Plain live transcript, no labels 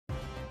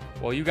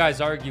Well, you guys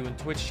argue in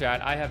Twitch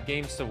chat. I have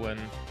games to win.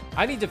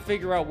 I need to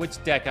figure out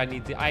which deck I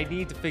need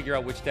to figure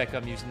out which deck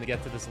I'm using to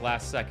get to this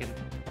last second.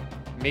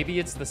 Maybe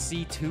it's the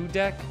C2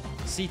 deck?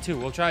 C2.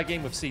 We'll try a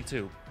game with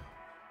C2.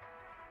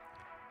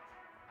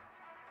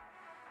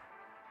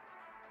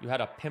 You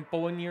had a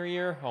pimple in your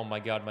ear? Oh my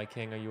god, my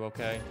king. Are you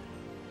okay?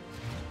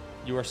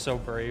 You are so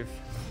brave.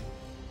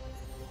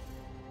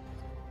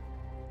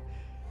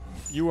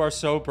 You are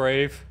so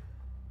brave.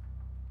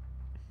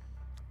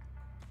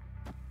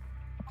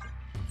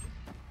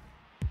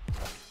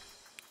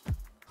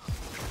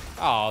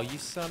 Oh, you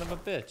son of a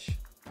bitch.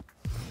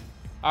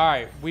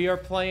 Alright, we are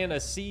playing a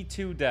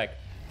C2 deck.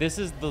 This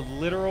is the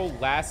literal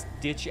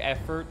last-ditch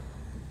effort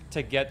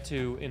to get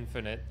to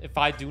infinite. If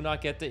I do not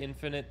get to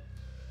infinite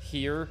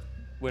here,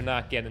 we're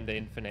not getting to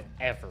infinite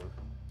ever.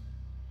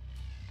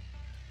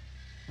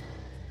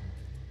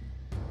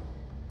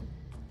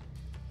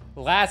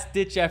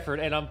 Last-ditch effort,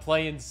 and I'm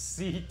playing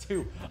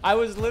C2. I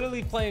was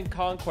literally playing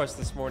Conquest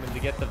this morning to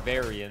get the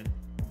variant,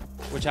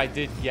 which I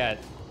did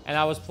get. And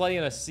I was playing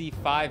a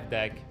C5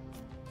 deck.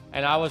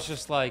 And I was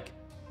just like,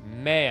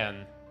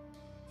 man,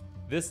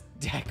 this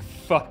deck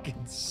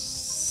fucking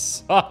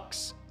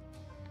sucks.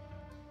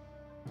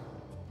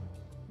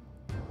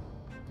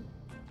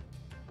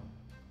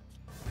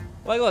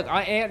 Like, look,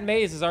 Aunt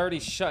Maze is already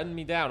shutting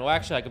me down. Well,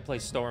 actually, I can play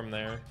Storm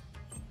there.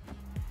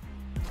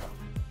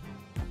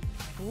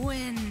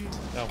 Wind,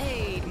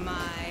 aid my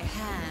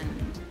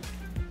hand.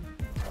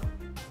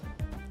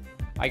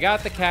 I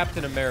got the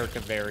Captain America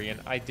variant.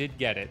 I did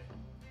get it.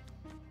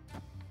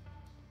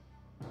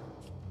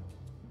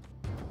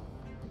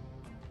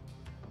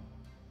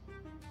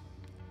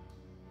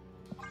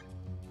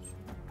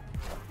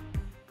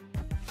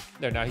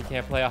 There, now he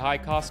can't play a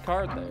high-cost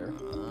card there.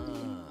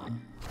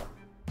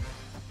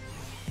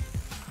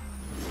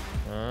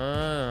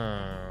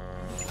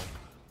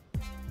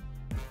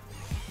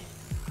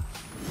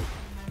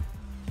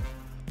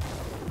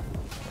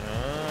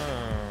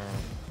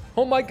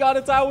 Oh my god,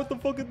 it's out with the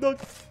fucking duck.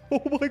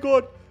 Oh my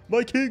god,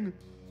 my king.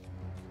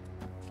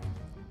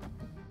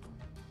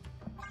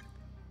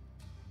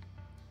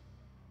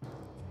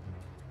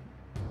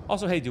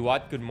 Also, hey,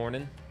 Duat, good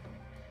morning.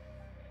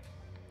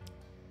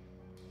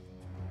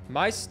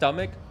 My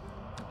stomach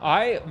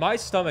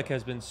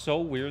has been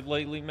so weird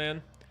lately,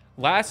 man.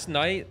 Last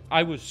night,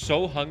 I was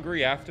so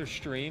hungry after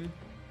stream,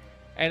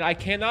 and I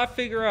cannot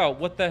figure out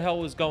what the hell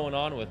was going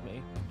on with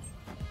me.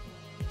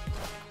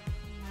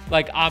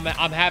 Like, I'm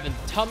having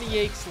tummy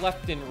aches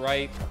left and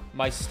right.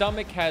 My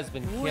stomach has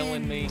been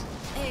killing me.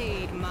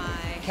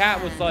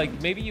 Cat was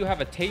like, maybe you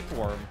have a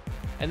tapeworm.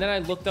 And then I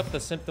looked up the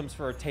symptoms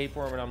for a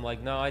tapeworm, and I'm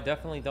like, no, I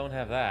definitely don't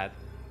have that.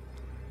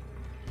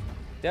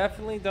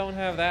 Definitely don't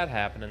have that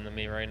happening to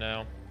me right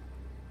now.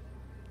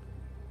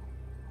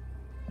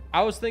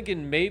 I was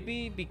thinking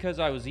maybe because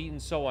I was eating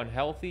so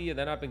unhealthy, and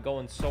then I've been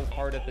going so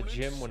hard at the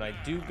gym when I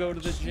do go to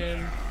the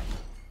gym.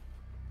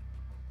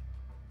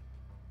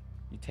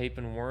 You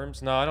taping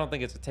worms? No, I don't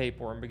think it's a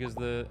tapeworm because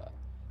the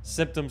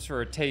symptoms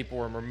for a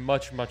tapeworm are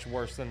much, much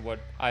worse than what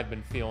I've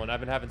been feeling. I've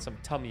been having some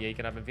tummy ache,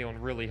 and I've been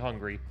feeling really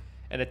hungry.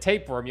 And a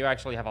tapeworm, you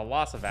actually have a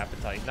loss of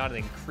appetite, not an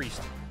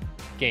increased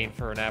gain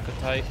for an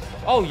appetite.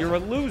 Oh, you're a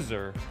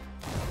loser.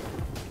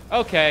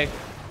 Okay.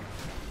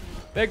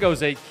 There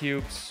goes 8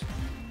 cubes.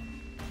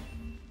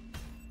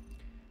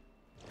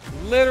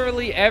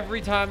 Literally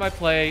every time I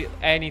play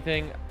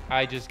anything,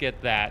 I just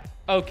get that.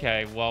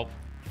 Okay, well,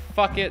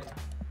 fuck it.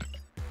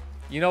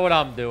 You know what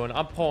I'm doing?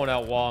 I'm pulling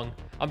out Wong.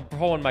 I'm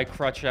pulling my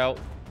crutch out.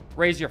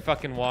 Raise your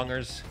fucking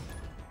Wongers.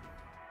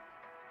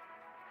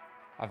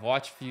 I've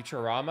watched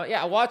Futurama.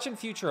 Yeah, watching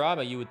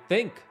Futurama, you would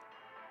think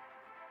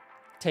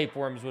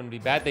tapeworms wouldn't be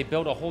bad. They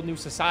build a whole new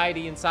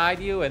society inside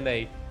you, and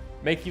they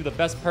make you the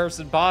best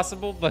person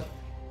possible, but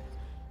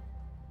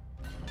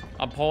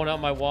I'm pulling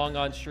out my Wong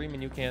on stream,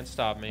 and you can't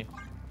stop me.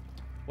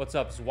 What's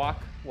up, Zwak?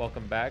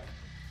 Welcome back.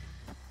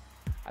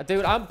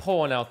 Dude, I'm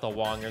pulling out the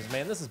Wongers,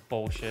 man. This is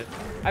bullshit.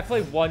 I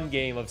played one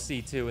game of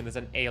C2, and there's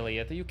an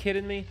Aliath. Are you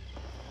kidding me?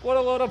 What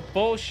a load of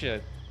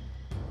bullshit.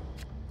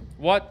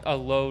 What a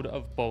load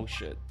of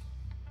bullshit.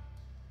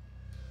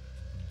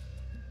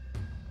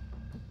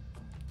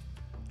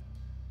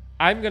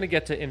 I'm going to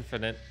get to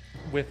infinite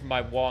with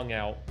my Wong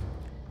out.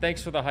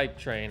 Thanks for the hype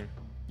train.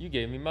 You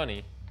gave me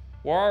money.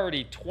 We're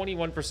already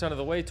 21% of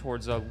the way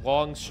towards a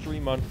long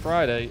stream on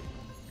Friday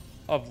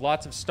of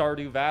lots of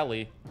Stardew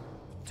Valley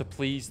to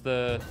please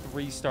the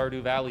 3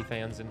 Stardew Valley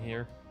fans in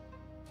here.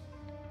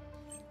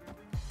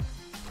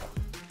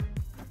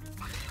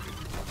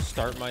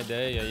 Start my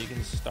day? Yeah, you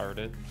can start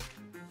it.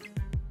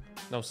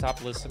 No,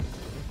 stop listening.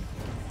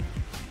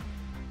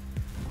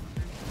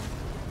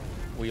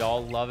 We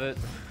all love it.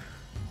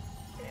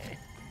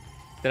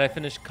 Did I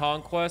finish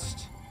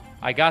Conquest?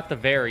 I got the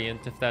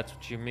variant, if that's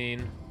what you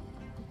mean.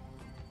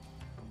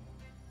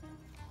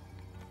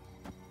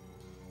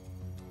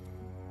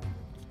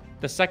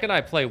 The second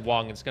I play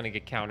Wong, it's going to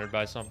get countered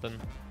by something.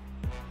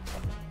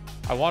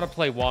 I want to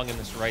play Wong in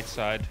this right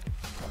side.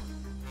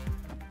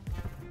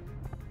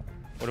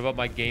 What about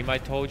my game I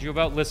told you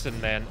about? Listen,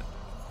 man.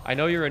 I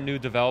know you're a new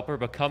developer,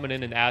 but coming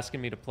in and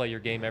asking me to play your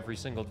game every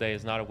single day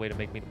is not a way to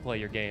make me play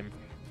your game.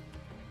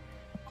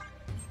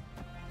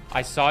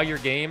 I saw your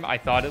game. I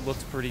thought it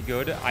looked pretty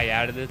good. I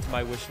added it to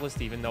my wish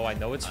list, even though I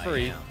know it's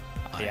free.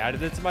 I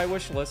added it to my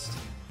wish list.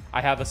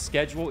 I have a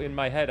schedule in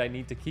my head I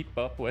need to keep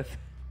up with.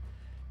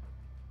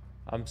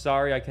 I'm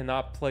sorry I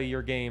cannot play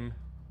your game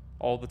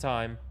all the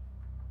time.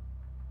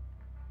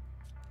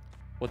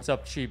 What's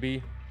up,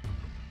 Chibi?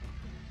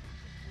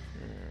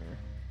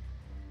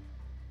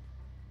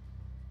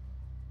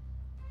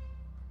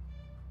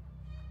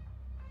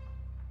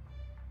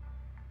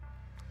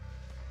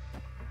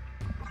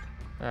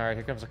 Alright,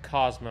 here comes a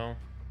Cosmo.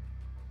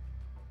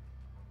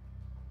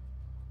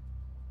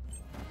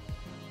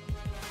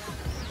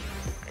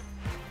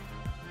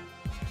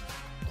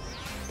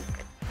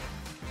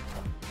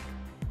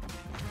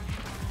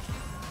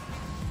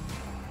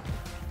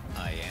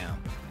 I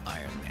am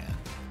Iron Man.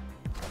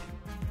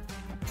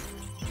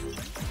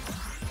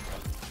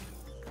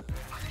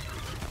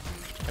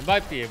 I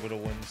might be able to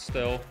win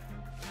still.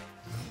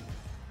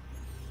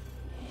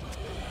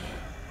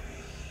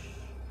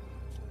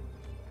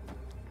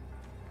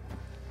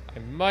 I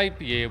might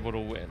be able to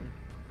win.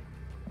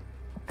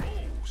 Oh,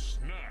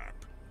 snap.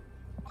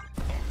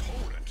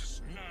 Opponent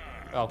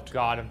snap. Oh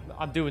god,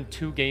 I'm doing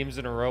 2 games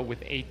in a row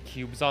with 8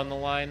 cubes on the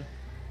line.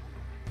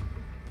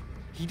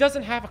 He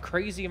doesn't have a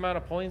crazy amount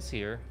of points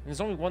here.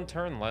 There's only 1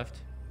 turn left.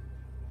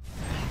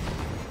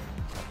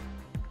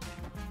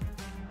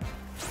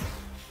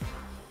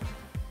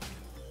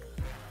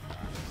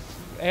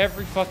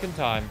 Every fucking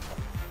time.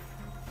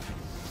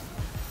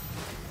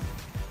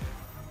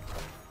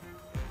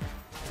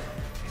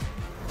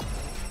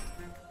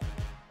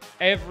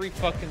 Every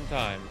fucking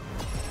time.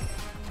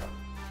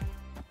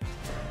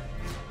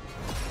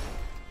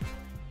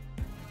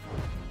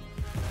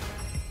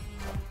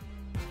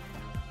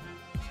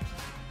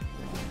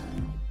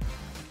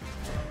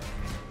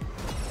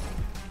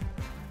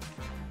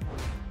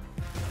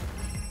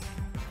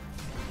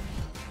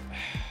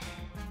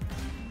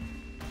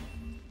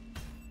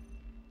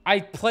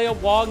 I play a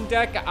Wong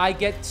deck, I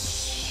get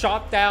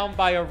shot down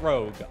by a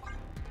rogue.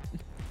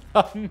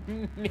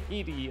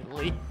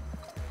 Immediately.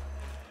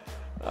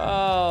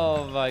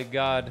 Oh my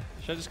god.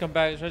 Should I just come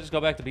back? Should I just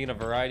go back to being a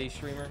variety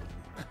streamer?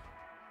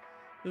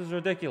 This is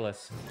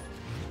ridiculous.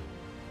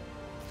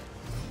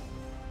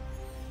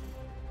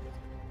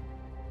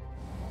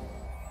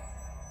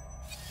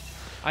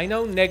 I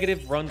know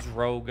negative runs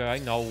rogue, I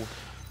know.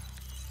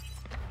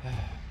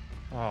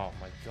 Oh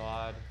my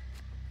god.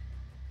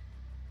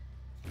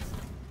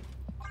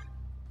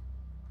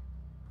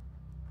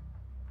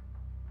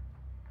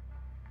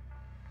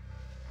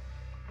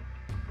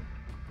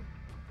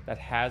 That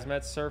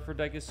Hazmat Surfer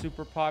deck is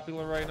super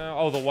popular right now.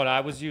 Oh, the one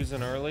I was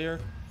using earlier.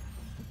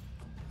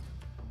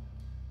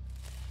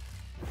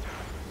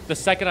 The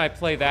second I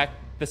play that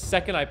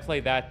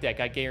deck,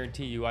 I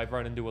guarantee you I've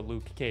run into a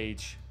Luke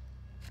Cage.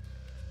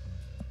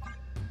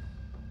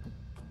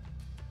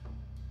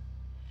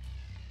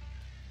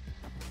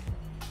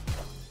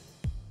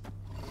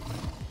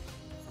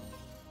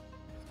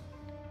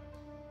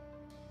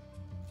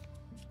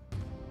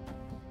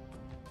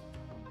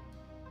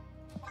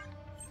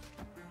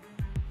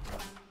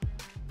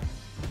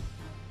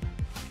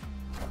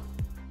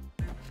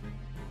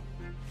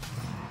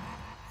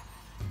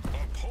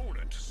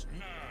 Opponent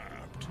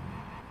snapped.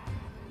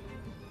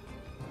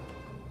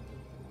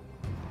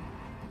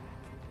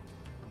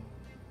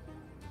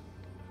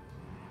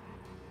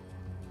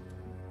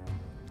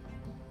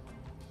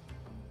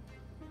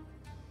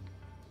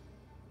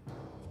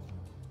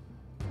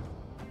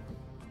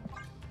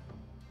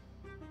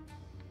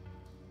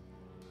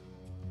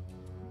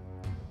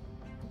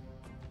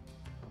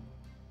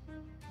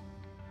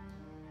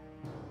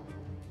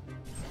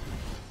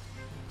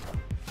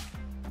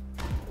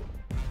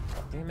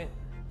 Damn it.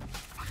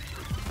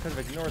 Could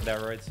have ignored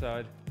that right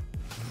side.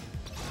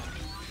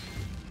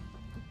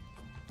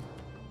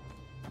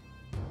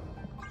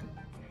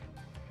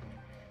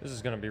 This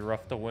is gonna be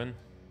rough to win.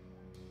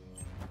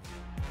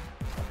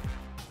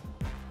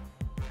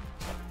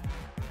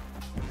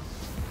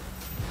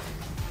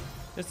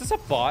 Is this a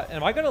bot?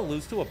 Am I gonna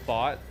lose to a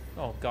bot?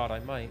 Oh god, I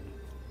might.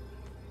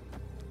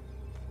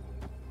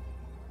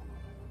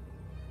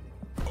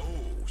 Oh,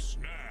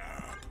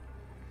 snap.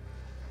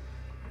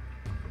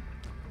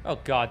 Oh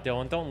god,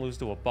 Dylan, don't lose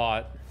to a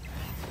bot.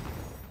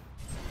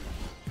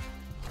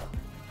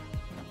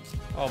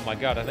 Oh my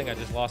god, I think I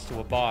just lost to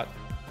a bot.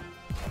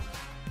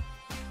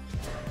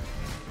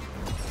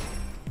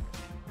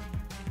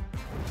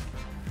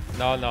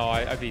 No,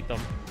 I beat them.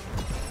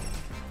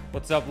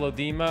 What's up,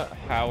 Lodima?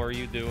 How are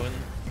you doing?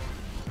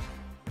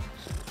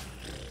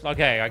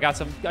 Okay,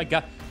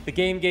 the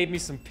game gave me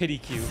some pity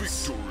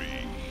cubes. Victory.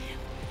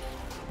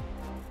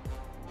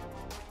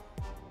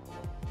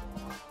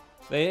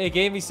 It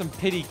gave me some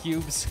pity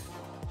cubes.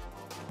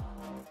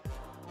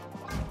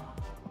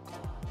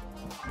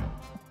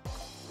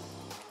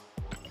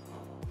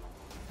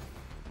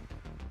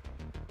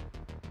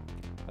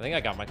 I think I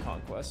got my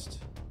conquest.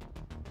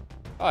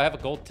 Oh, I have a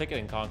gold ticket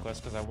in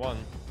conquest because I won.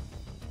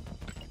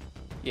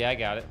 Yeah, I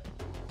got it.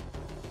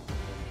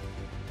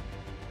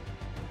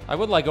 I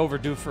would like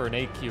overdue for an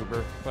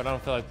 8-cuber, but I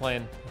don't feel like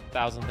playing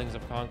 1,000 Things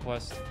of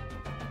Conquest.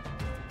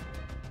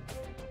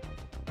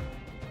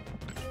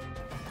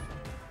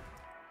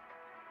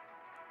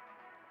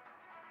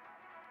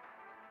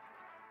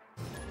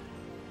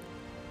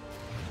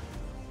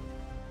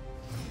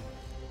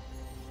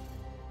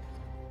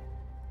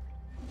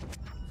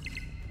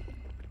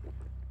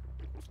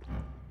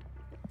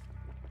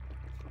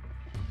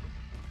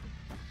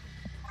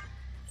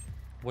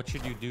 What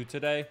should you do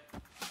today?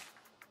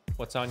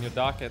 What's on your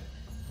docket?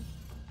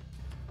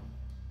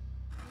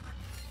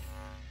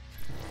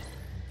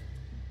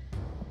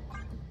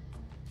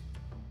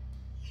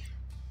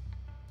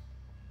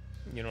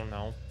 You don't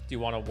know. Do you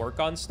want to work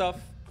on stuff?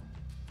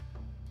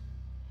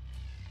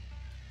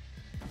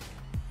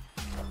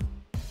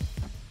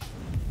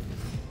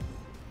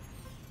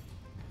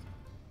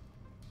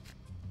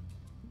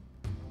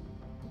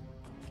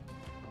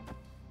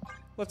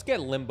 Let's get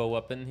Limbo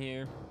up in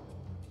here.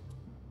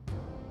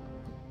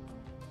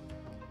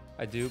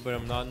 I do, but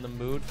I'm not in the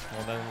mood.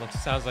 Well, then it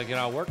sounds like you're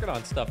not working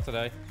on stuff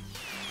today.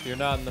 If you're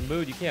not in the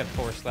mood, you can't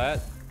force that.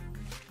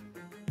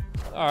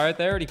 Alright,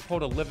 they already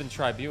pulled a Living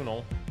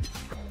Tribunal.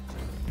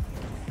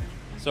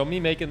 So me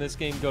making this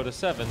game go to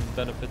 7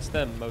 benefits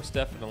them, most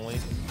definitely.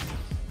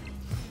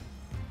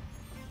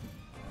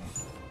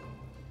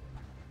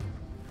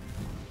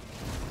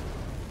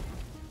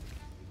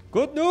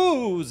 Good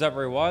news,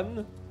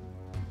 everyone!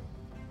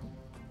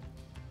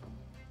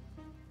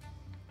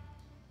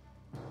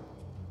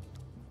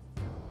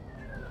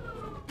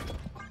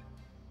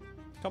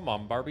 Come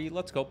on, Barbie,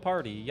 let's go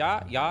party.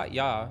 Yeah, yeah,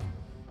 yeah.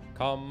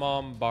 Come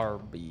on,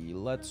 Barbie,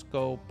 let's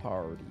go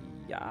party.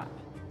 Yeah.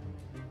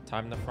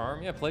 Time to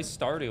farm? Yeah, play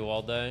Stardew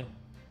all day.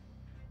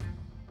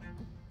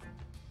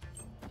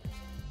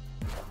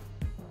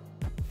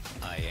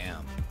 I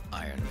am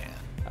Iron Man.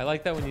 I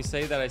like that when you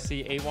say that, I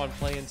see A1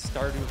 playing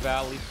Stardew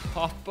Valley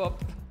pop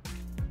up.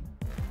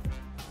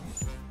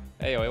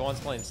 Hey, yo, A1's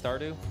playing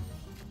Stardew?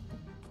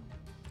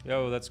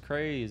 Yo, that's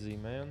crazy,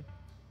 man.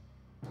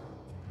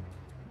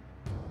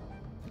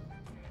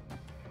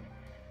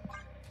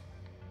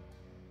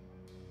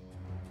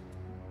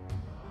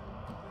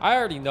 I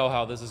already know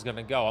how this is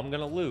gonna go. I'm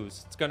gonna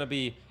lose. It's gonna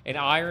be an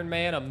Iron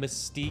Man, a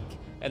Mystique,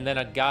 and then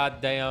a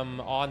goddamn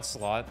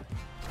Onslaught.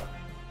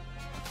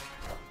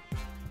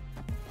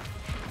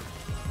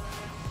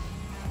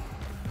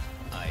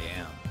 I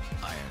am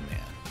Iron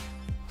Man.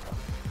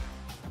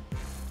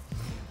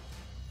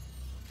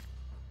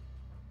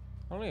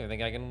 I don't even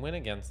think I can win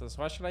against this.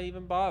 Why should I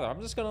even bother? I'm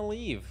just gonna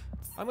leave.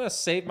 I'm gonna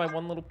save my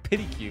one little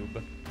pity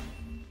cube.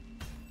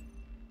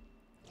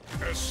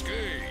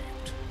 Escaped.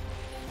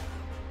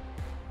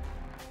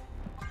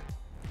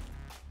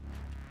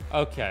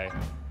 Okay.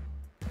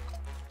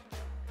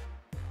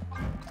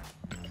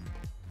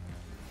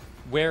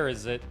 Where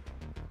is it?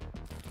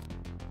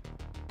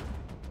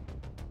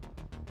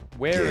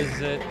 Where is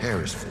it?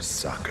 Hair is for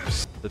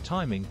suckers. The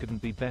timing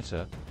couldn't be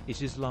better.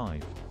 It is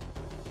live.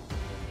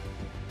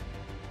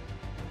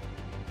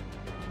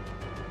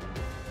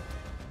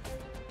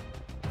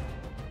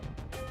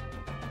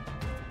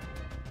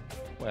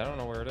 Wait, I don't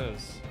know where it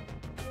is.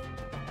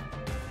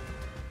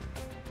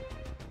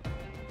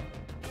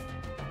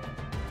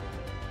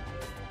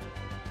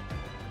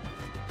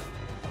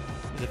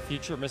 Is it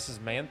future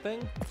Mrs. Man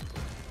thing?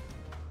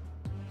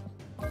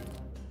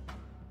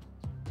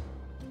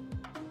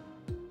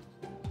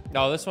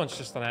 No, this one's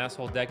just an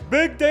asshole deck.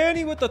 Big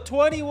Danny with the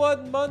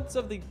 21 months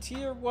of the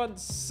tier 1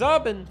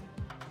 subbing.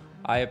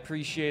 I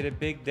appreciate it,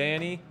 Big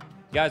Danny.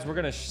 Guys, we're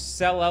gonna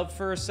sell out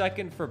for a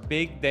second for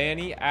Big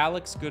Danny.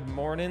 Alex, good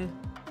morning.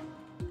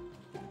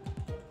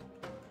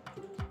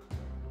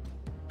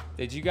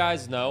 Did you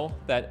guys know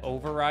that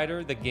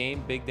Overrider, the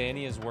game Big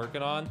Danny is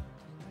working on,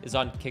 is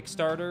on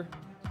Kickstarter?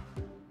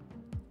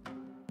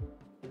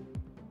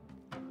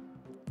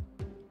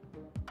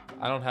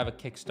 I don't have a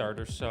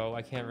Kickstarter, so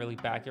I can't really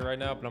back it right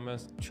now, but I'm gonna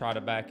try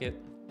to back it.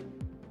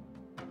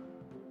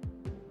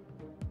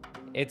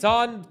 It's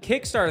on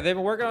Kickstarter. They've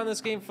been working on this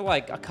game for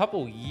like a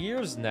couple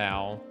years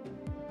now.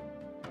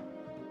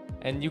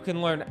 And you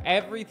can learn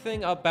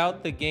everything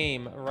about the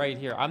game right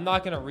here. I'm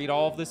not gonna read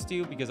all of this to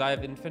you because I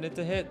have infinite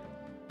to hit,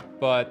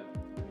 but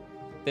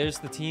there's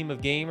the team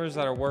of gamers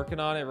that are working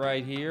on it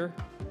right here.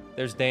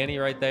 There's Danny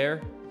right there.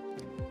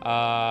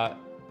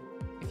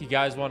 If you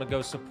guys want to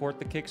go support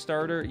the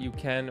Kickstarter, you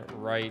can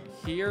right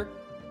here.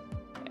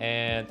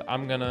 And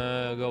I'm going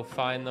to go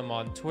find them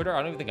on Twitter.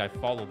 I don't even think I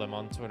follow them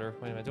on Twitter.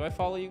 Wait a minute. Do I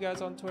follow you guys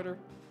on Twitter?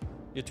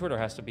 Your Twitter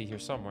has to be here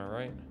somewhere,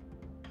 right?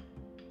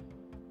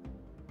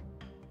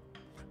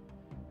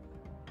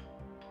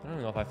 I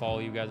don't know if I follow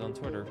you guys on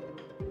Twitter.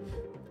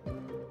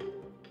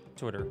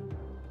 Twitter.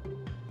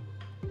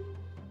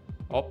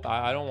 Oh,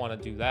 I don't want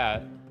to do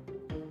that.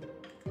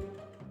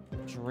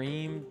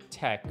 Dream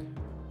Tech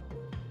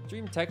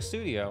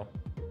Studio.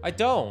 I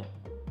don't.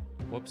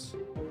 Whoops.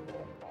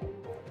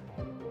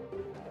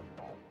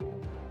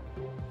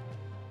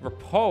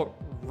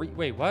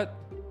 Wait, what?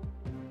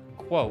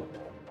 Quote.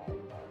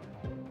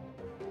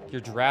 Your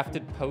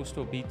drafted post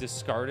will be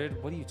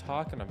discarded? What are you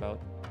talking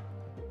about?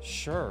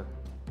 Sure.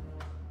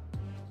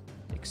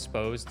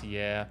 Exposed?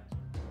 Yeah.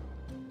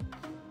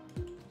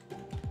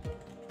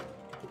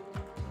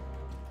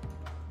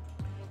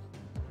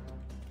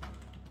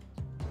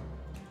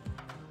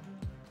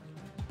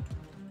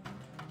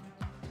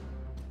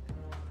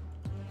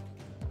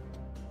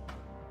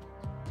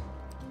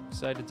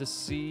 Excited to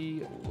see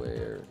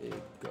where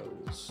it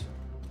goes.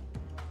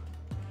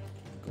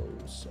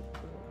 Goes somewhere.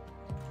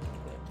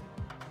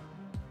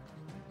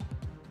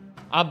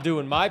 I'm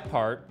doing my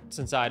part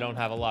since I don't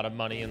have a lot of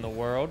money in the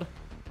world.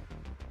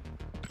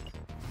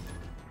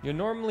 You're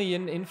normally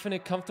in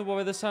infinite comfortable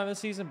by this time of the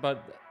season,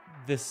 but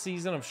this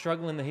season I'm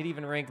struggling to hit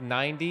even rank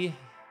 90.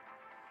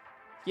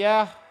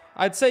 Yeah,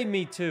 I'd say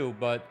me too,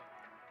 but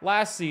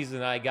last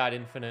season I got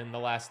infinite in the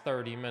last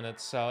 30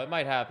 minutes, so it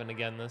might happen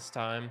again this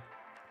time.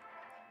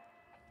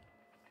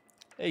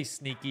 Hey,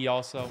 Sneaky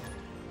also.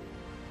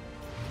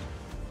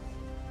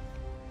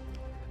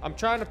 I'm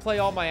trying to play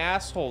all my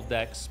asshole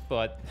decks,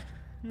 but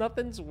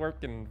nothing's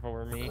working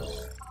for me.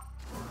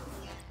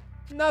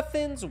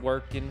 Nothing's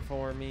working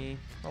for me.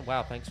 Oh,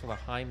 wow. Thanks for the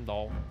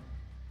Heimdall.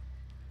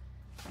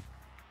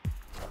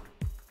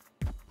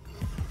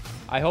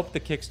 I hope the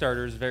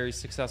Kickstarter is very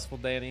successful,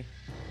 Danny.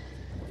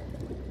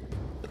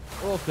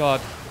 Oh,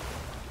 God.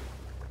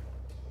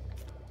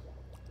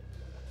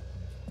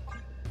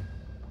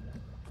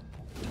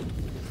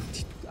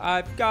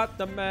 I've got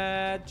the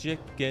magic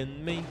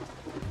in me.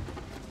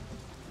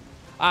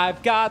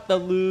 I've got the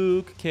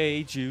Luke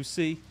K.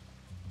 Juicy.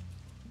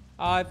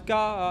 I've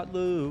got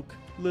Luke.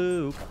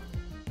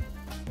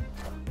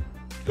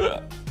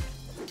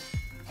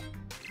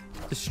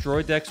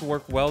 Destroy decks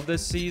work well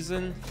this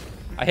season.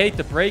 I hate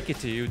to break it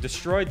to you.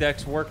 Destroy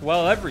decks work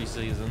well every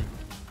season.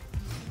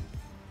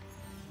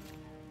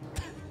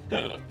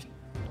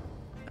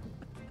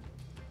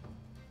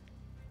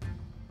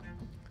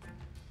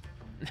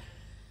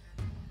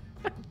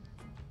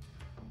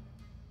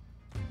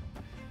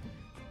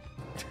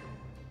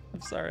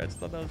 Sorry, I just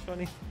thought that was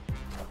funny.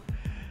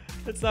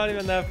 It's not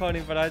even that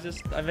funny, but I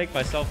make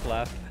myself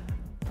laugh.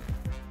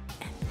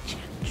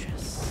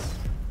 Enchantress.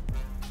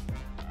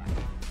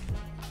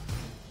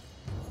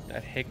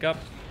 That hiccup?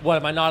 What,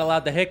 am I not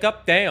allowed to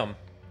hiccup? Damn.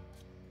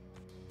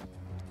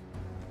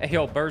 Hey,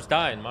 yo, Burr's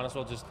dying. Might as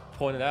well just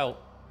point it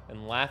out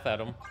and laugh at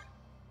him.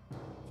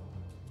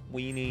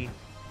 Weenie.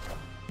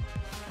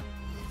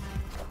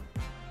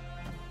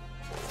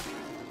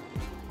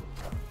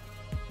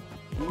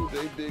 Who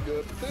they dig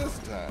up this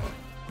time?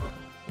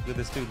 Look at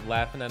this dude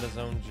laughing at his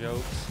own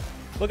jokes.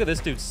 Look at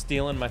this dude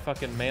stealing my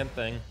fucking man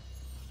thing.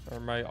 Or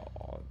my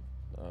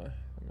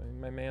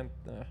man.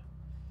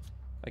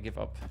 I give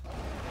up.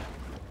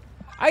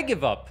 I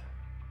give up.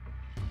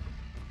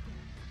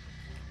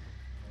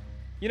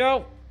 You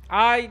know,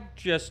 I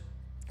just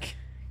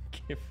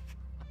give up.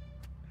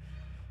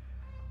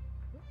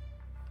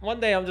 One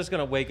day I'm just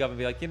gonna wake up and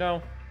be like, you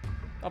know,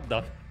 I'm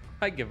done.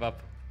 I give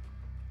up.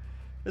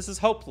 This is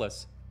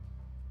hopeless.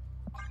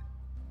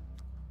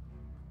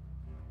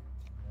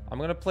 I'm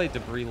gonna play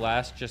Debris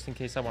last just in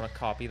case I want to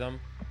copy them.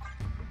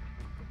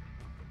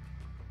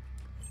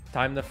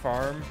 Time to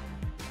farm.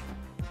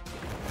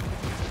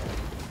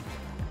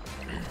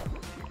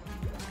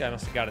 This guy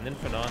must have got an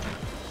Infinite.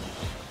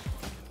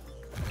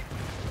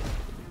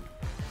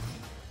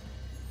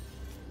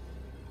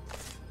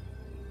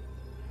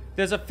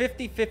 There's a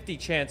 50-50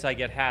 chance I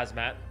get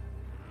Hazmat.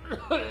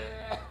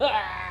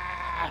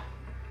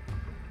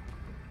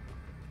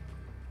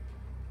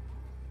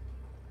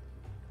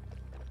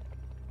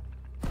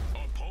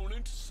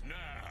 Opponent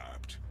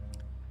snapped.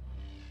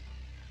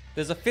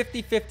 There's a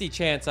 50-50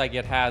 chance I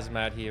get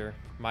Hazmat here.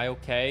 Am I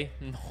okay?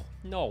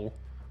 No.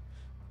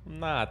 I'm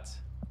not.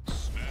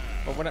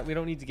 But we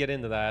don't need to get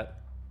into that.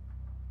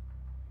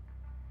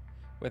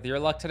 With your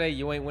luck today,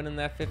 you ain't winning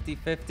that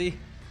 50-50.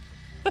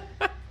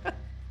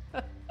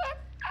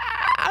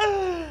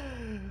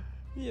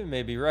 You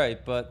may be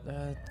right, but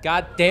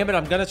god damn it,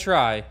 I'm gonna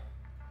try.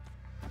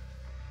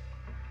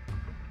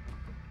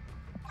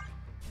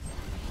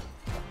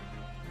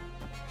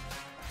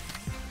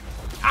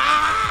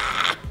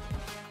 Ah!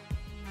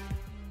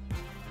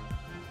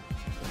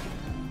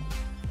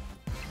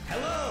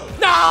 Hello.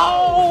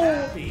 No!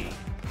 Happy.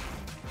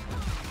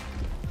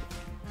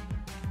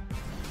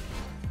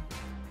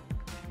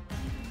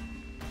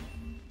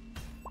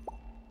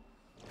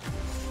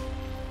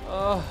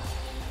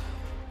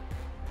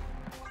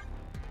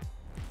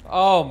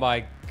 Oh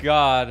my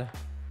god.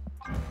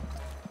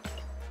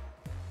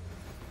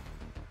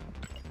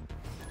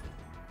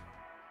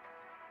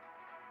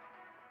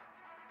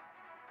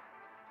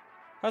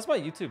 How's my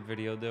YouTube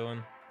video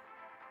doing?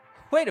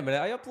 Wait a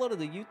minute, I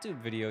uploaded a YouTube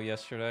video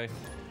yesterday.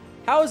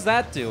 How is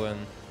that doing?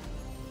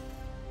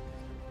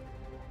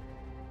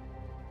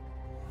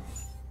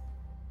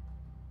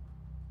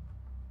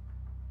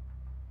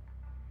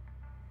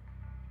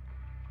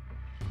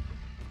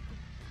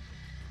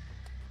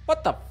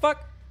 What the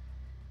fuck?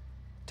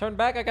 Turn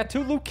back, I got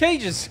 2 Luke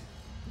Cages.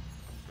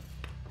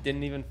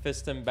 Didn't even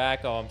fist him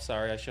back. Oh, I'm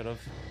sorry, I should have.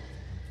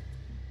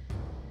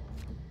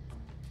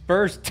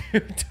 Burr's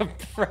too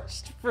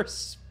depressed for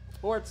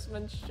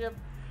sportsmanship.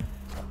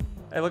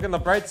 Hey, look on the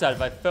bright side.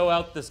 If I fill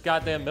out this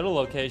goddamn middle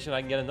location,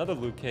 I can get another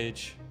loot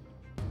cage.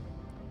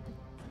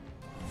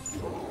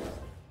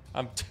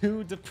 I'm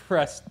too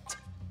depressed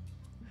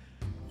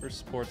for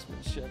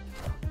sportsmanship.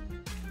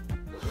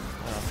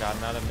 Oh god,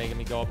 now they're making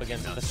me go up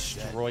against the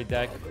destroy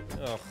deck.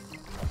 Ugh.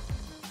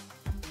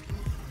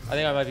 I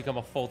think I might become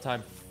a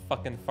full-time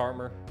fucking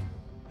farmer.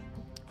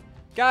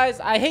 Guys,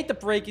 I hate to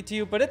break it to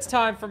you, but it's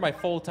time for my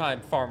full-time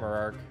farmer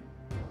arc.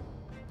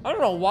 I don't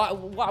know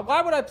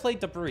why would I play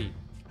Debris?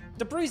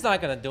 Debris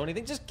not gonna do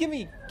anything. Just give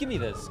me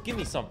this. Give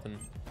me something.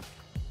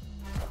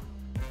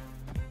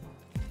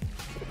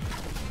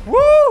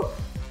 Woo!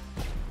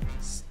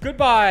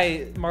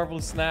 Goodbye, Marvel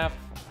Snap.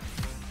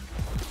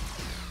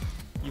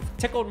 You've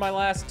tickled my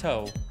last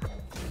toe.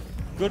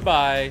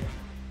 Goodbye.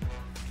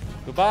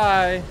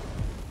 Goodbye.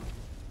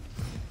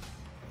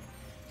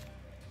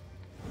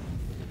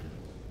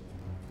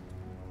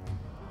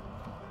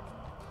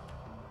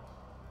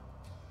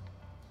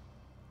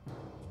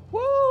 Woo,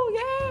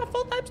 yeah,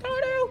 full-time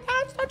Stardew,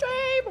 that's the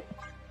dream.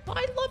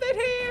 I love it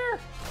here.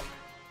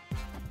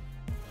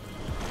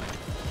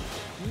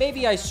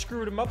 Maybe I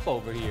screwed him up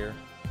over here.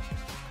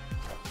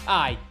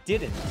 I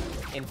didn't.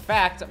 In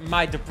fact,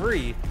 my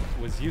debris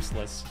was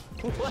useless.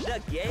 What a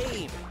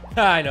game!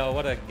 I know,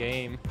 what a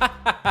game.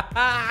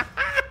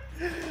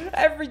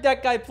 Every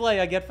deck I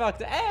play, I get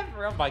fucked.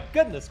 Oh my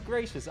goodness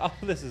gracious. Oh,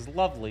 this is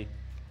lovely.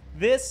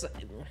 This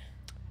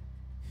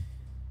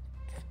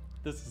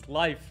is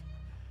life.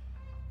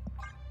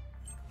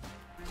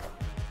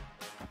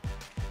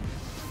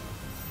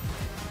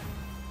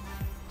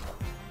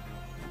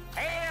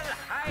 Hail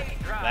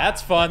Hydra!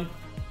 That's fun.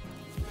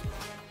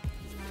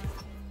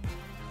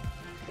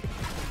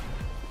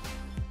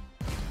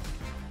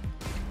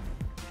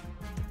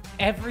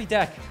 Every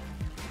deck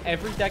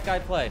I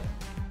play.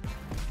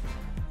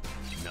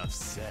 Enough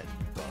said,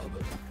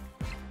 bub.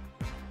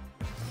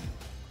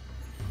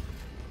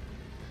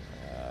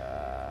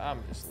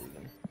 I'm just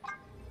leaving.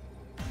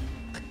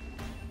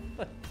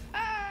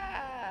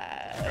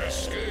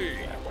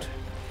 Escaped.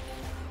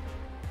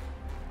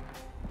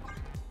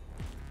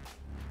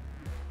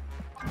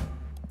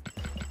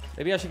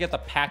 Maybe I should get the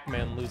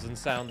Pac-Man losing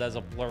sound as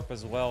a blurp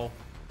as well.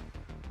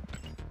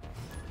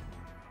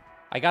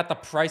 I got the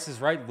Price is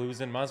Right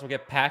losing. Might as well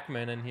get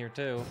Pac-Man in here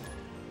too.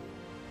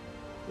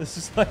 This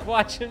is like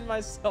watching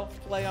myself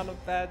play on a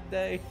bad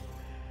day.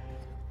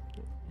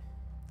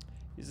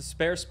 Used a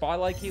spare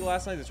spotlight key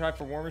last night to try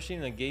for War Machine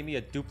and then gave me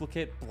a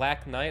duplicate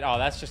Black Knight. Oh,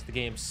 that's just the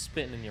game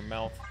spitting in your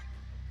mouth.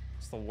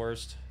 It's the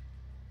worst.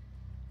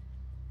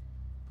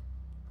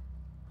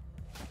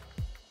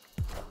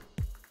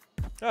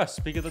 Ah,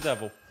 speak of the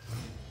devil.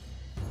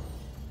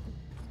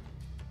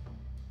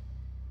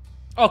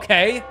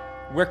 Okay,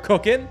 we're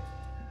cooking.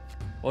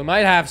 We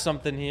might have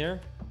something here.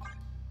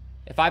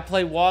 If I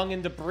play Wong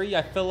and Debris,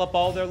 I fill up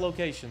all their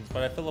locations,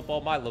 but I fill up all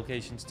my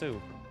locations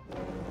too.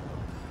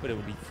 But it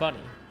would be funny.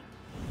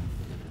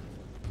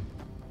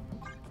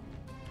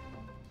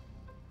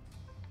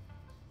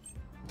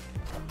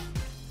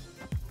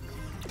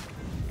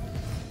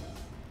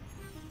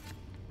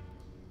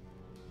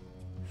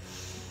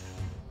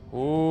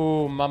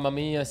 Ooh, mamma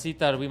mia,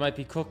 Sitar, we might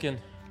be cooking.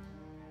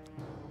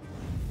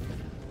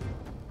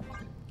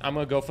 I'm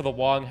gonna go for the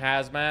Wong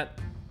Hazmat.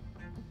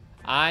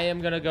 I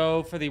am gonna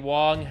go for the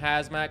Wong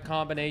Hazmat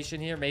combination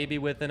here, maybe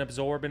with an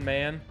Absorbing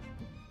Man.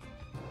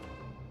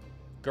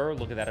 Girl,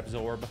 look at that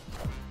Absorb.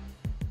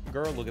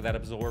 Girl, look at that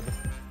Absorb.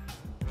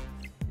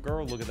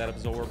 Girl, look at that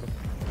Absorb.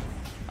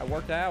 I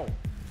worked out.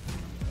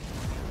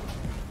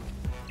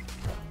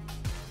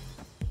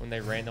 When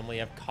they randomly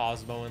have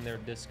Cosmo in their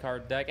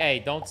discard deck. Hey,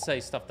 don't say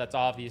stuff that's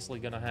obviously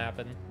gonna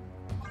happen.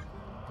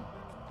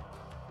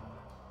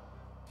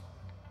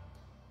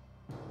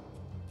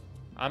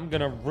 I'm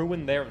gonna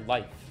ruin their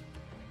life.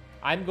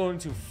 I'm going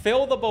to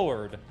fill the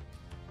board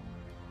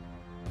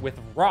with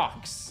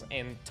rocks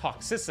and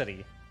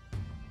toxicity.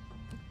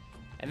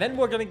 And then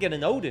we're gonna get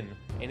an Odin,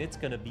 and it's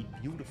gonna be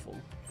beautiful.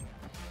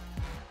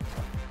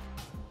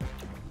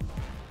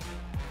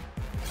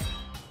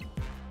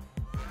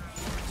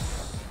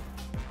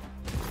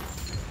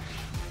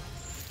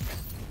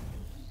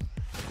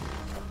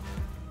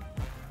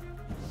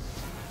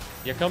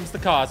 Here comes the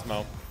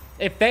Cosmo.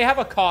 If they have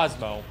a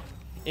Cosmo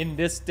in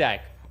this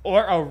deck,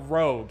 or a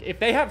Rogue, if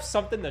they have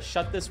something to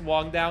shut this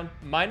Wong down,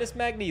 minus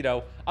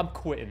Magneto, I'm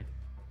quitting.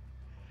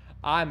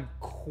 I'm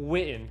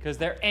quitting, because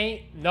there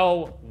ain't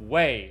no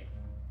way.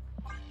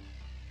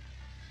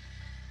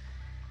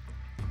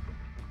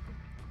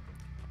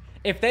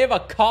 If they have a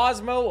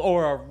Cosmo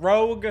or a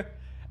Rogue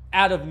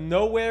out of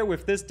nowhere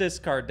with this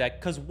discard deck,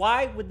 because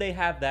why would they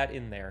have that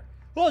in there?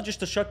 Well,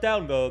 just to shut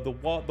down the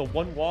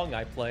one Wong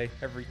I play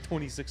every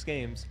 26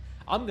 games.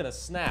 I'm gonna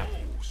snap.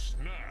 Oh,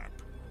 snap.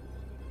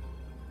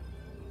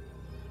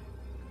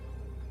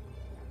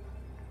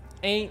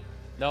 Ain't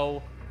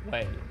no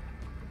way.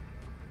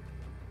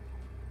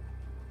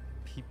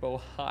 People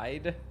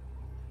hide.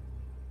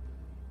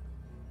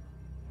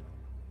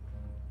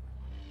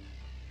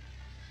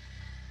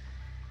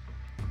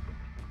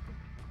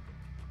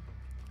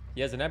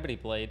 He has an ebony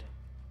blade.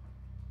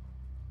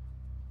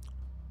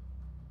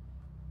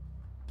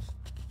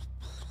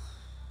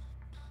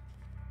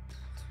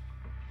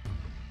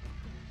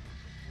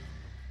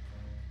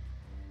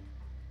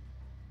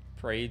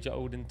 Prage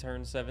Odin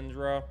turn 7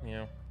 draw.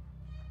 Yeah.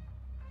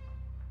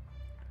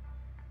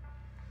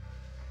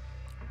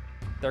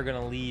 They're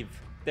gonna leave.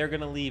 They're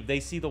gonna leave. They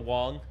see the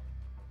Wong.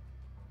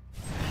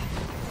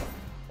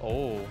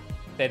 Oh,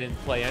 they didn't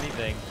play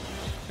anything.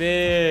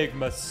 Big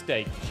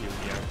mistake,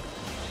 Junior.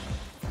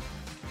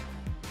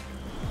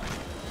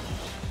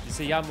 You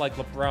see, I'm like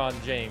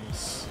LeBron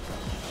James.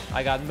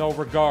 I got no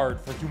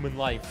regard for human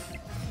life.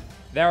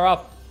 They're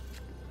up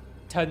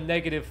to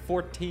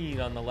 -14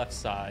 on the left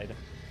side.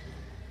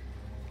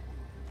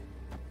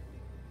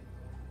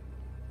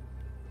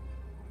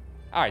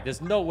 All right,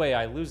 there's no way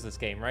I lose this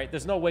game, right?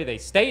 There's no way they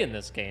stay in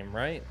this game,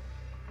 right?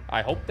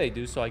 I hope they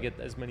do so I get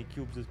as many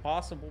cubes as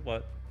possible,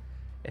 but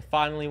it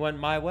finally went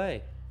my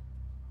way.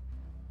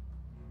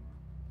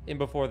 And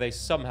before they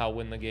somehow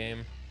win the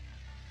game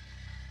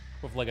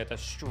with like a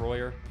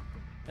destroyer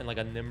and like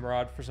a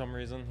Nimrod for some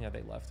reason. Yeah,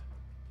 they left.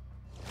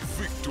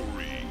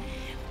 Victory.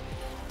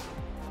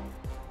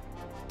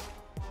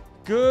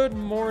 Good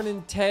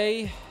morning,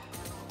 Tay.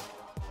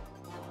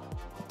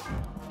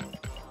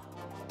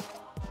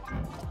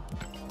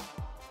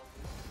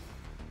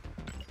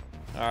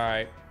 All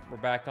right, we're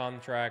back on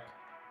track.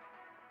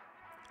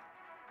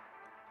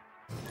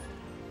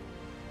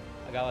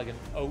 I got like an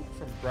oat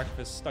from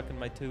breakfast stuck in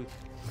my tooth.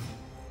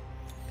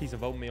 Piece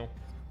of oatmeal.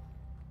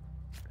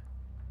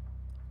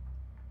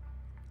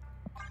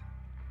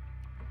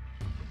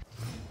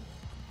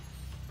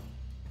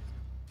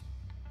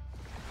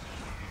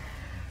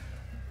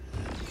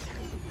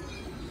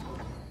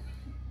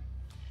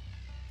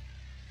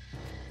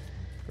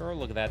 Girl,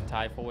 look at that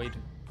typhoid.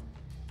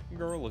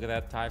 Girl, look at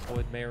that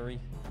typhoid, Mary.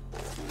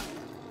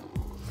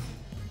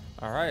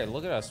 All right,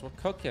 look at us. We're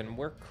cooking.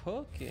 We're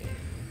cooking.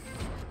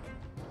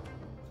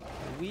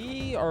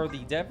 We are the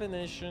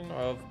definition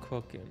of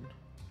cooking.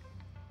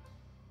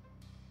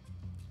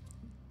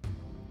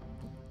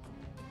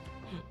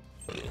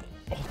 Oh,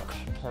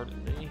 God,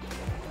 pardon me.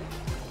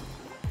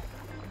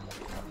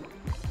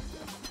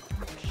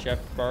 Chef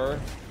Burr.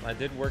 I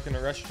did work in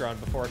a restaurant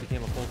before I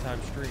became a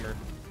full-time streamer.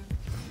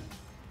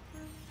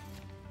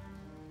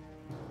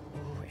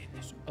 Oh, and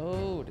there's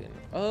Odin.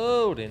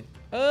 Odin.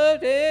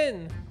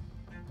 Odin!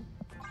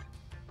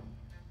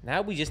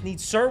 Now we just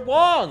need Sir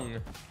Wong!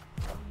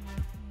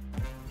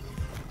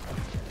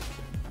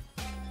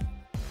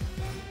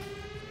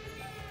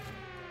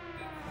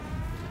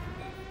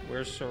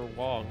 Where's Sir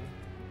Wong?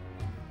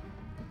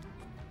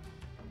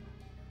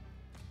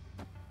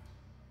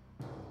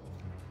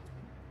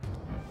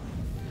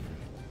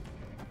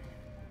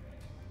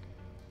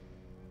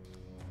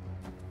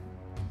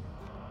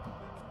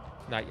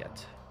 Not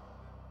yet.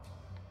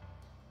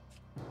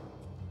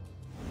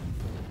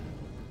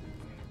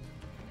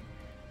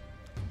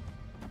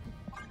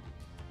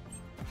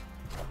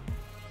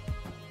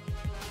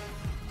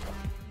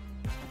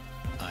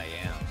 I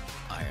am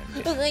Iron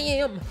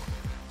Man.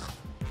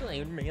 I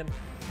am Iron Man.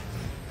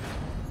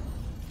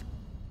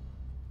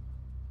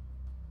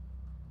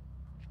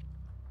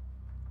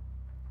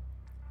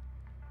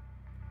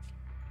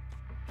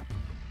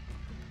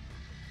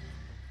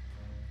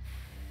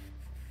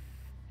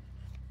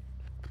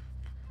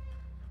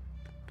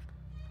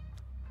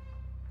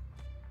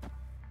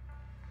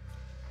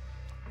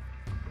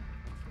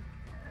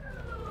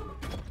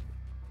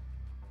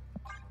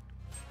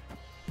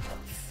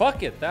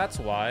 Fuck it, that's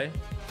why.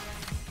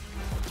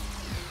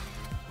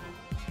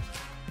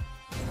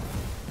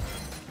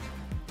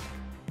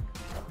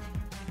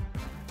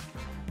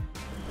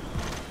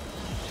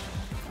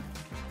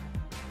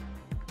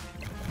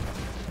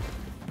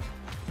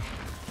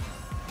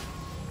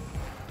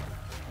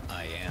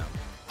 I am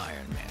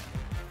Iron Man.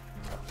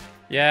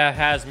 Yeah,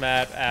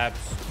 hazmat, abs,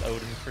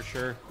 Odin for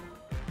sure.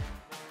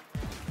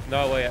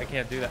 No, wait, I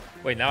can't do that.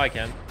 Wait, now I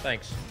can.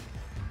 Thanks.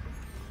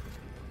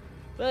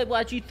 But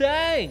what you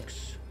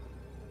thanks?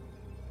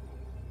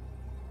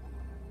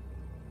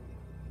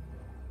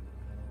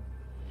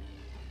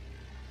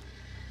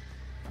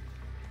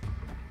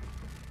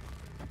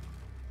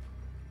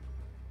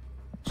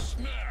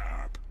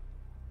 Snap.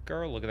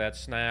 Girl, look at that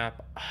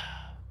snap.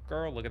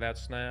 Girl, look at that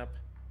snap.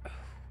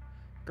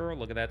 Girl,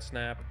 look at that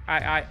snap.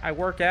 I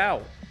work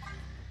out.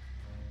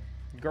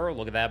 Girl,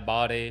 look at that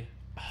body.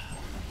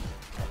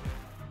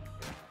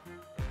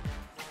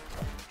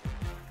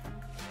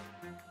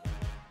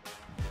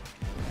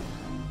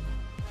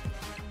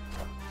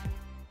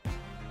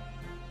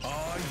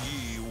 Are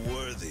ye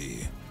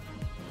worthy?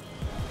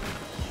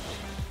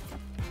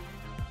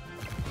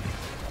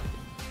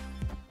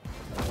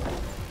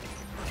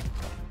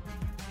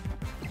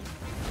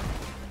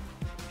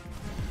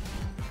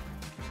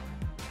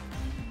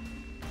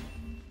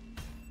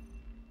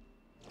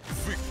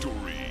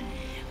 Victory.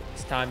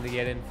 It's time to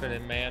get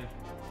infinite, man.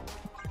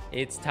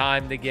 It's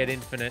time to get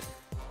infinite.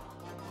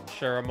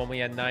 Sure, I'm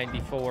only at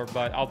 94,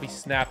 but I'll be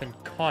snapping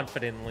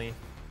confidently.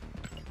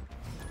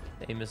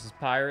 Hey, Mrs.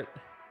 Pirate.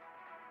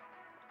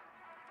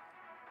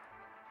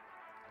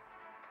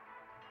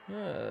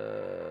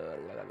 Yeah.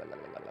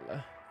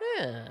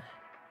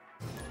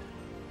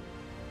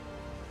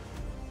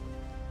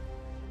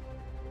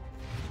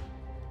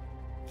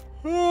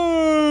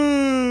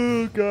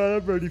 Oh,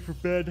 God, I'm ready for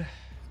bed.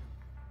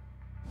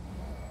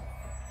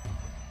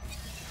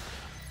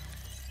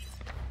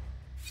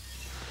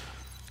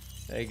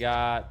 They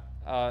got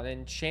an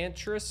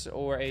Enchantress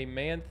or a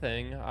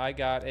Man-Thing. I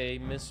got a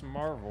Miss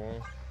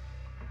Marvel.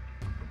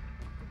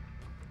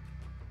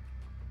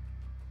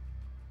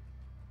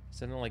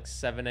 Isn't it like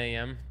 7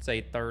 a.m.? It's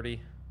 8:30.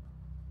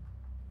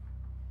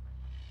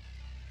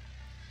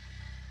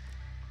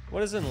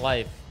 What is in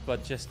life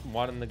but just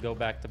wanting to go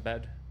back to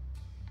bed?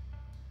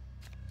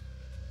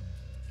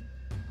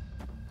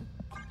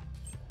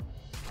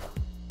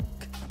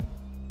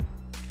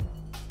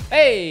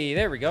 Hey,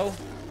 there we go.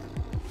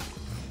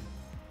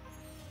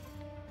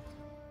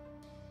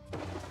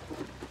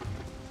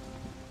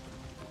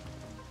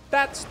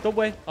 That's the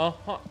way,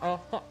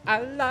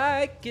 I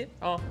like it,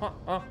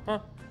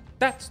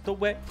 that's the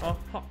way,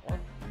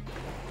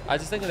 I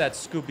just think of that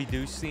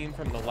Scooby-Doo scene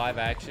from the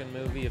live-action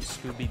movie of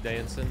Scooby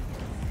dancing.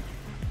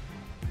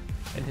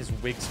 And his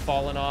wig's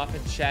falling off,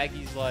 and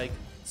Shaggy's like,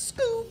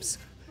 Scoobs!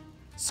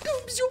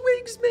 Scoobs your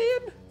wigs,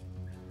 man!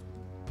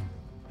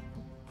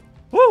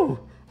 Oh,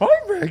 hi,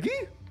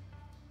 Raggy!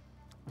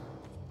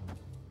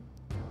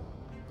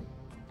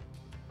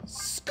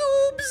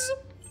 Scoobs!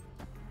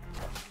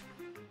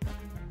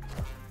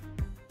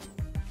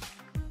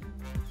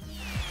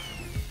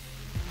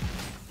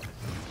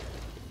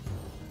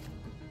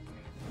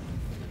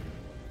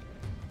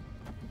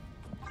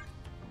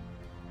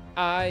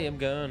 I am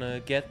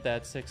gonna get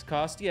that 6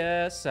 cost.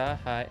 Yes,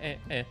 I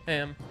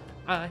am.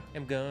 I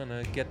am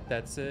gonna get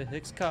that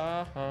 6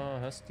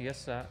 cost.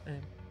 Yes, I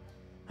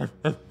am. I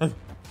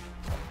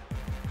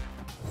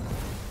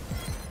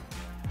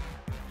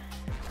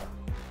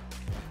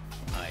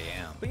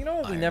am. But you know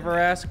what we Iron never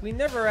Man. ask? We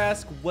never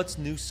ask, what's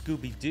new,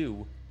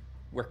 Scooby-Doo?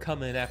 We're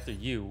coming after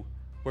you.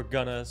 We're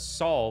gonna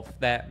solve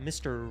that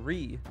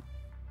mystery.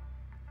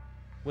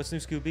 What's new,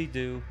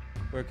 Scooby-Doo?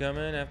 We're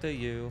coming after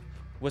you.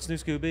 What's new,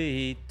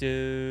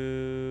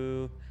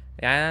 Scooby-Doo?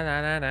 Na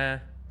na na na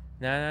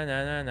na na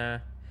na na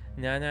na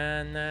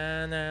na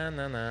na na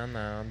na na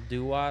na.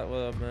 Do what, what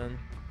up, man?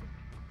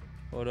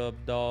 What up,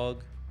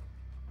 dog?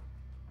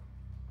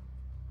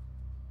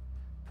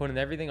 Putting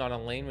everything on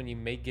a lane when you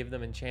may give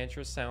them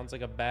Enchantress sounds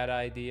like a bad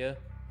idea.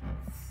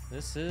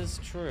 This is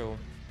true.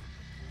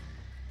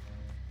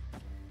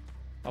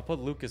 I'll put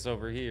Lucas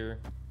over here.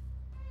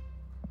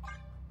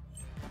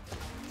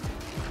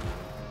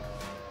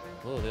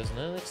 Oh, there's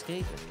no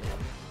escaping, man.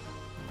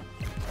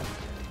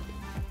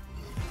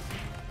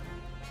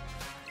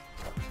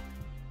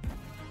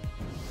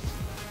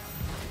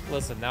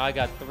 Listen, now I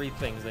got 3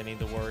 things I need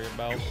to worry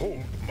about.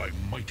 Behold my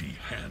mighty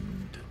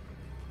hand.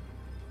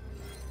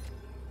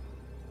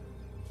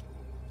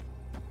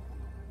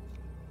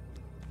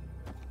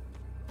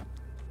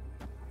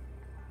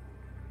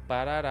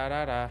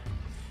 Ba-da-da-da-da.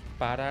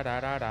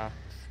 Ba-da-da-da-da.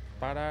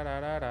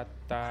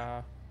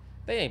 Ba-da-da-da-da-da.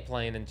 They ain't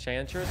playing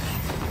Enchantress.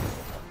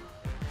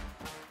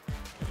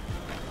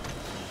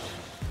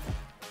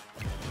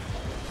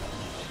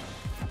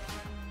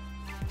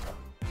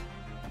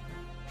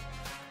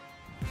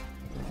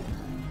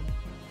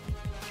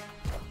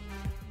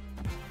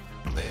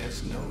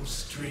 There's no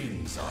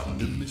strings on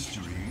the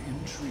mystery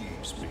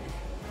intrigues me.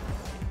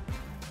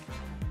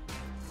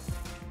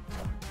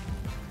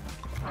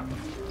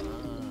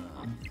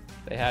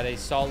 They had a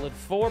solid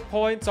 4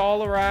 points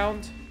all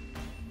around.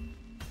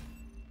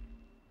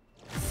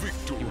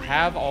 Victory. You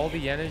have all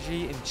the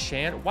energy.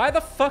 Enchant. Why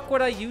the fuck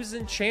would I use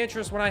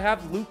Enchantress when I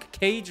have Luke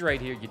Cage right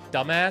here, you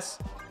dumbass?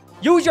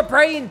 Use your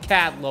brain,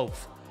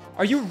 Catloaf.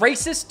 Are you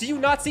racist? Do you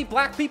not see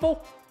black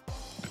people?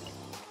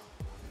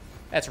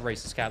 That's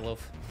racist, Catloaf.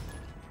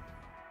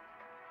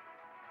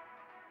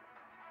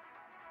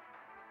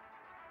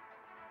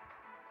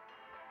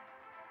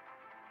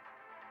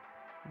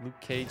 Luke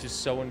Cage is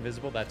so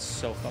invisible. That's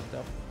so fucked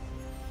up.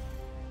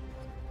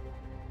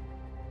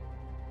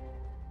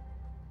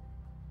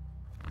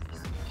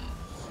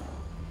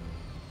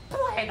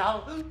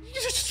 Bueno,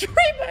 you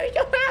streamer,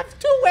 you have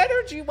 2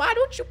 energy. Why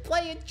don't you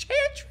play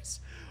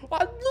Enchantress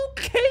on Luke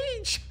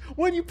Cage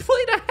when you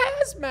played a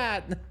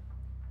hazmat?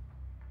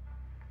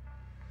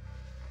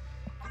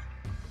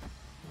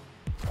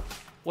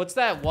 What's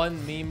that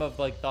one meme of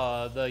like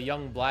the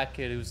young black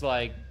kid who's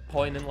like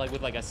pointing like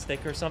with like a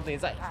stick or something?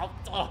 It's like,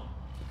 oh.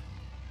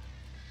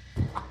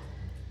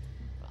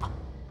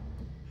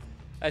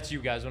 That's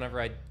you guys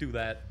whenever I do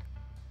that.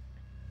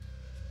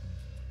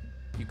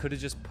 You could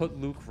have just put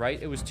Luke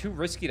right. It was too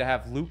risky to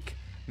have Luke,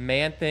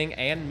 Man-Thing,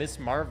 and Miss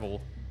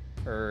Marvel.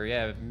 Or,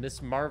 yeah,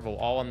 Miss Marvel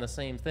all on the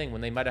same thing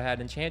when they might have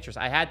had Enchantress.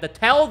 I had to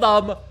tell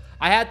them.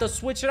 I had to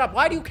switch it up.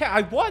 Why do you care?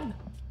 I won.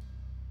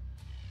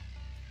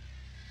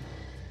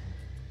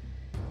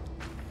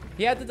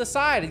 He had to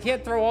decide. You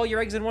can't throw all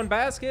your eggs in one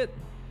basket.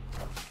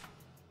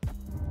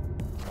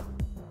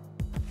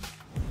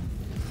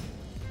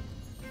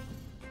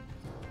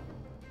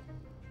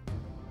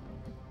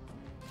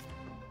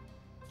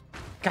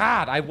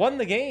 God, I won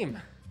the game.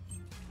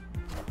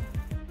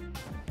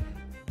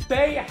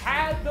 They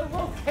had the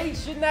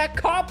location that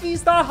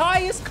copies the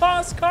highest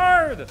cost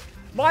card.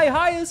 My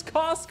highest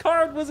cost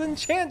card was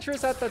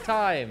Enchantress at the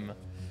time.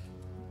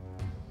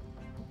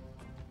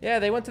 Yeah,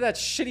 they went to that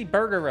shitty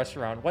burger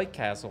restaurant, White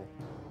Castle.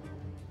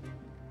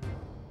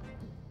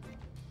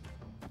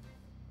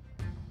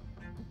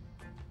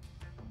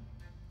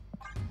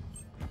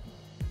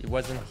 He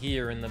wasn't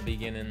here in the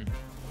beginning.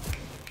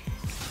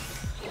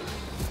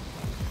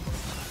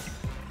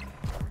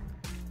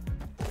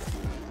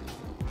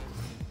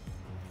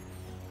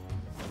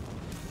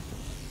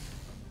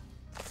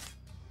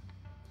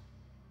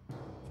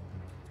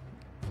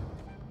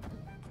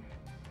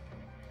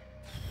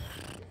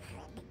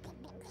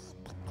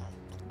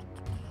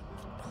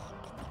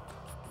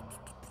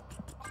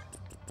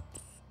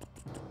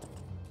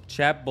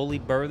 Chap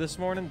bullied Burr this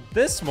morning?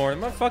 This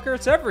morning? Motherfucker,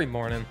 it's every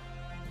morning.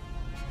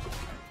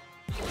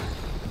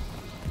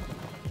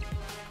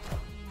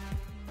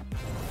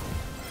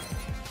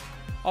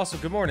 Also,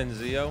 good morning,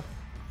 Zio.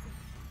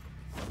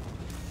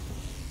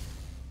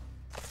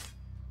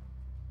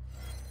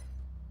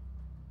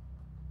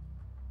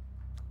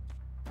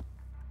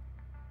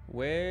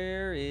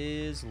 Where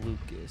is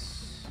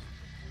Lucas?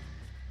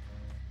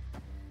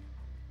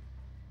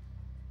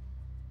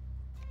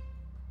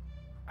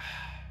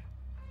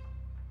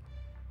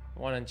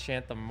 I want to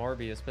enchant the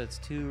Morbius, but it's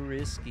too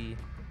risky.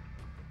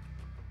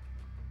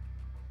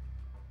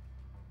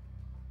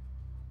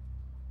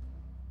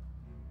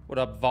 What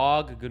up,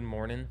 Vogue? Good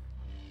morning.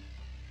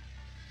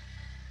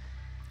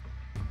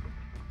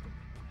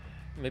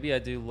 Maybe I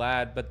do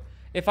Lad, but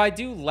if I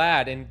do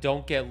Lad and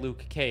don't get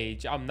Luke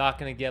Cage, I'm not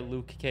going to get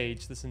Luke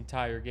Cage this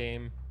entire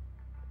game.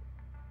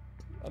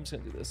 I'm just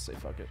going to do this. Say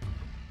fuck it.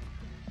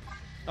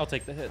 I'll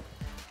take the hit.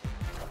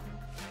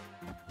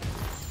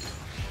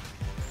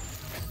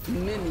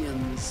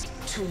 Minions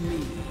to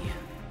me.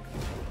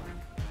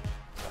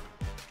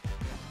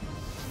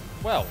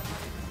 Well.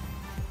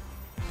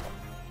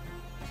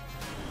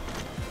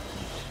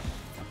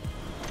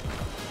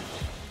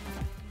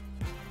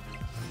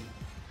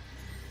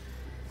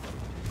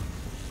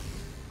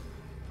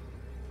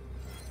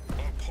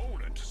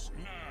 Opponent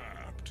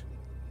snapped.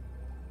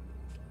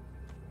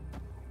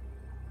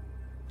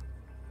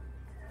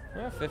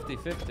 Well,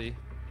 50-50.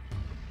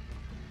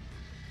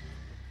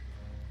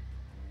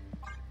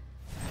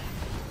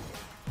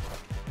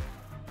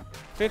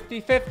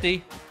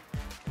 $50-50.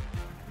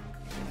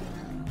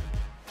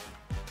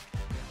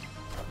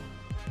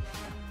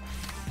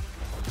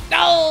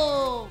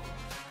 No!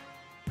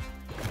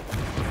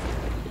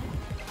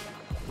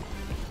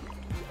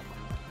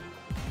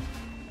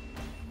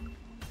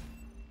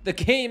 The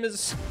game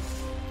is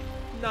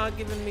not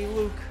giving me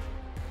Luke.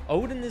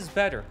 Odin is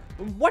better.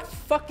 In what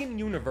fucking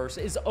universe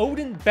is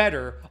Odin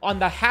better on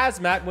the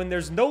hazmat when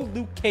there's no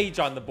Luke Cage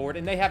on the board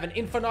and they have an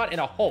Infinite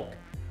and a Hulk?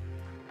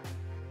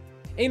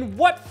 In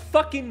what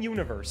fucking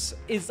universe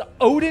is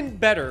Odin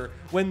better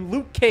when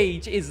Luke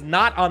Cage is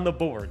not on the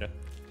board?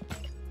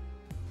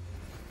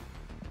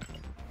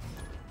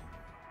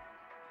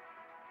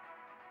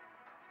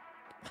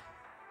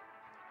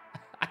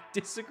 I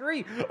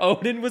disagree.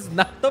 Odin was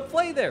not the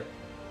play there.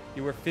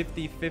 You were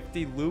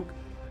 50-50 Luke.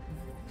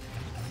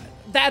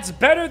 That's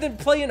better than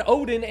playing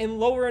Odin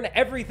and lowering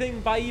everything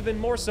by even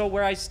more so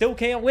where I still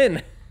can't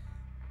win.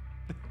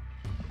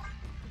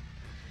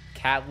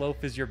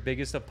 Catloaf is your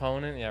biggest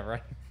opponent? Yeah,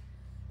 right.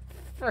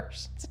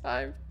 First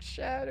time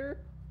chatter.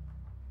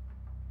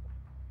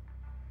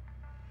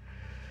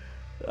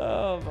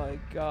 Oh my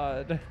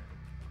god.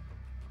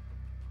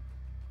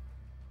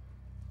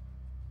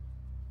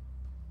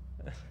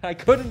 I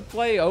couldn't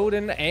play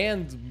Odin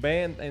and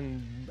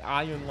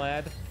Iron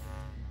Lad.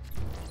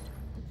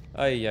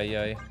 Ay, ay,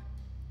 ay.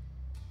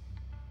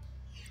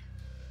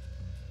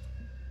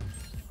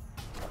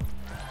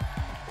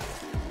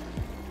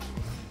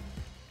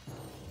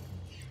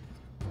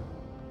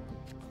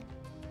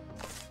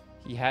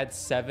 He had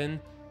 7.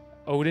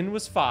 Odin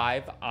was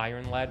 5.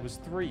 Iron Lad was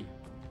 3.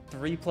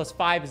 3 plus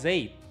 5 is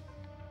 8.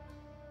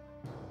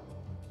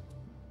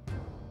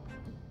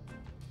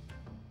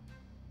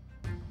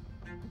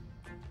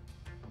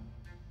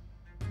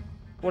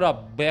 What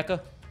up,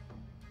 Becca?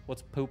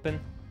 What's pooping?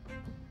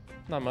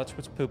 Not much.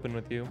 What's pooping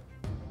with you?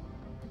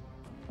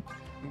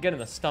 I'm getting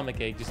a stomach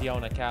ache just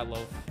yelling at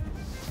Catloaf.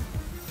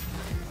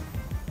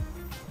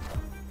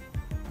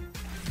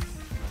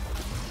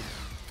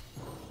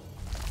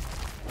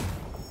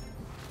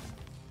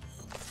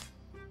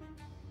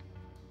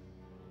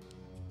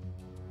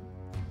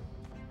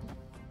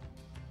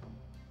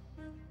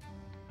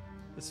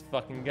 This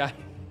fucking guy.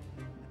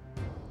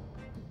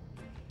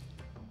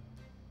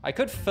 I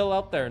could fill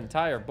out their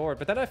entire board,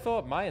 but then I fill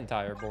up my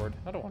entire board.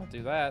 I don't want to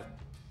do that.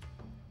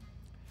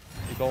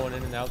 You're going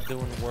in and out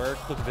doing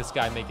work. Look at this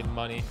guy making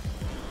money.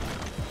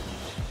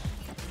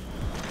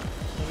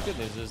 Well, the good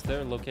news is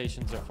their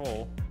locations are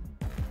full.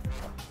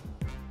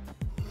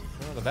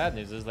 Well, the bad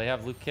news is they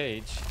have Luke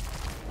Cage.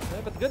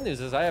 Yeah, but the good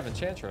news is I have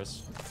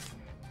Enchantress.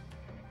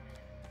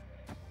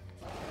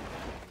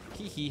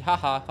 Hee hee ha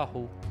ha ha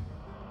ho.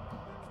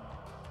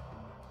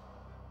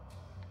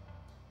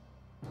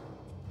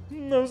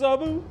 No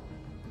Zabu.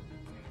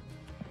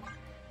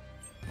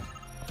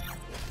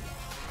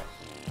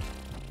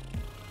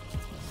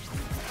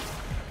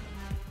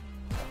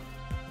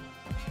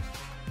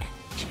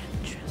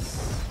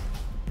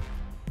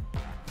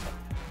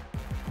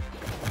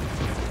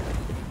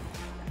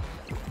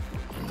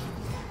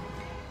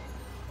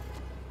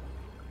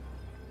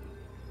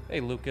 Hey,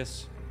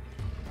 Lucas.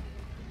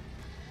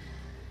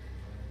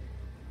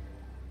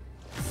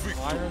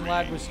 Iron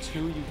Lad was 2,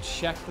 you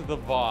checked the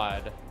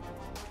VOD.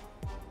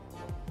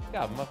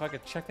 God, motherfucker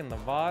checking the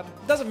VOD?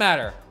 Doesn't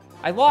matter.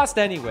 I lost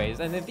anyways,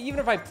 and even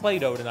if I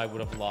played Odin, I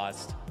would have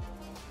lost.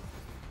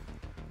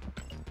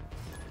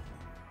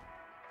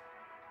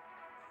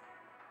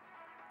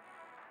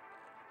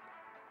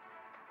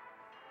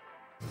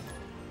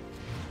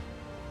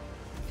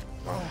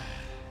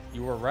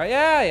 You were right.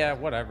 Yeah,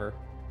 whatever.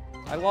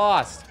 I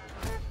lost.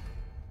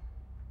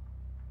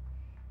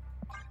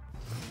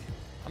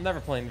 I'm never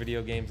playing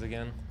video games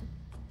again.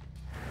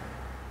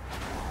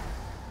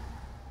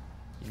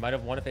 You might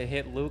have won if it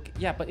hit Luke.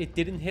 Yeah, but it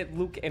didn't hit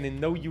Luke, and in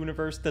no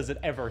universe does it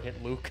ever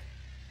hit Luke.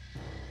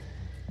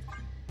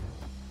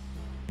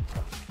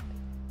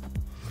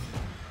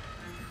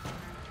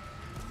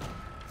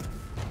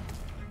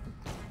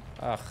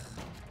 Ugh.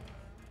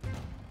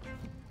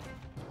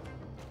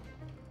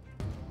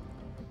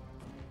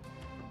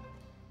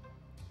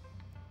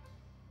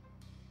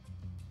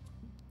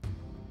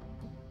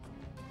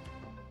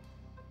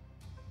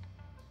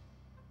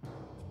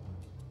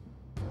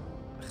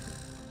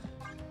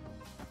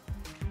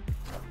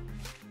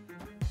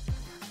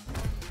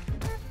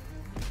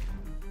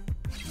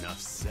 Enough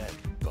said,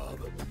 bub.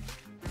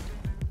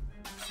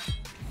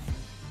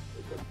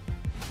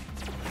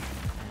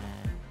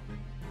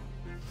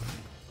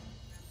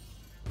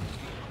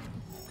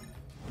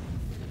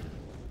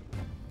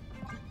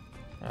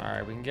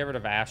 Alright, we can get rid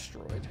of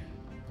Asteroid.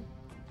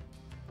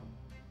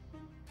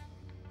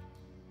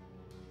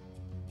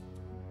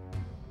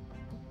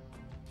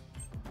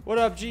 What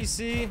up,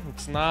 GC?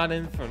 It's not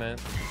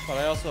infinite, but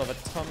I also have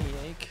a tummy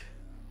ache.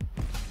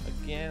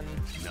 Again.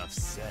 Enough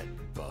said,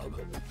 bub.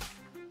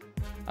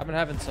 I've been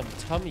having some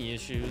tummy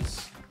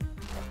issues.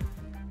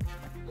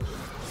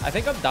 I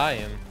think I'm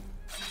dying.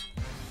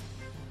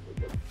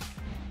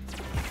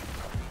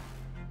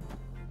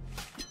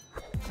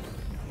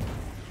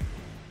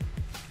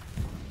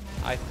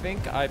 I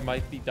think I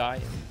might be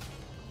dying.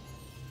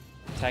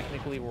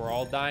 Technically, we're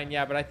all dying.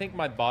 Yeah, but I think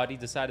my body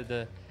decided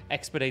to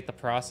expedite the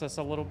process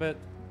a little bit.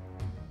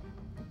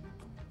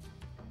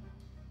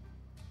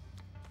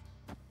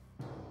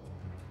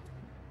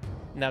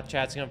 Now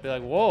chat's gonna be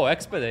like, whoa,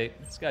 expedite.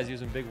 This guy's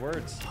using big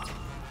words.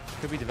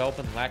 Could be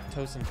developing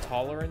lactose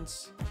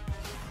intolerance.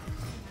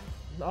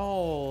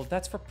 No,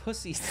 that's for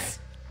pussies.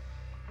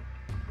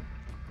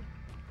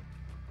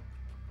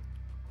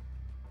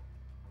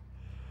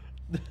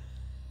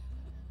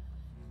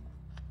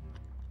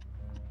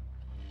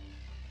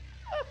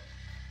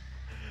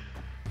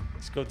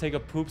 Let's go take a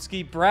poop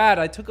ski. Brad,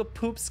 I took a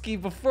poop ski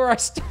before I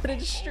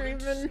started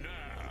streaming.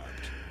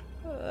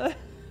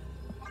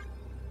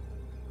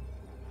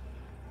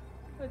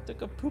 I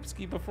took a poop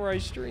ski before I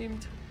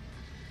streamed.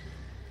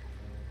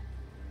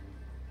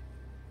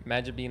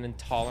 Imagine being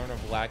intolerant of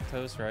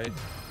lactose, right?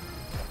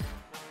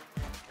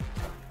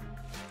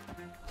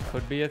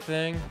 Could be a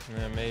thing.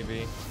 Yeah,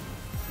 maybe.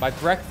 My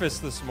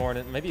breakfast this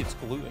morning, maybe it's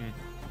gluten.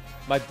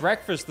 My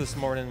breakfast this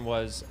morning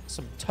was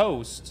some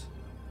toast.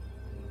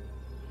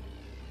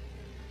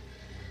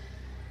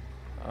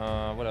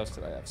 What else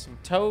did I have? Some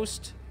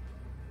toast,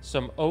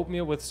 some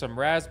oatmeal with some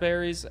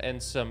raspberries,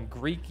 and some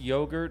Greek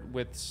yogurt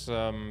with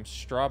some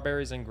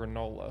strawberries and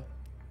granola.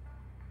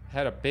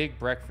 Had a big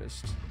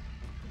breakfast.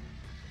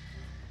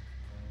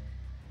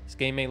 This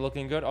game ain't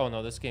looking good. Oh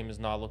no, this game is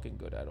not looking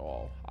good at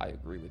all. I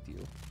agree with you.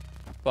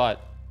 But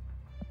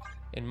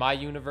in my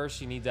universe,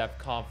 you need to have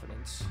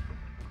confidence.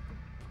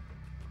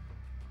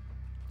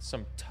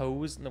 Some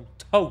toast? No,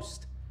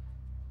 toast.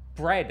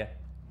 Bread.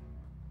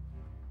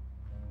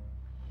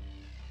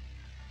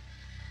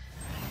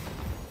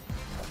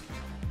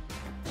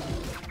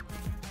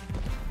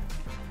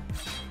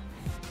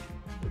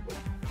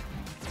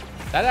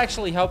 That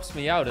actually helps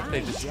me out if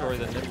they destroy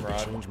the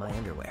Nimrod. Change my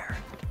underwear.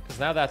 Because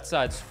now that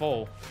side's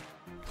full.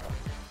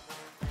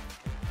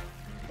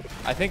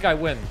 I think I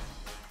win.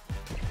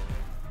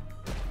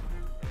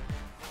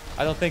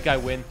 I don't think I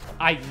win.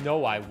 I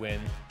know I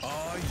win.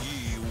 Are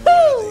ye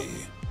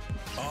worthy?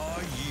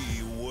 Are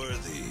ye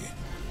worthy?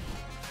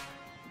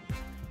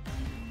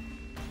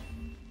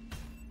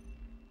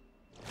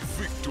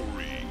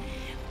 Victory.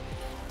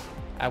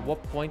 At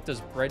what point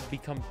does bread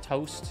become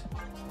toast?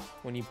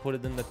 When you put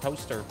it in the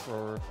toaster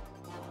for...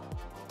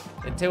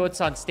 Until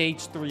it's on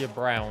stage 3 of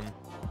brown.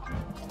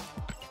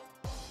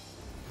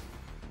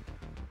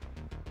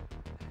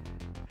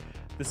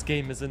 This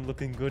game isn't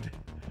looking good.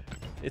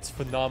 It's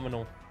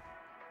phenomenal.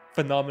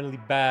 Phenomenally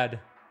bad.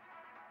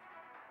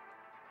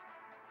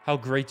 How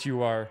great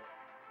you are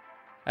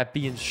at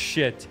being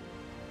shit.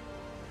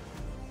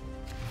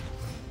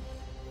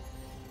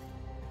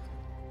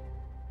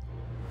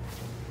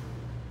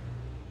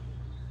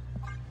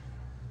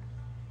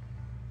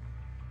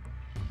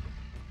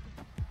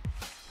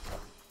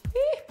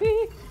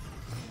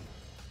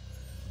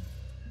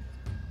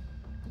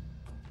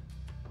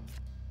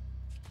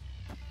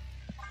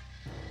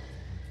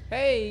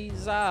 Hey,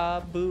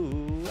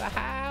 Zabu,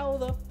 how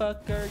the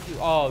fuck are you?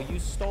 Oh, you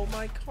stole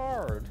my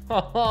card.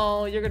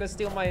 Oh, you're gonna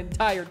steal my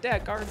entire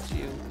deck, aren't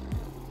you?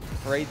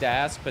 Afraid to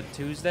ask, but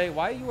Tuesday?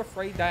 Why are you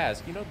afraid to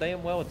ask? You know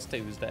damn well it's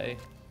Tuesday.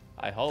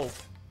 I hope.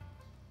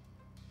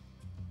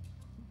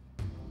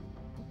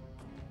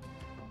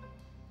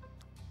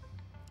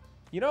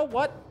 You know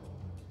what?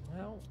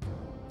 Well...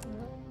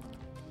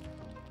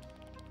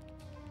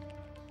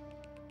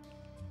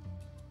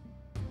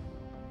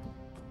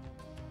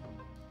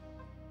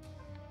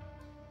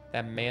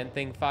 That man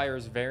thing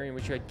fires variant,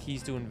 which you had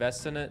keys to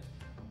invest in it.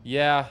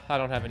 Yeah, I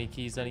don't have any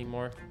keys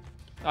anymore.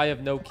 I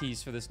have no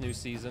keys for this new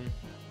season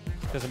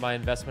because of my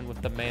investment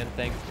with the man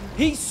thing.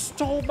 He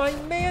stole my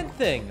man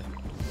thing.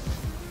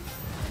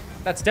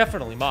 That's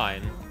definitely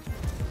mine.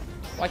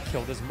 Well, I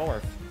killed his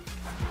morph.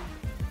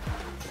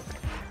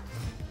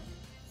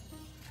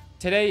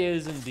 Today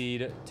is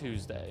indeed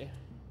Tuesday.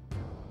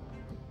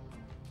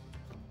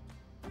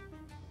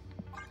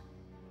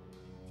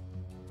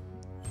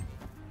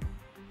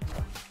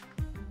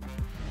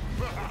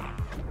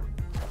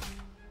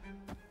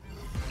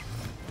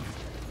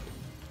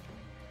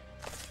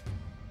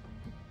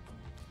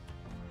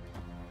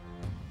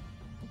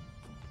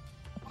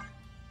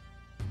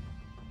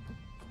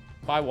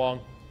 Bye, Wong.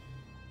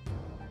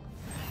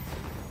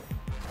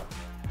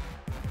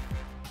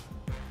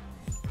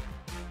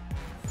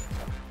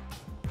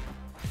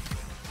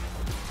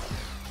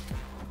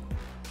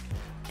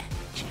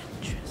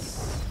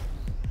 Enchantress.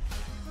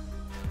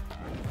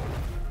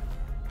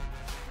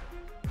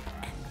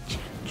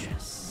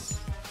 Enchantress.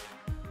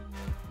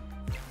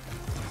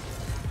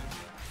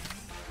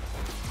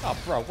 Oh,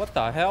 bro, what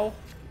the hell?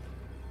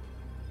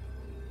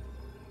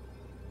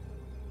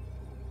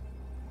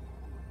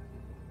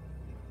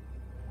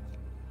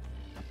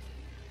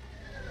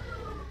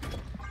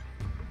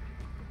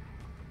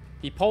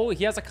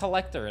 He has a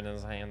collector in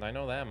his hand. I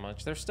know that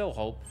much. There's still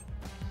hope.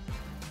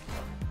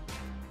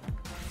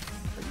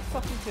 Are you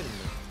fucking kidding me?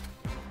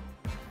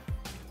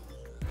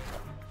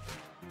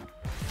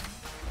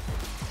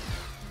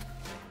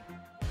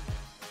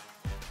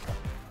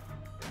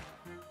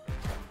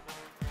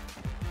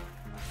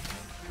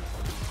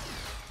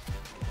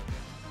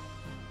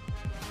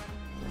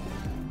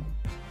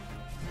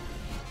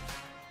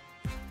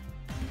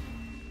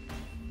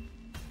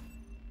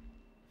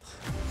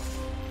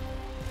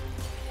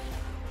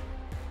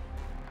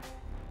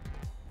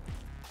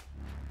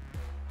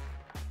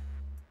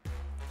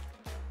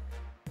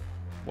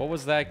 What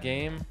was that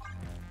game?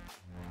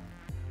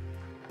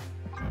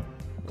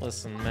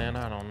 Listen, man,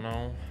 I don't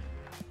know.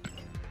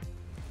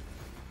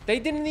 They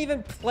didn't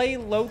even play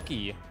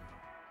Loki.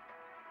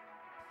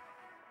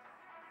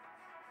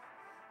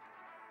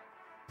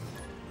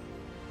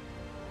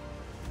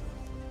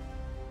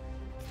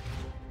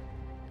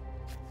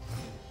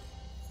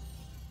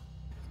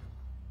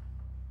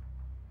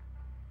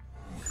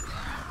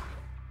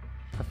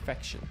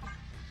 Perfection.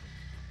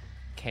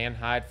 Can't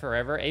hide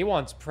forever.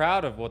 A1's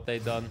proud of what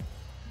they've done.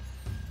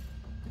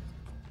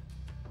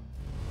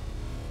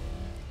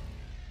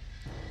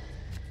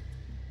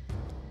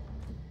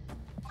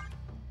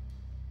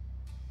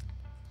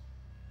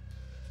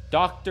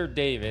 Dr.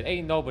 David.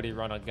 Ain't nobody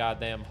run a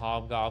goddamn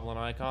hobgoblin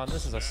icon.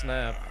 This is a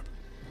snap.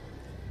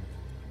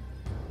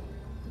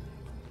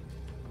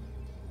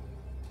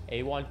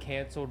 A1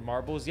 canceled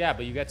marbles. Yeah,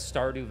 but you get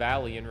Stardew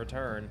Valley in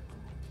return.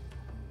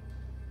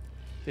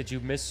 Did you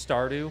miss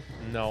Stardew?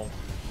 No.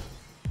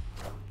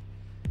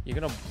 You're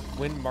gonna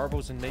win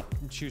marbles and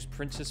choose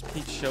Princess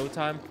Peach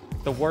Showtime?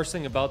 The worst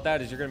thing about that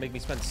is you're gonna make me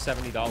spend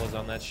 $70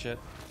 on that shit.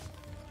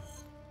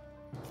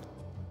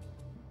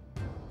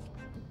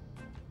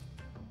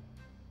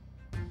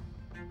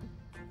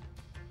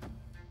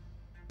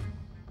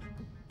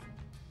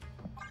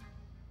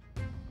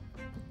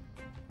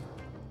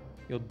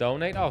 You'll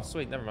donate? Oh,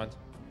 sweet. Never mind.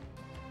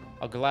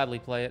 I'll gladly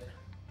play it.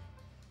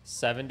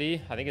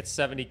 70? I think it's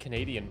 70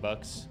 Canadian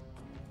bucks.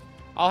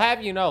 I'll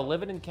have you know,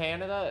 living in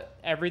Canada,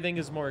 everything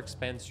is more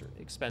expensive.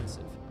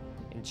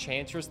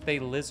 Enchantress, they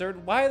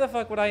lizard? Why the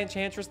fuck would I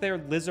Enchantress? They're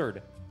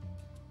lizard.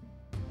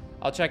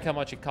 I'll check how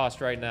much it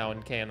costs right now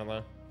in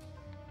Canada.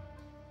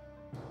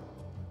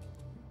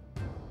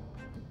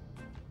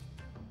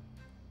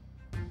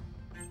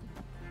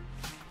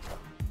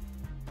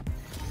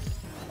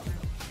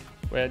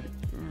 Wait,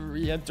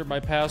 re-enter my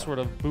password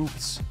of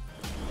boops.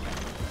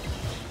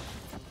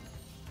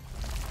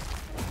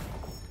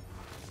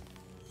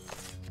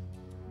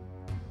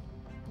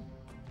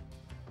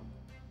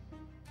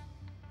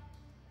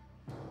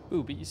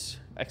 Boobies!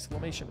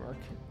 Exclamation mark.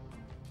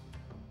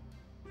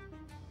 You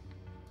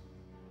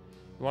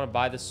want to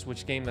buy this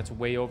Switch game that's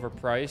way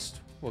overpriced?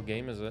 What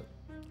game is it?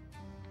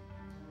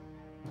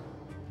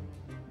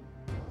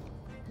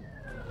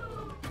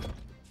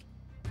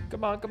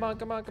 Come on, come on,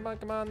 come on, come on,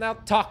 come on. Now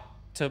talk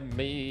to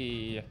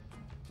me.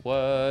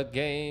 What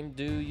game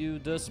do you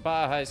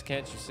despise?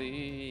 Can't you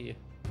see?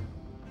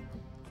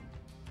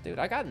 Dude,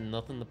 I got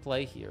nothing to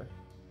play here.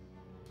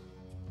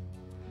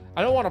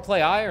 I don't want to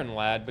play Iron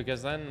Lad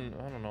because then,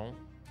 I don't know.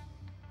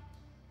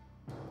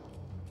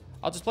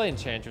 I'll just play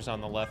Enchantress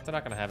on the left. They're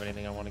not going to have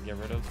anything I want to get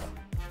rid of.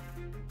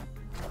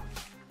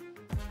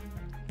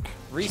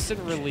 Recent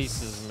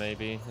releases,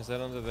 maybe. Is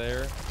that under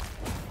there?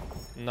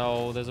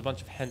 No, there's a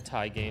bunch of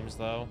hentai games,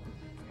 though.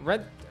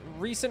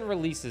 Recent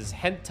releases,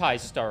 Hentai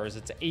Stars.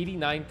 It's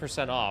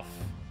 89% off.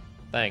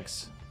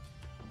 Thanks.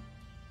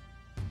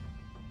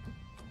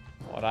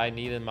 What I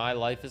need in my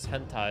life is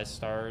Hentai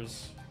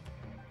Stars.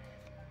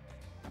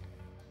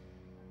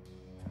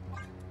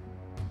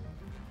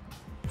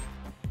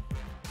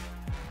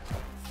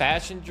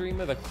 Fashion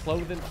Dreamer, the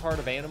clothing part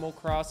of Animal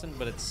Crossing,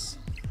 but it's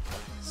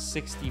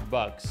 60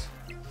 bucks.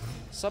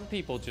 Some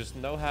people just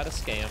know how to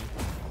scam.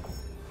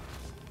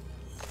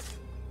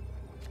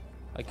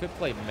 I could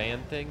play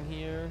Man Thing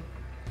here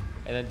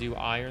and then do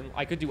Iron.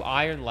 I could do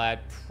Iron Lad,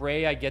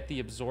 pray I get the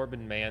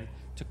Absorbent Man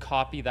to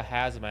copy the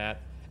Hazmat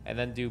and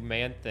then do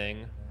Man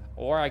Thing.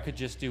 Or I could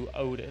just do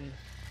Odin.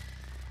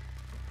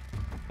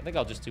 I think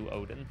I'll just do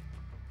Odin.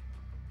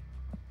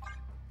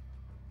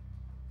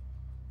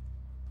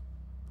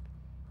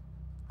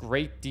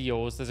 Great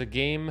deals. There's a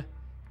game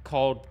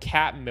called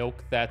Cat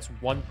Milk that's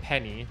 1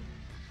 penny.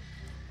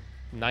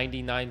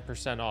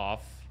 99%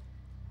 off.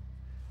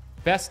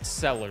 Best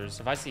sellers.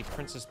 If I see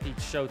Princess Peach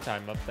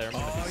Showtime up there, I'm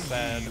gonna be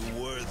sad. Are ye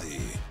worthy?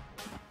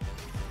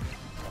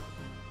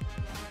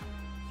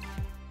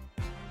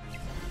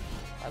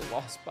 I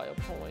lost by a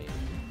point.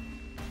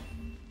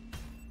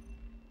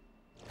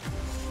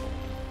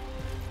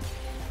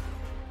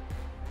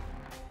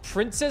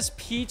 Princess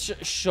Peach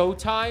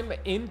Showtime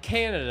in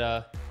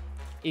Canada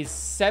is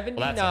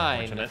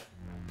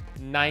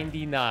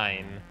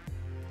 $79.99.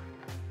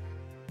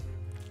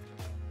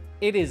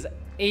 It is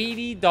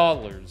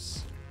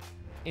 $80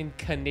 in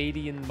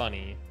Canadian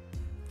money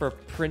for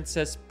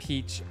Princess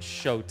Peach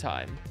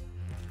Showtime.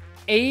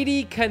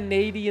 80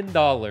 Canadian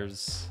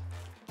dollars.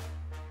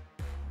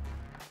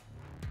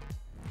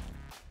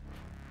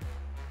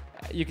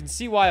 You can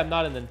see why I'm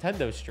not a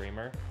Nintendo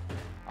streamer.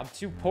 I'm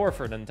too poor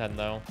for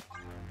Nintendo.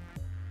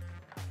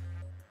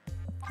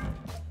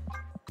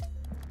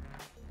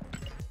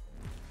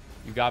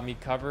 You got me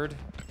covered.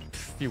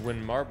 Pff, you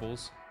win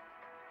marbles.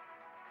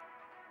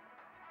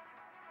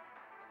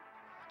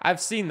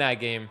 I've seen that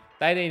game.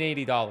 That ain't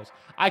 $80.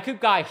 I could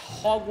buy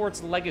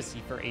Hogwarts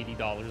Legacy for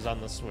 $80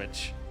 on the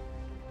Switch.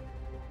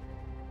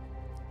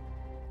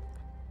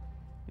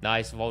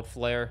 Nice, Volt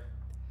Flare.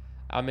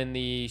 I'm in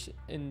the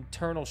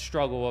internal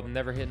struggle of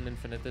never hitting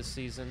infinite this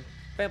season.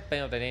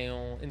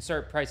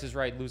 Insert Price is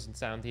Right, losing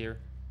sound here.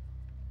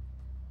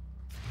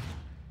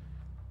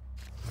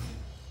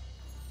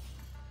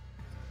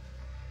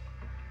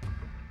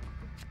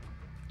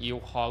 You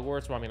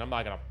Hogwarts? Well, I mean, I'm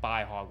not gonna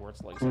buy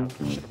Hogwarts Legacy. I don't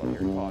give a shit about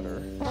Harry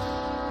Potter.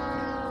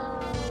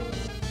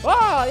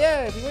 Ah,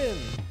 yeah, we win.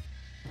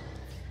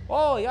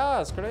 Oh,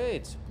 yes,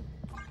 great.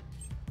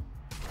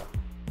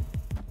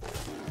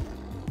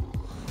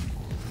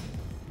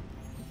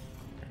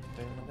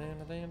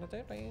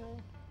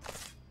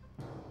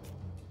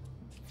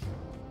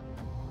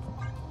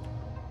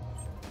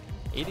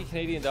 $80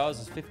 Canadian dollars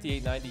is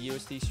 $58.90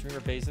 USD. Streamer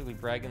basically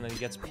bragging that he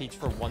gets Peach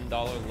for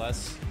 $1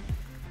 less.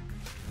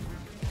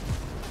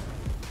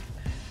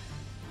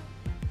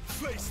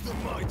 Face the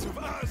might of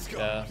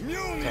Asgard. Yeah,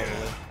 totally.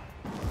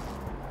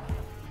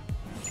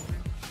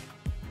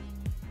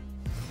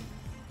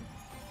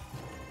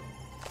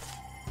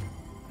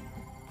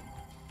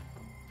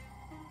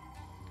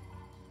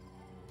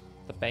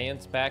 The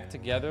band's back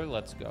together.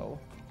 Let's go.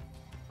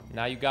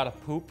 Now you gotta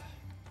poop.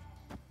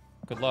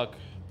 Good luck.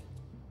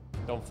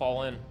 Don't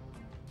fall in.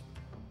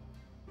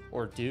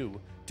 Or do.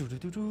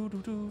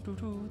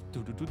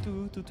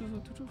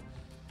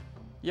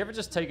 You ever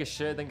just take a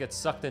shit then get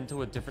sucked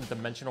into a different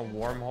dimensional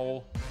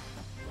wormhole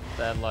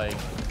that like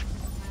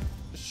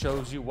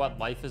shows you what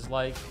life is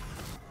like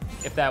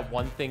if that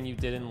one thing you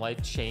did in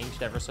life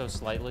changed ever so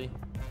slightly?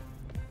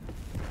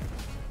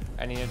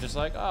 And you're just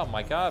like, oh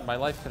my god, my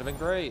life could have been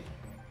great.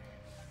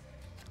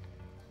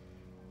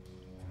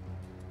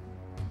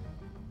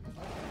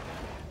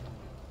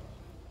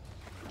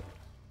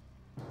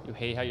 You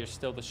hate how you're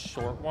still the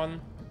short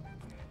one?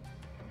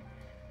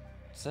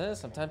 It says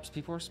sometimes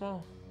people are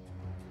small.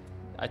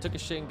 I took a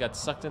shit and got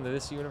sucked into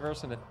this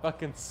universe and it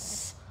fucking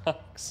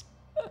sucks.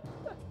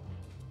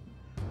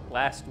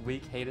 Last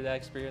week, hated that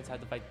experience. Had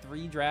to fight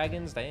 3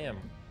 dragons. Damn.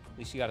 At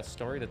least you got a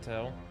story to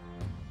tell.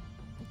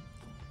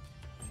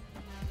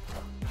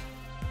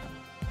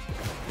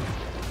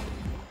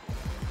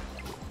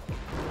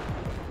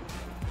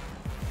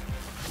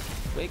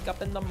 Wake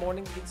up in the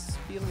morning, gets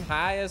feeling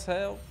high as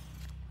hell.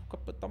 Wake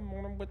up in the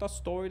morning with a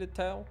story to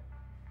tell.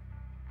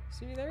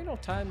 See, there ain't no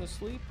time to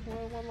sleep.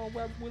 Well,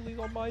 we're Willie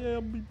on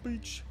Miami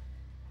Beach.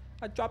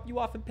 I drop you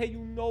off and pay you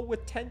no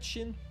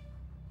attention.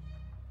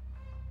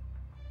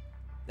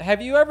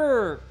 Have you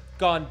ever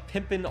gone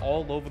pimping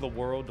all over the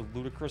world,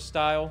 ludicrous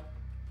style?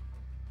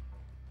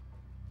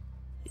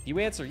 If you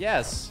answer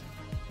yes,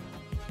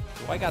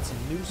 well, I got some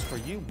news for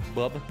you,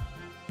 bub.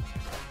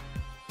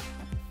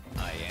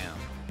 I am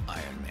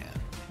Iron Man.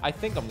 I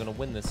think I'm gonna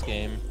win this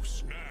game.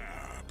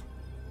 Snap.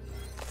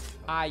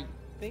 I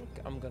think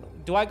I'm gonna...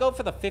 Do I go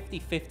for the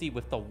 50-50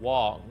 with the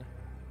Wong?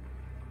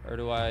 Or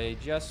do I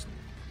just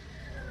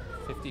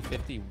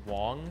 50-50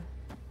 Wong?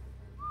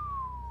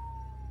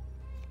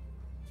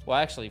 Well,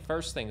 actually,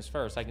 first things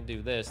first. I can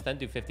do this, then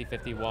do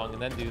 50-50 Wong,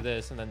 and then do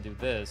this, and then do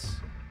this.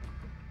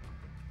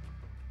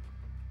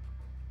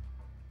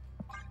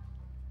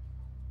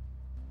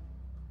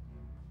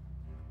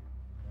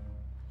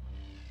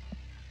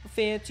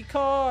 Fancy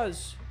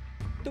cars,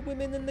 the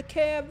women and the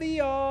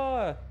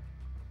caviar.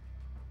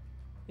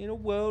 In a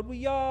world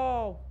we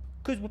all,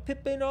 'cause we're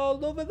pippin'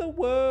 all over the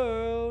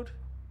world.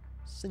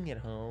 Sing it,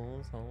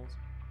 hoes, hoes.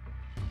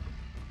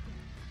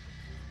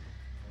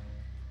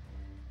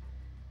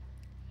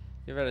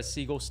 You ever had a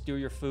seagull steal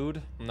your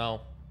food?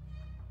 No,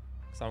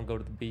 'cause I don't go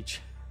to the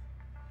beach.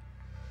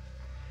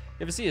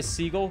 You ever see a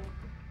seagull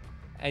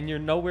and you're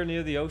nowhere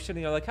near the ocean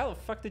and you're like, how the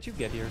fuck did you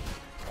get here?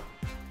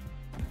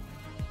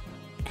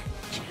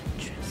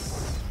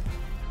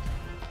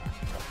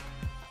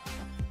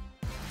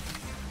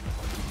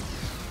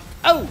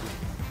 Oh!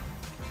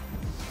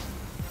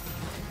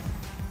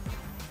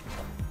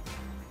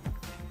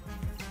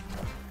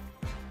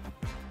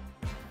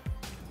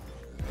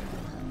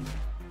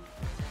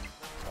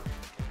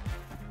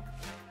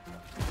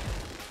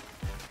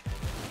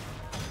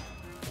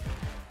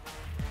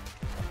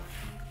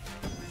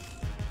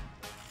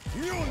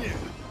 Union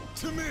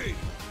to me.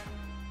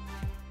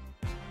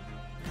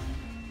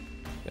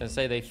 Gonna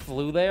say they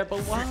flew there, but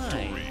why?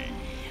 Victory.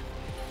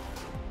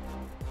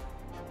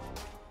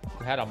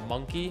 You had a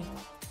monkey?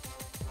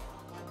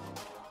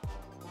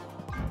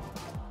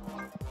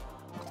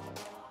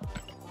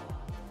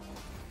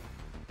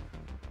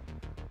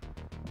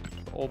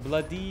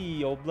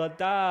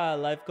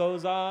 Oblada, life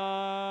goes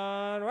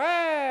on.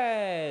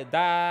 Right,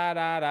 da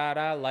da da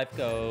da, life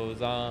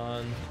goes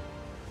on.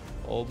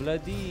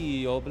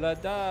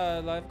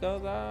 Oblada, life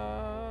goes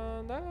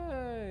on.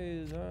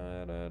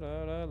 Da, da,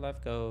 da, da,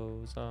 life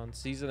goes on.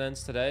 Season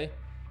ends today.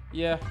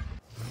 Yeah.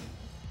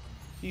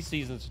 These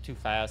seasons are too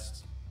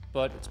fast,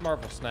 but it's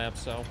Marvel Snap,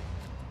 so.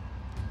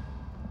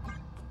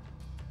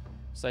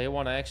 Say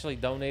one actually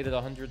donated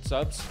 100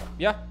 subs.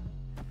 Yeah.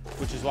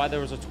 Which is why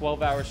there was a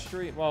 12-hour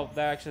stream. Well,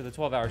 actually, the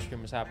 12-hour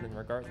stream was happening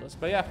regardless.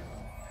 But yeah.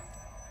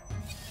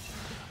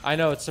 I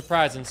know it's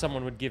surprising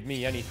someone would give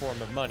me any form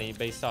of money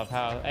based off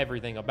how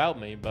everything about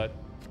me, but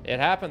it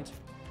happened.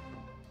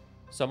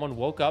 Someone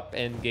woke up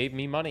and gave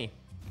me money.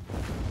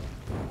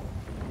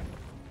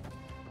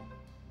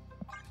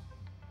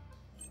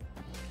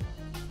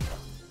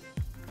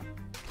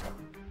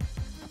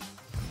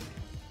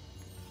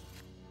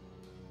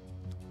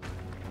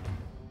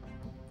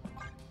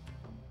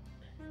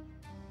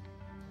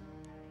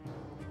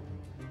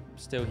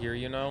 Still here,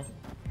 you know?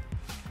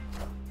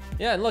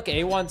 Yeah, and look,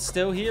 A1's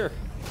still here.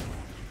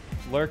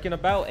 Lurking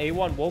about.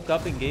 A1 woke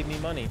up and gave me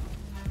money.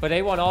 But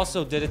A1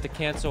 also did it to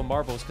cancel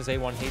marbles because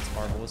A1 hates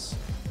marbles.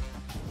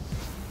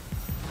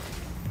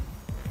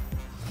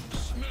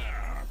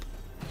 Snap.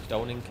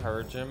 Don't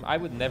encourage him. I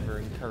would never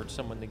encourage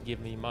someone to give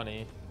me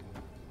money.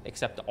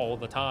 Except all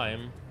the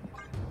time.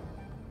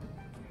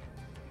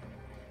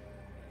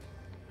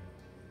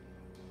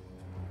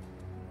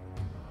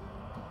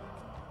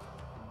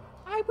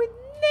 I would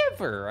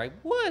never. I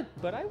would,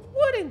 but I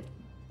wouldn't.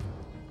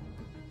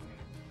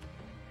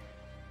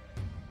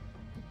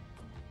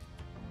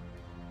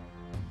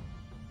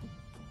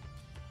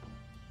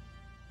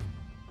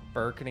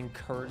 Burr can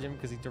encourage him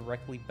because he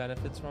directly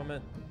benefits from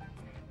it.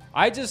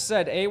 I just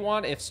said,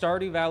 A1, if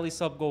Stardew Valley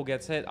sub goal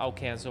gets hit, I'll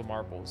cancel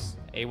marbles.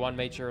 A1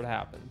 made sure it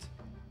happened.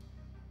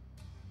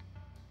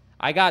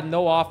 I got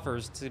no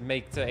offers to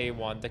make to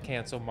A1 to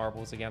cancel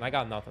marbles again. I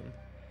got nothing.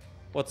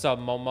 What's up,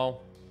 Momo?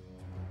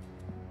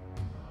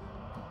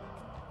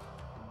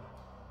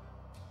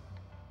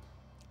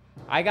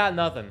 I got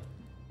nothing.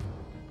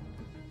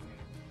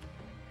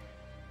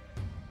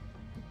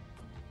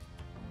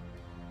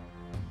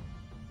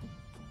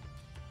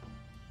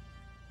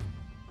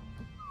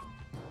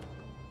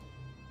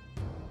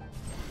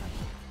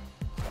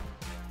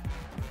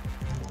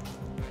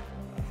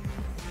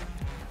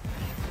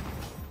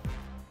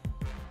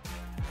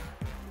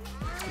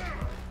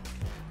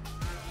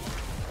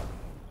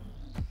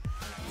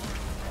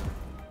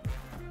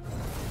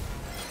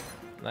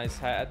 Nice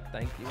hat,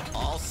 thank you.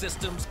 All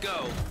systems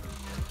go.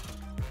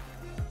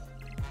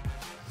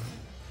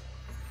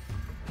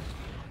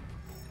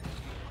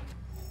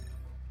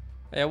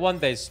 Yeah, one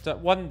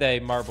day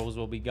marbles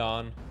will be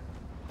gone,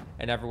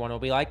 and everyone will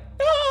be like,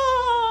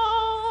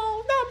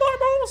 "No, not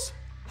marbles!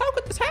 How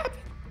could this happen?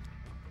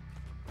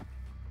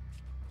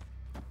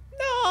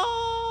 No!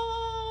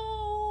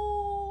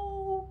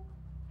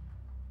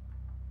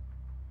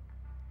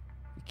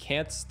 You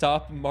can't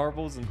stop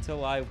marbles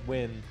until I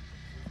win."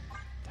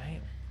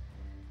 Damn.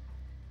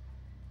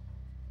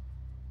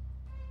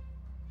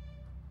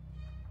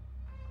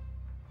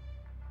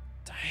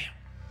 Damn.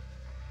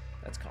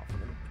 That's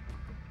confident.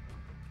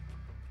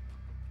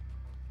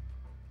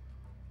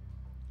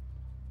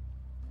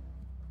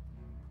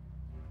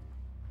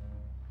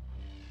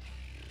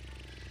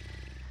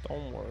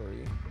 Don't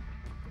worry.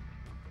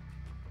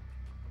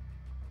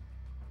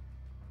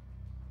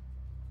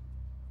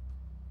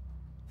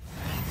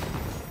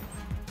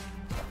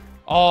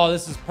 Oh,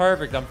 this is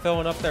perfect. I'm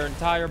filling up their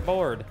entire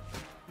board.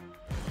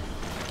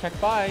 Check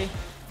bye.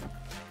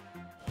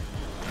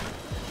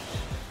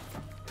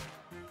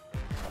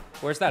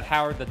 Where's that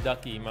Howard the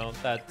Duck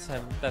emote? That's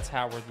him. That's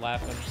Howard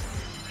laughing.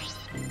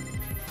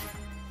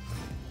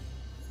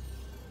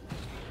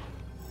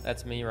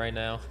 That's me right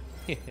now.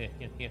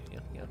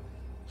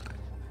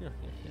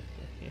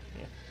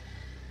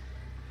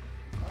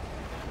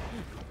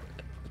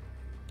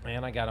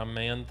 Man, I got a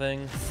man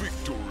thing.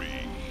 Victory.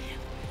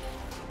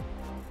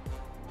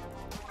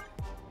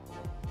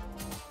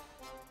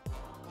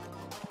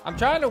 I'm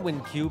trying to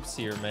win cubes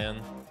here, man.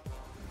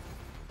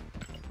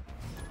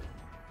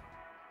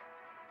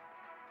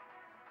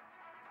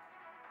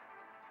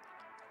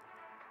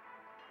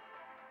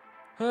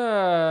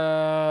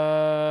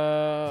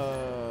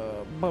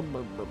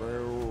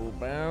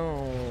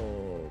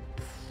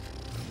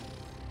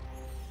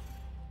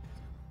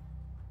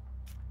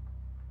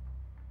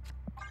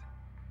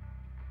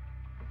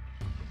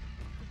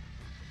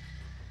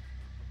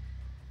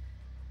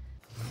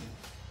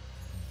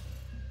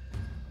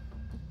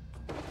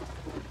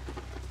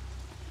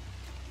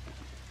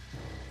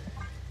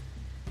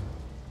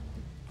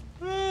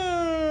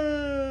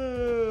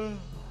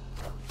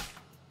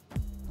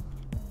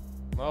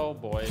 Oh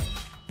boy.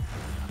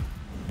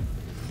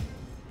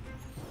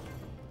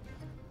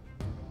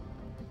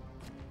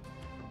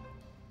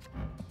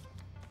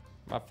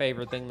 My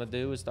favorite thing to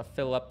do is to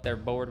fill up their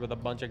board with a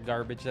bunch of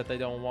garbage that they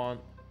don't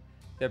want.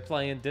 They're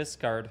playing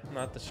discard,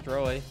 not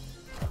destroy.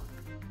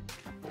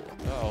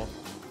 Uh-oh.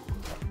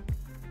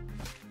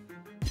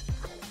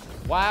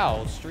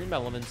 Wow, Stream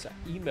Elements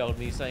emailed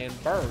me saying,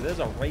 Burr, there's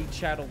a Raid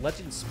Shadow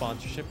Legends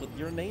sponsorship with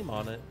your name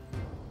on it.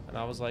 And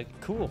I was like,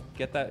 cool,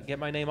 get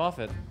my name off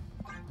it.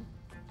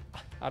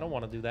 I don't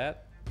want to do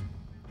that.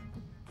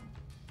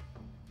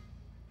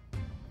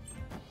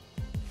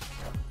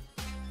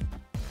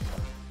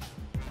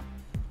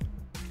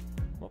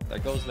 Well, there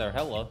goes their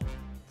hella.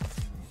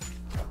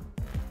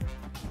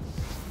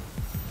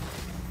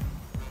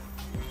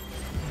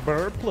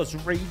 Burr plus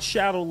Raid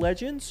Shadow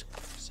Legends?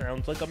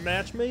 Sounds like a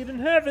match made in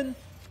heaven.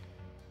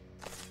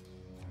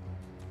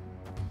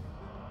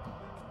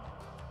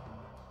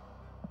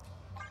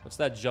 What's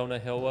that Jonah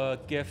Hill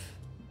gif?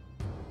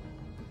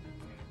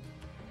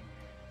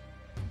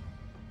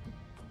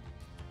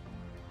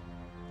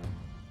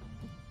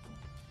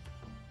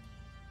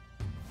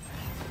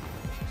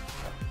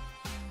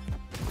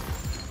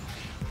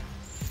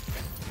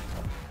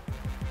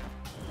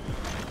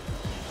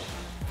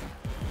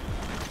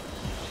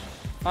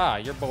 Ah,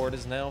 your board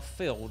is now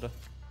filled.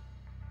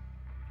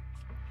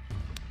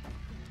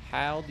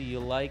 How do you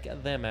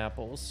like them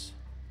apples?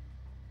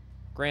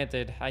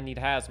 Granted, I need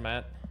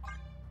hazmat.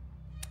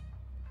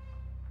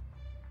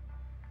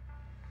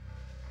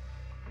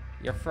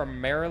 You're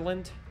from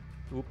Maryland?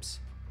 Oops.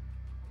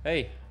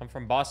 Hey, I'm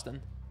from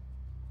Boston.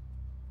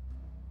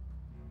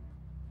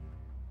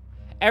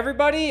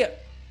 Everybody!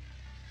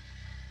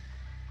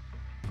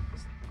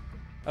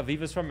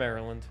 Aviva's from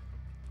Maryland.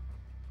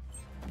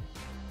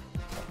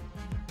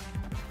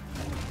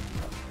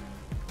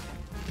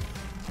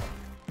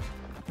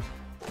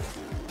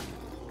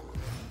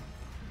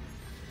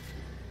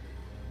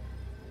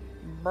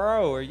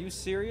 Bro, are you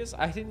serious?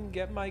 I didn't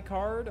get my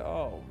card?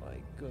 Oh my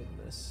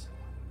goodness.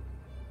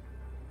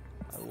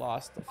 I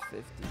lost the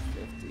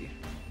 50-50.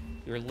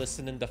 You're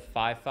listening to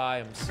Fi-Fi,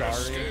 I'm sorry.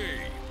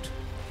 Escaped.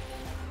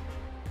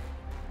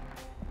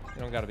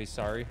 You don't gotta be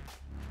sorry.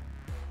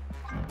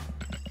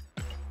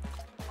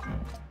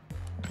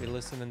 You're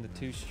listening to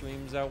 2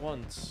 streams at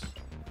once.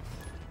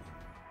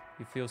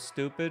 You feel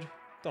stupid?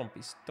 Don't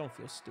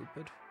feel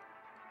stupid.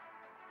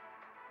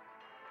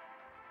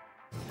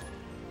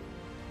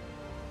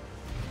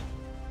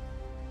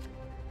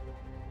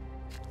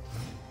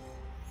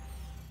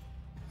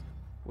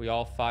 We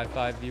all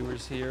 5-5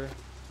 viewers here.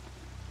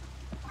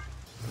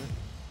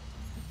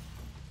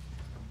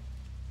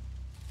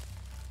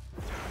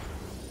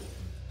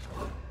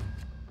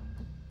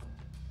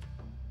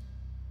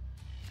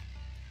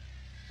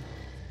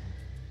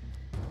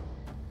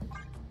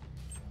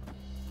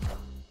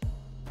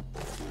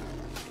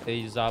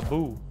 Hey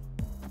Zabu.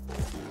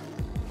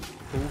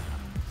 Who?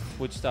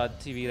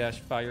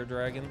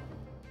 Twitch.tv/FireDragon.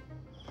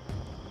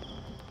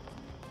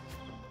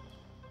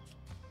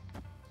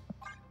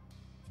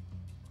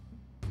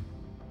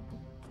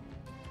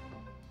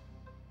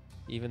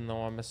 Even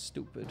though I'm a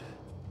stupid.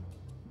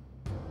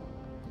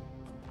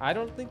 I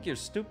don't think you're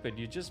stupid.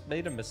 You just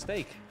made a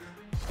mistake.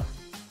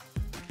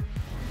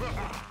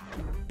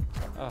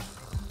 Ugh.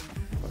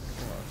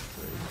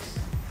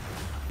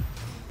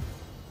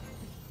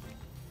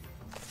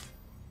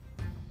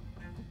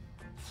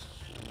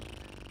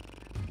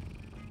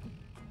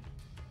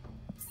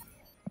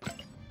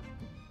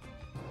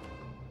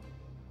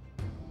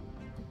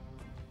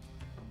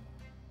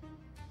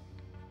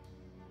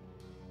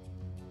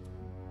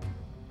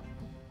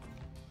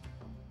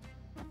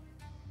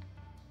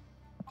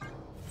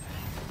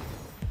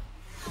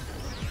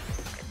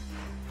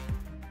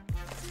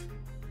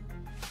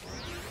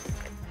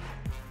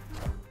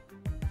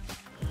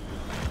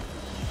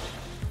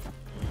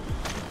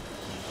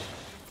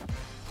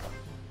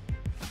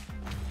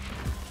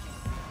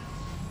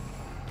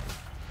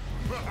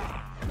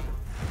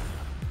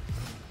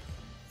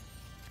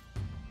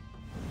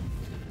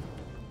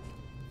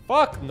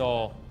 Fuck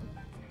no.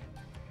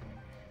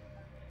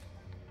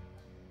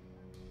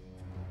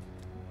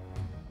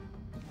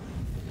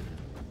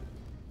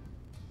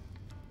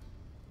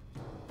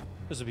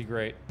 This would be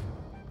great.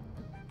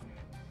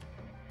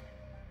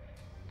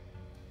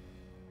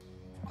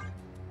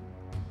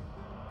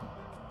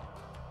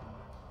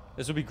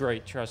 This would be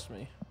great, trust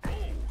me.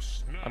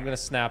 I'm gonna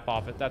snap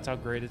off it. That's how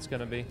great it's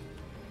gonna be.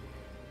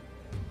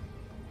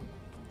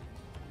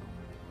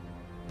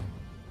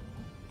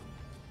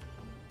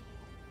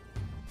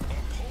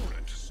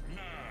 Opponent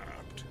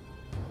snapped.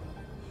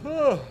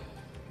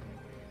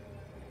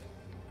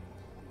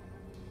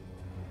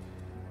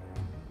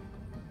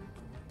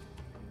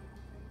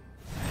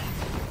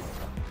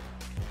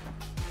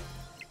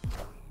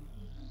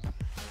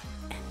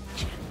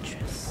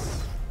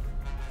 Enchantress.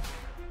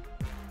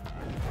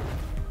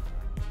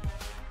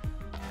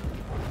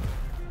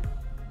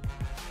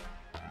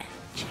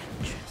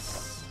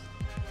 Enchantress.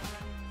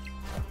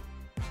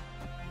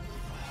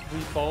 We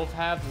both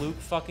have Luke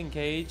fucking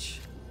Cage.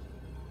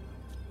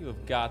 You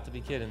have got to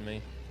be kidding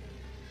me.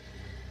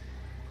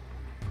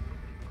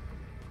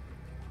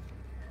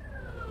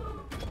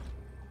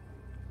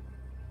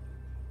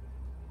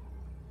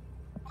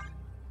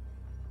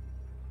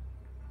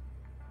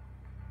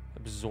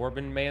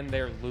 Absorbent Man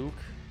there, Luke.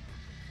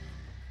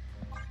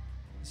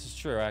 This is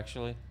true,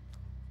 actually.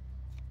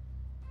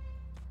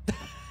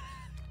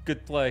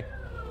 Good play.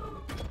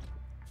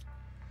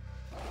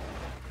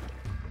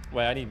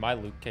 Wait, I need my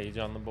Luke Cage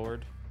on the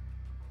board.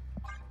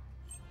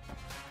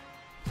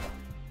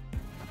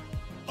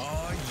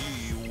 Are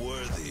ye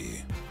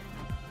worthy?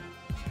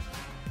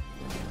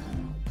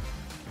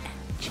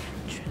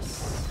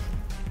 Enchantress.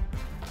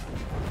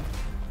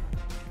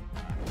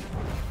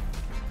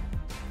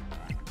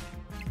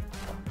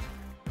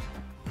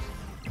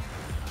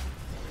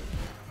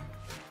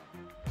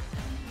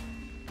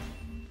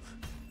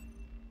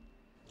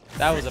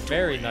 That was a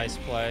very nice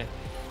play.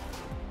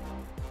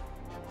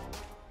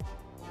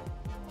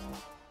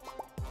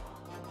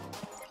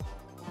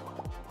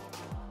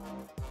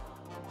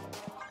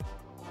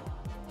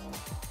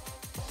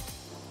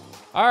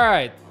 All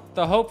right,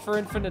 the hope for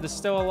infinite is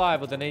still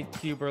alive with an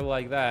 8-cuber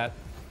like that.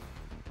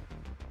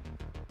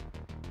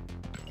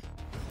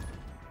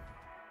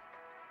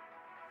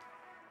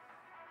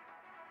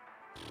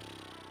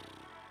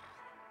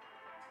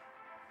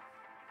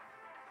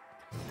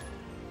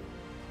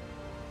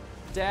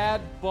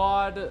 Dad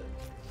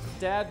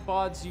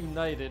bods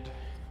united.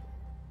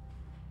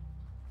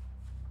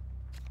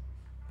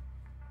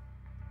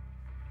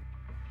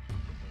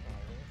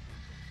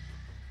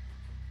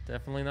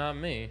 Definitely not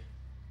me.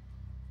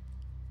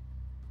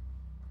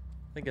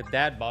 I think a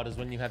dad bod is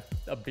when you have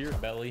a beer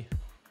belly.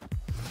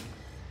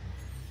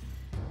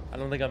 I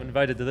don't think I'm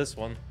invited to this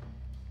one.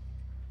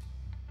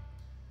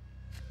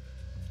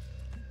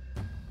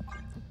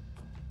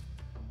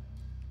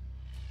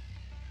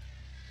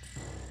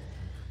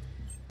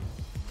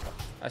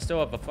 I still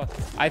have a fuck.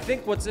 I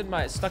think what's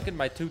stuck in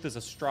my tooth is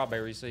a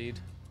strawberry seed.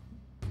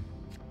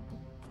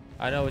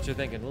 I know what you're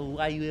thinking. Well,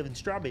 why are you having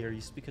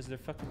strawberries? Because they're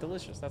fucking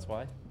delicious. That's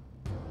why.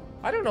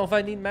 I don't know if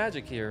I need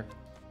magic here,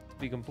 to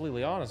be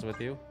completely honest with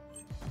you.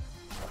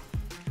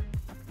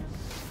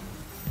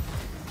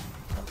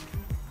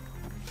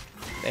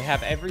 They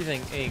have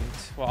everything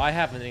inked. Well, I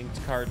have an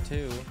inked card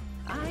too.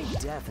 I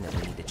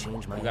definitely need to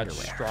change my You got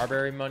underwear.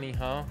 strawberry money,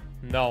 huh?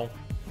 No,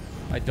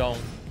 I don't.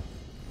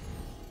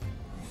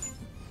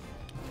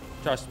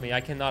 Trust me, I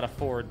cannot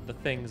afford the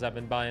things I've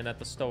been buying at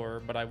the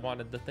store, but I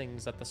wanted the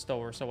things at the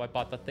store, so I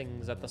bought the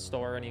things at the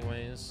store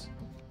anyways.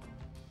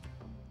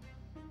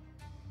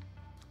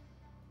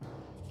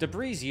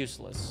 Debris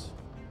useless,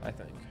 I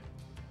think.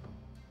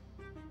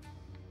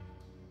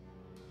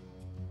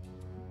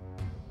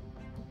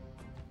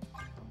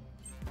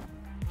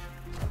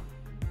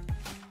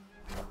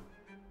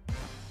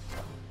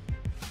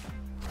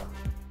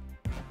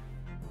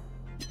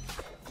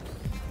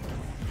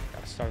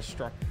 Gotta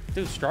start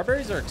Dude,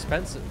 strawberries are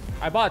expensive.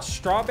 I bought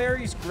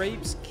strawberries,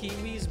 grapes,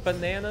 kiwis,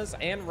 bananas,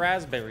 and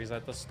raspberries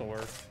at the store.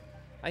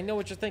 I know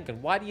what you're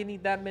thinking. Why do you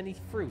need that many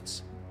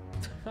fruits?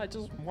 I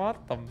just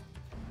want them.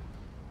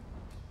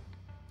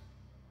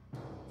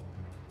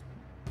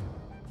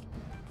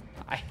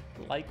 I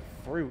like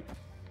fruit.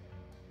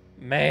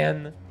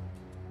 Man.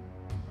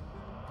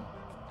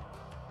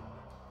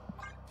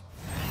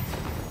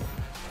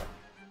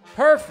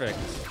 Perfect.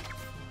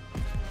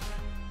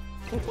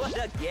 What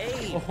a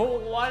game! Oh,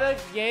 what a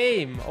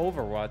game.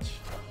 Overwatch.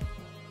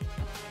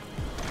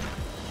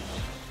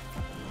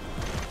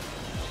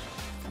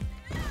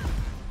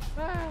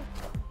 Ah.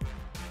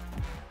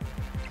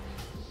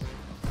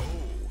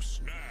 Oh,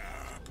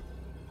 snap.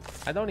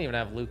 I don't even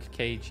have Luke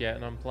Cage yet,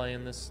 and I'm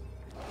playing this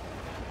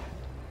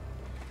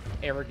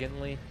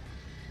arrogantly.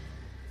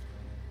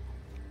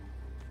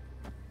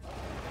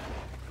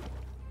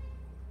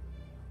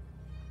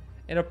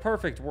 In a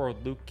perfect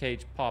world, Luke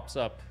Cage pops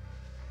up.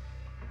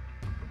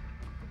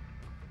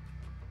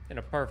 In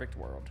a perfect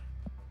world.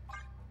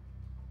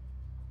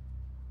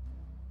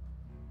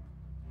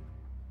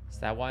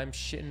 that why I'm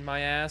shitting my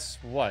ass?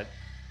 What?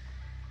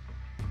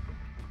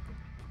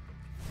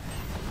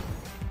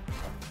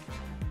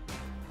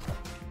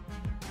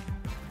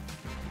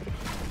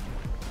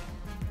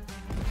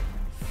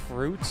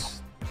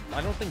 Fruits?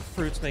 I don't think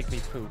fruits make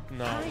me poop.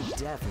 No. I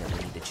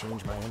definitely need to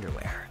change my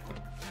underwear.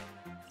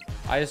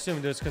 I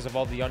assumed it was because of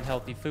all the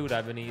unhealthy food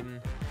I've been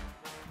eating.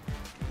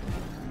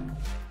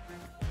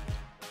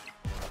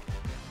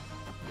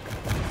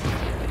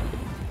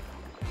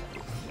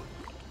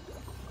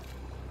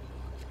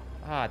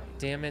 Ah,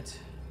 damn it.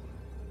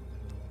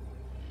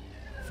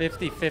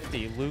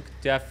 50-50. Luke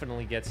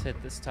definitely gets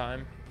hit this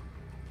time.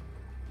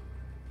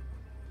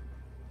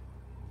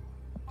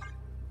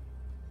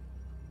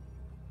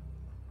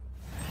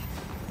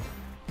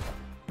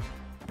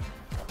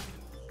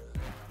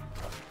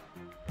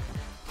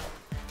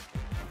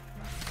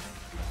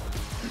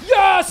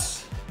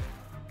 Yes!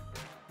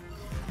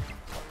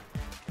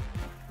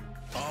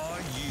 Are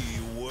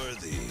ye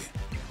worthy?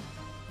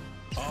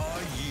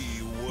 Are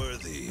ye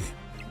worthy?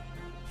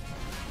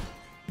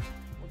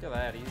 Look at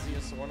that.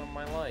 Easiest one of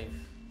my life.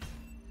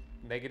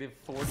 Negative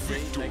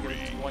 48, negative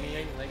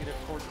 28, negative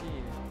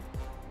 14.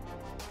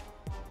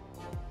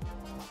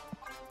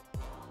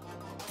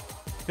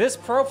 This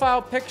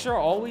profile picture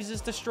always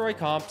is destroy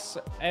comps.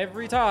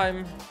 Every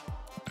time.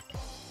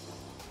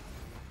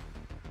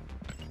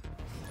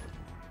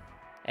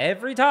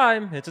 Every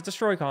time, it's a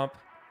destroy comp.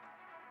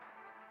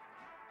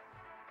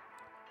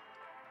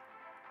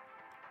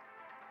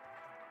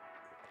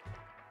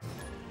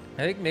 I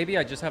think maybe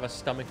I just have a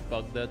stomach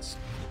bug that's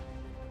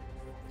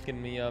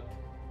getting me up.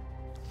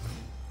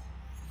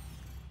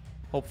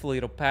 Hopefully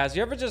it'll pass.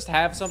 You ever just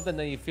have something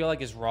that you feel like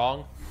is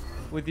wrong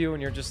with you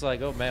and you're just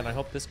like, oh man, I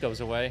hope this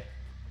goes away.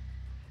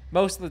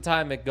 Most of the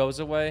time it goes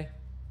away.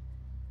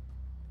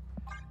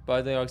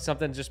 But you know,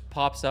 something just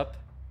pops up.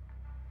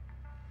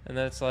 And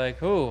then it's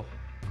like, ooh,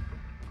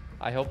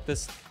 I hope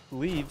this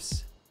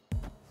leaves.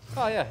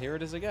 Oh yeah, here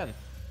it is again.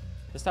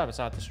 This time it's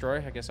not destroy.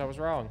 I guess I was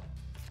wrong.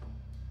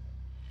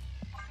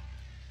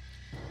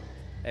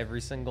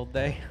 Every single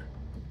day.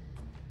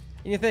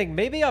 And you think,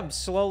 maybe I'm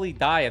slowly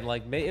dying.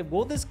 Like,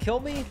 will this kill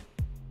me?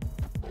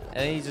 And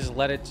then you just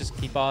let it just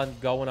keep on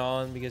going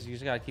on because you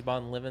just gotta keep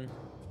on living.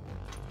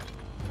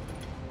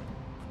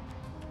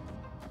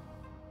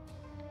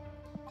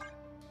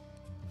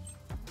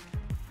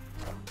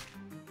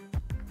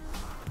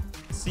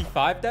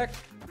 C5 deck?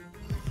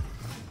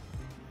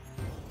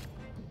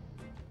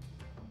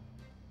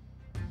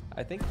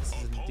 I think this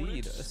is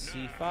indeed a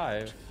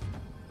C5.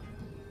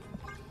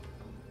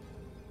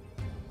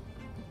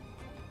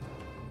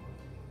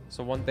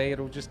 So one day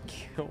it'll just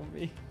kill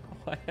me.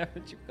 Why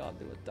haven't you gone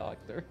to a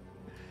doctor?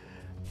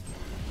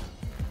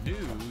 New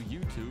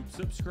YouTube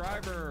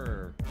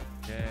subscriber.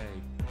 Yay.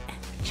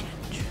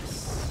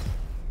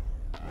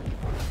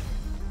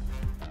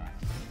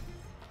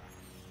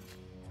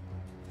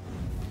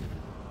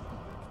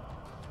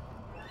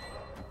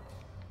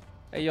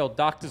 Hey, yo,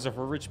 doctors are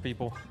for rich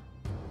people.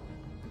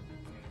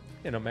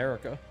 In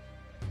America.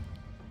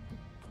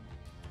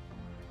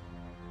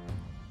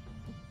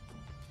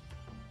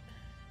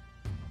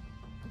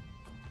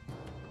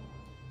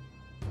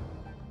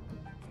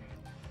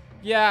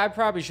 Yeah, I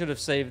probably should have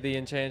saved the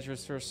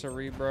Enchantress for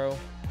Cerebro.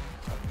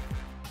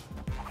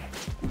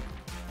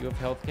 You have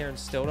healthcare and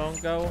still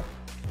don't go?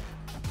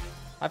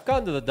 I've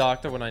gone to the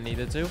doctor when I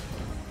needed to.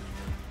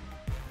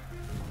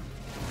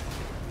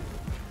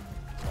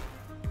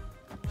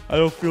 I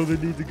don't feel the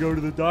need to go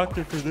to the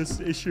doctor for this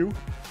issue.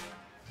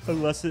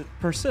 Unless it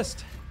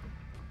persists.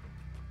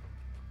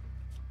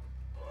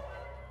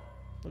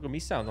 Look at me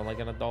sounding like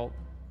an adult.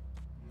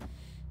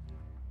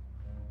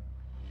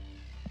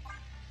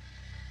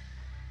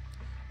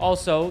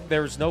 Also,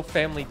 there's no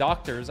family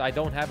doctors. I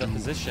don't have a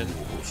physician.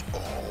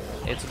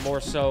 It's more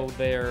so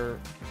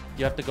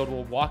you have to go to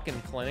a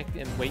walk-in clinic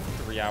and wait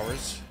 3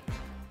 hours.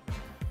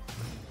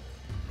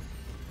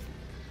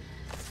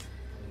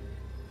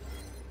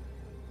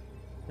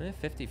 Eh,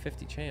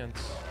 50-50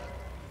 chance.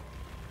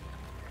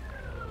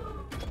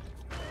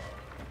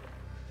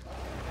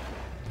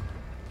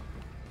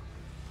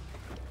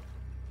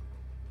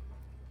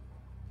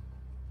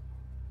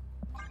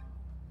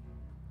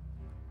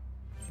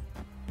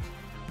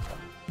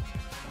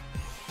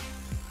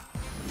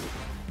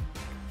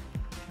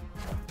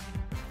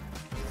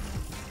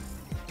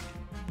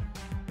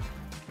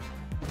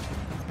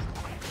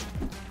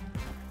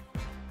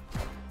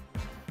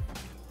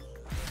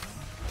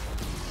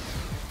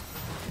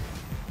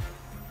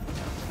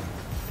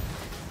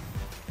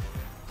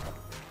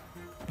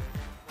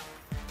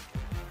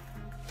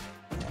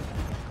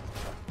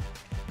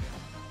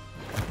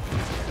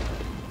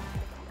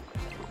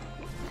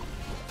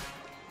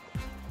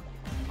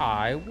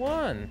 I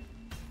won.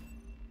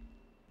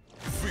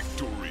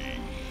 Victory.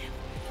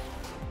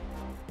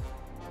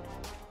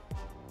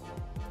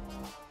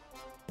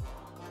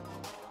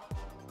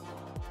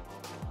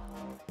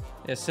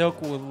 Yeah, Silk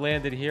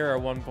landed here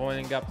at one point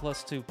and got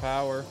 +2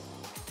 power.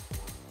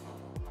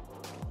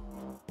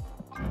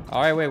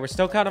 All right, wait, we're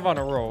still kind of on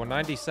a roll. We're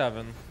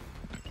 97.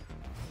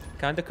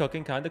 Kind of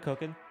cooking, kind of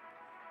cooking.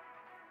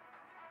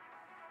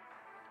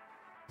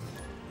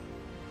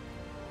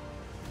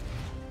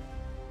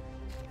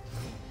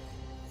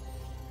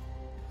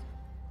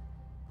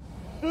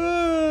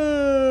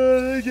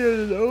 I get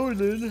an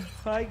Odin.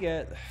 I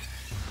get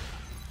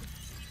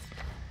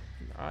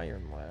an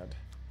Iron Lad.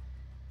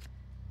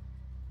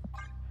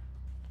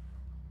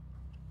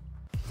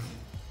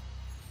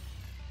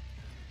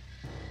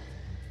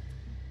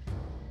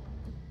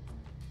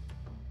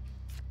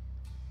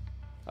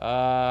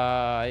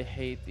 I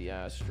hate the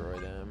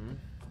asteroid M.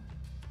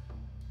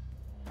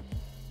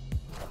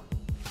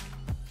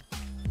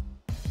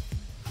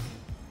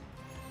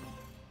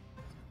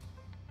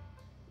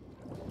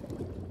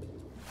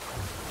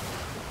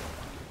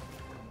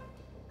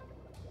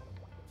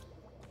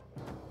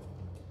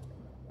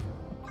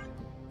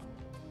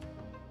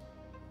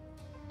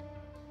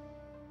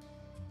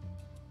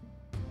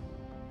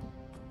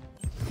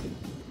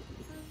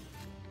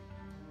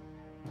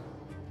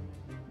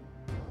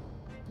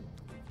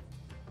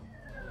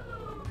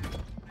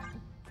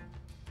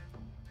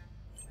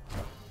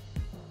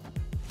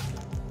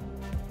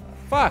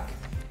 Fuck!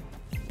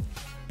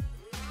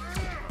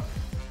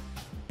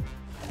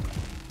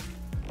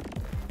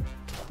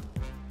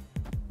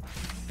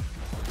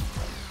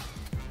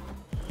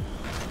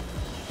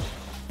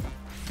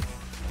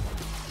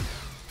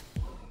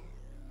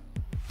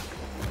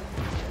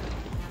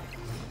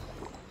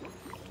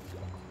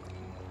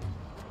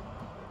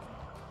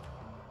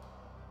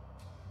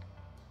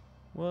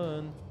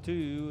 One,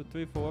 two,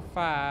 three, four,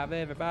 five.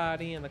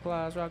 Everybody in the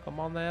class rock. Come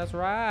on, let's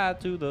ride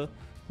to the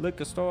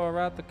liquor store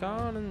around the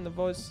corner. And the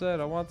voice said,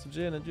 I want some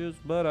gin and juice,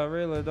 but I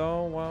really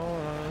don't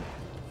wanna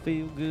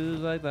feel good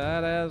like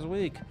that as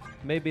week.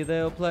 Maybe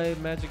they'll play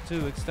Magic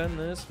to extend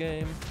this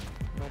game.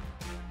 Nope.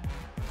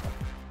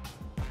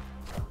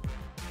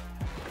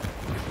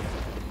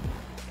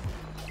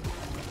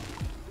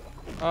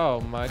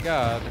 Oh my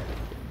god.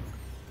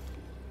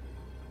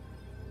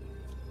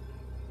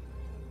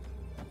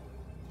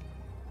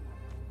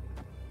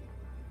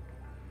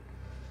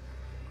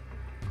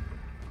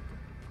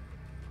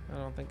 I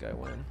don't think I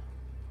win.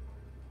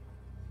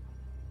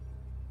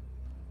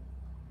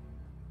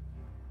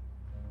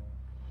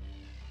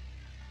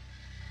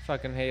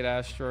 Fucking hate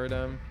Asteroid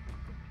M.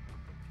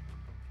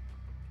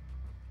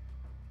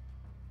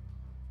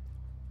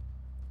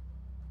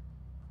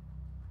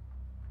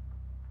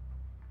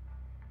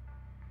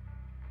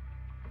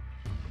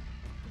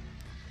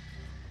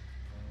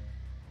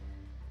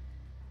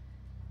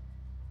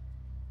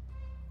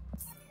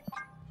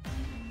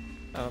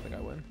 I don't think I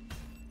win.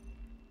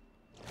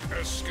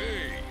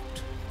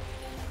 Escaped.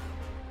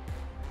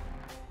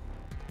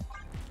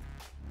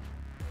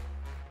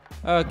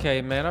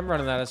 Okay, man, I'm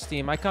running out of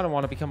steam. I kind of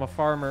want to become a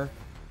farmer.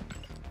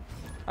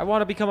 I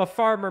want to become a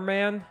farmer,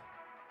 man.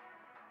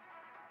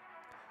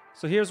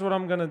 So here's what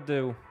I'm going to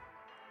do.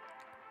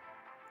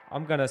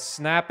 I'm going to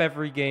snap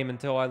every game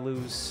until I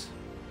lose.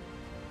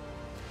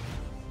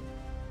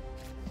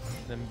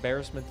 An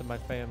embarrassment to my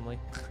family.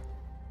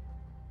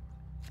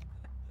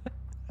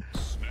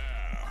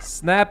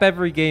 Snap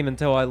every game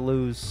until I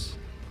lose.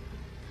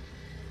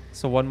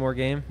 So one more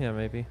game? Yeah,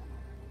 maybe.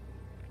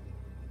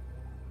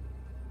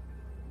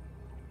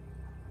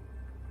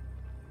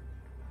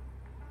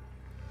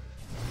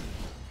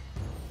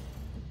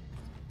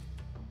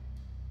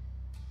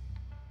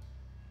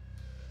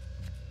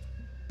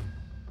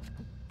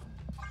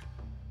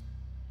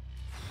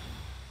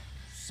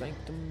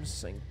 Sanctum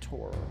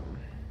Sanctorum.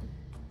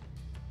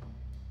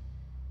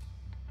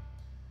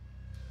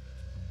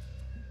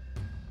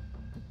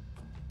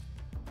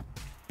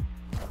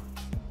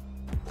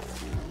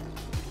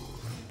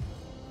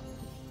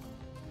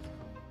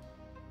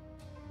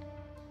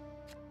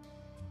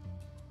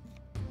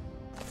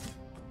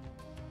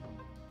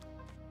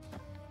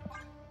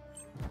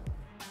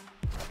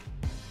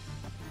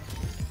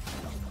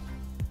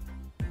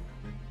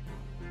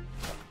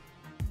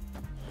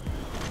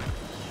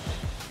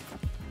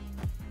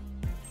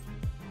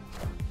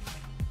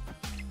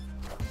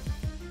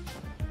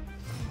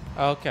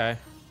 Okay.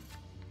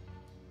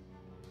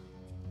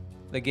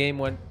 The game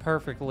went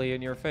perfectly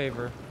in your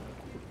favor.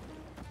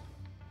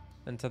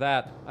 And to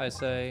that, I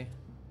say,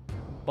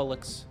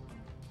 bullocks.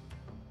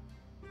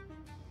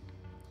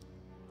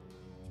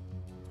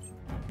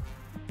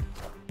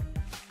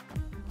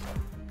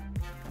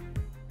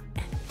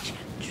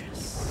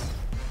 Enchantress.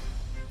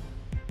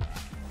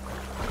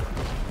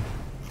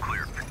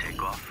 Clear for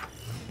takeoff.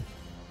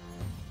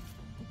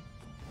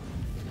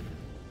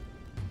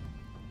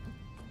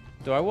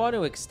 Do I want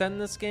to extend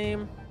this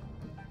game?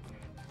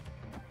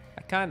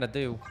 I kind of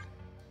do.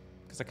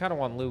 Because I kind of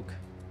want Luke.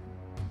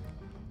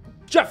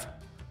 Jeff!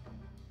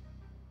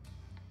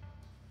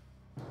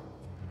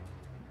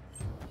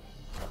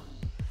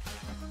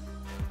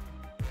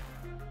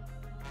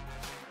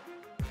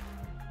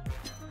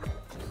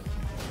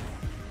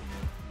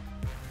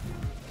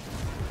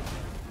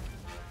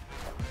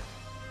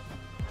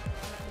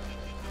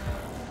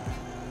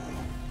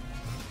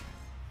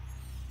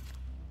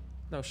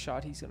 No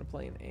shot he's gonna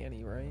play an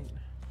Annie, right?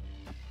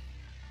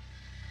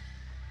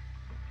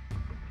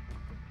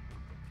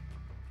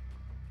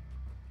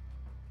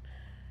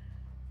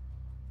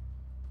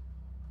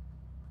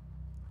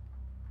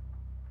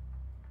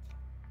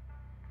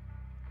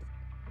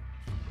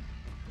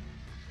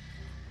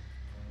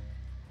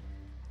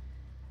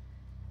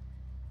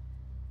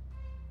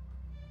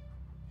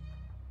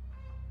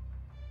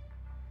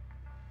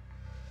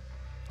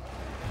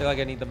 feel like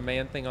I need the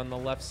man thing on the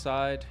left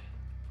side.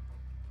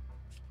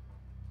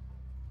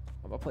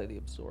 I'm gonna play the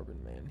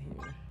absorbent man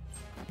here.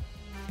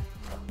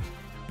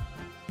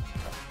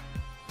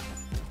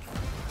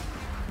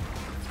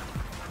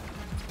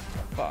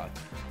 Fuck.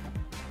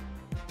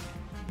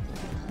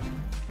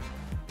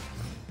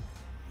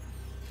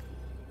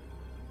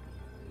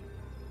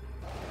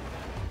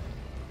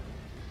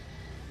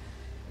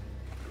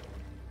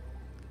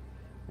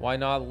 Why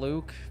not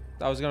Luke?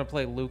 I was gonna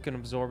play Luke and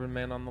absorbent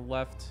man on the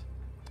left,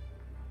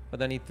 but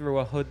then he threw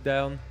a hood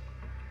down.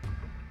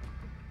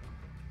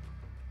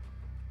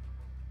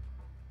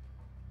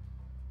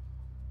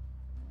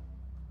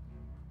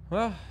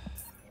 Well,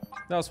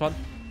 that was fun.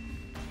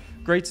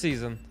 Great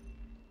season.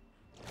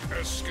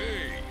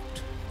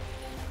 Escaped.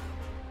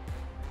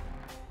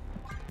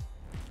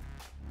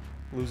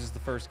 Loses the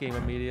first game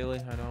immediately,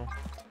 I know.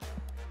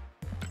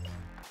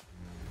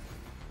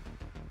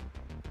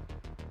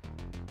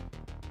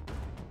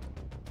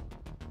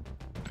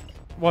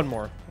 One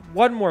more.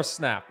 One more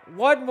snap.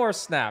 One more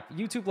snap.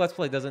 YouTube Let's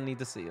Play doesn't need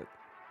to see it.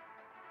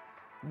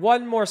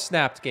 One more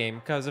snapped game,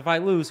 because if I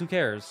lose, who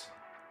cares?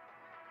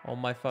 Oh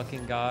my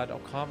fucking god. Oh,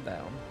 calm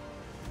down.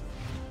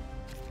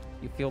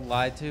 You feel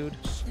lied to?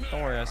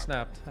 Don't worry, I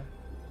snapped.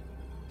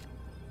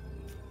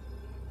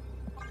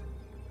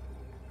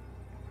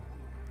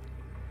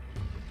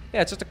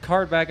 Yeah, it's just a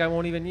card bag I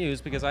won't even use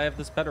because I have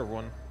this better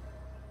one.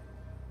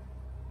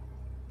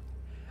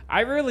 I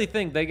really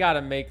think they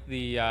gotta make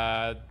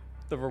the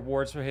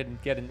rewards for Hidden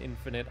Get an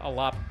Infinite a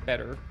lot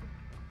better.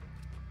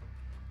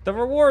 The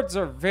rewards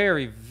are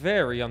very,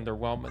 very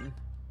underwhelming.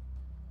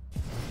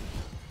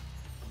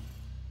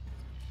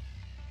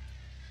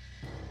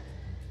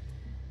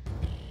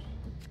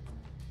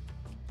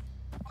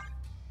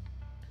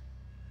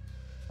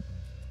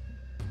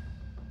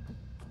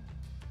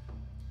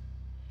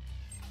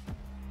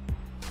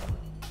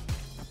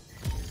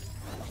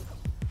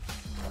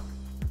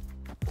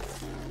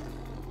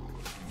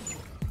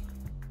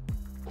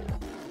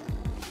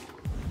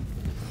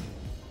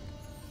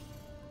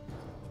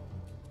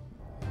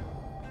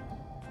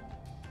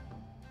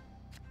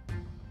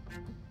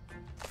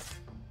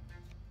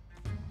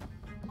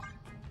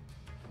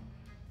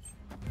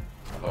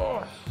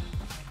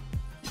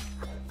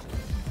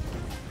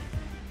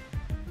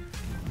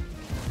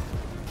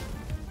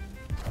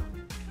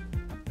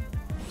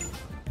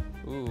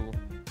 Ooh.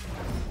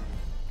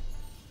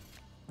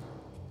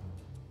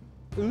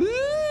 Ooh.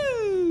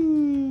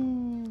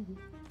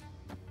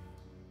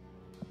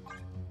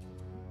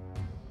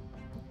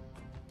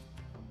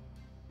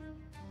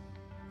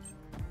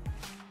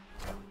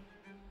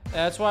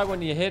 That's why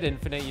when you hit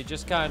infinite, you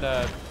just kind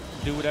of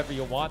do whatever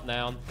you want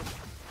now.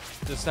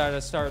 Just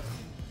start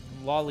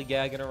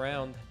lollygagging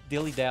around,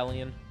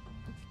 dilly-dallying.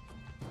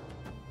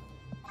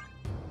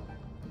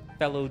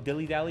 Fellow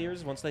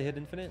dilly-dalliers once they hit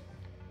infinite.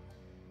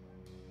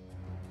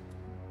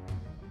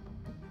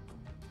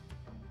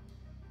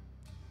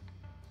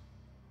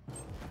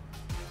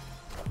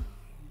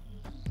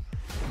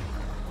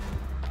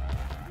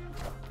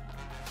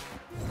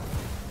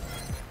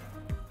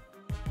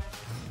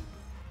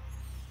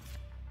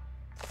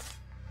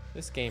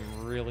 This game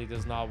really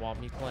does not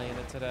want me playing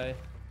it today.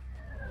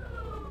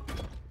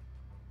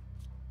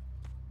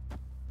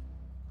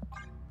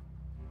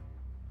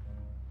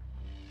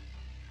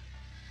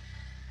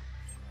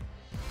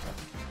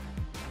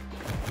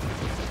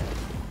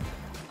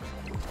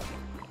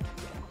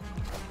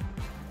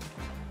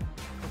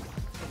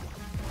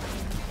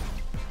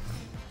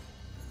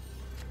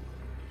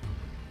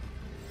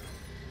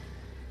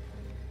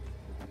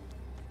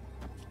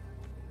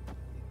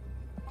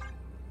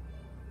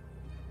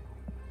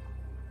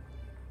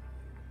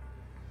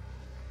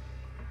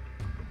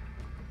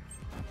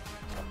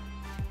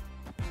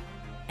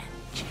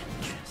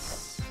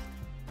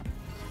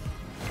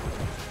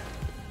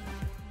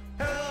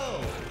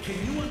 Hello, can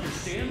you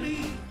understand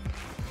me?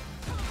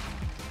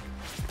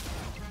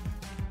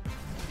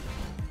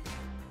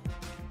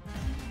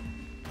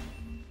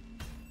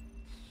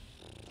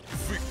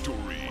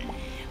 Victory.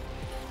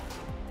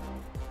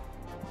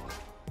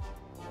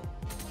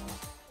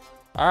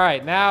 All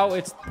right, now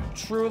it's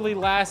truly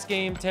last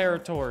game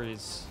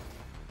territories.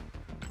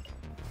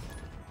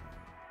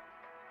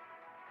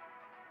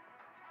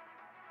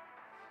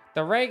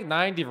 The rank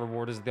 90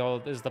 reward is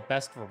the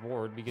best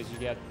reward because you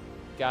get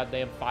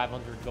goddamn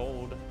 500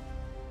 gold.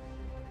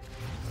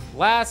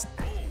 Last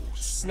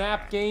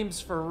snap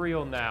games for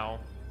real now.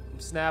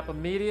 Snap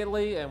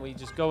immediately and we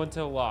just go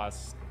into a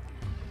loss.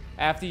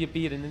 After you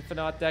beat an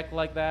Infinite deck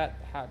like that,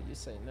 how do you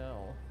say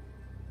no?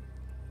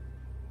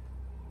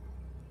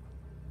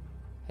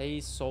 Hey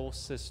soul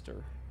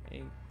sister,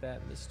 ain't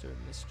that Mr.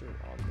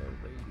 on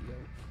the radio?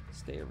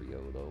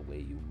 Stereo, the way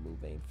you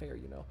move ain't fair,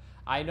 you know.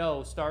 I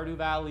know Stardew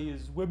Valley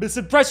is we're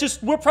missing precious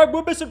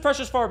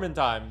farming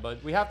time,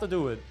 but we have to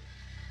do it.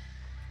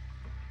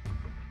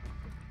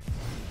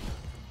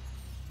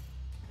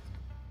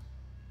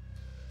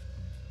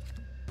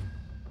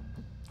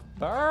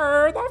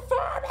 Burr the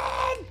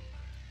farming!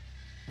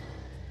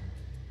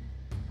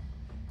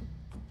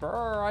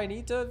 Burr, I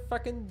need to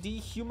fucking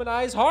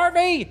dehumanize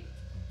Harvey!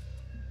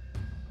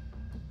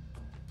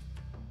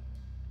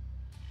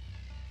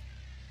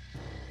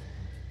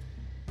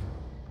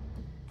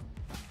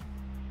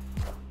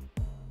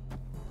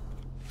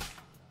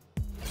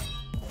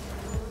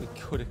 We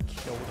could have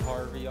killed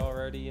Harvey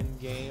already in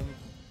game.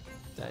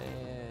 Damn.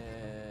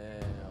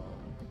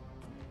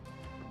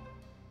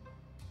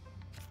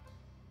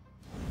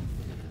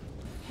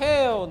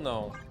 Hell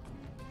no.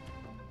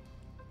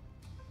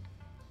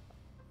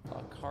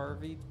 Fuck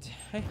Harvey.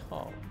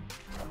 Damn.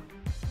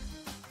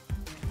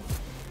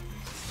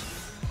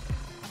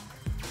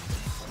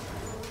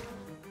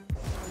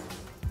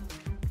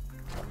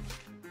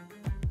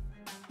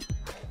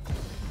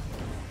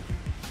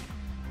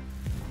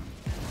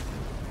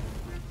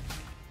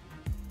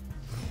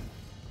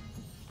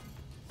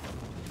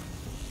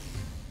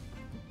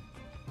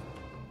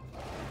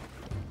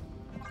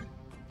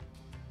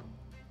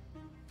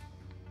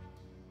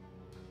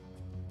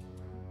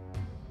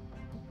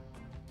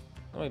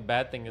 The only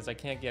bad thing is I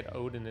can't get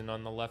Odin in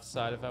on the left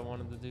side if I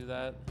wanted to do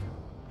that.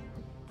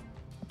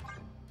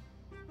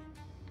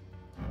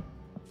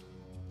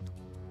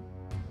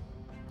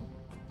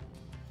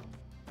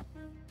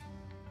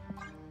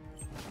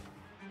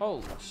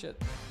 Holy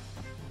shit.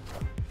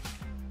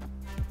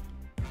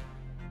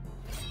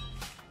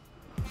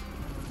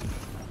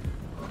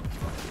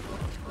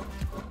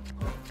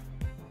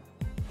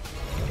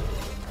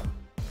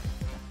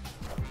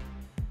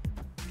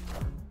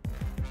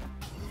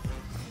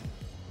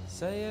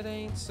 Say it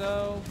ain't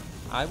so,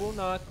 I will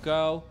not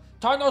go.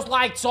 Turn those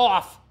lights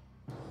off!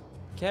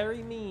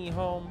 Carry me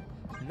home.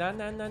 Na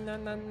na na na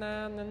na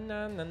na na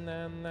na na na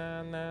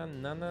na na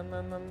na na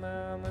na na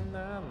na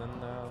na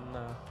na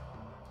na.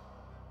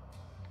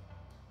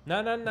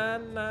 Na na na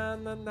na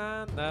na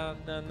na na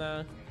na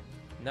na.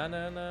 Na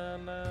na na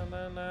na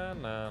na na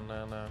na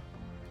na na.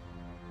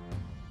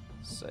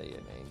 Say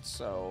it ain't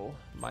so.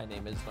 My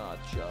name is not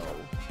Joe.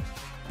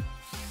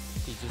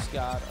 He just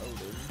got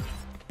Odin.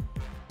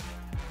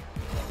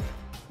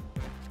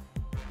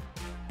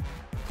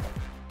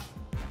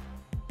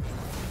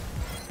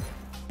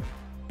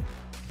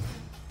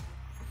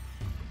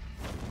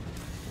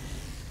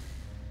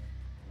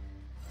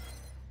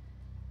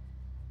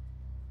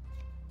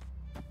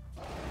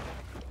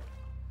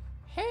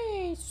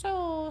 Hey,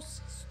 so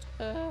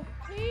sister,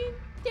 ain't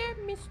that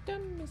Mr.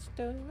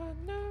 on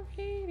the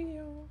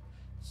radio?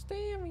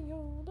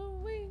 Stereo, the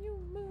way you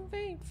move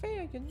ain't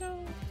fair, you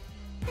know.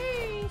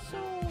 Hey,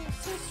 so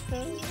sister,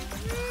 ain't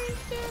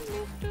that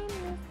Mr.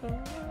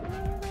 on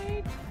the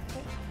radio?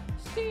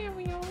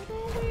 Stereo,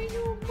 the way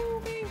you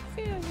move ain't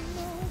fair, you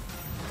know.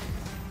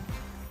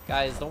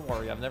 Guys, don't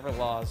worry, I've never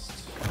lost.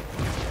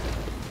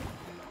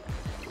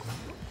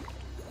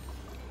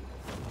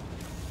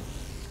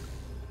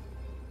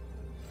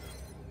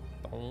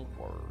 Don't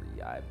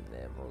worry, I've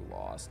never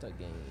lost a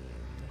game.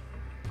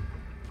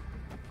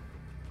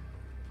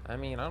 I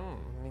mean,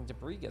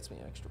 debris gets me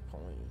extra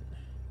point.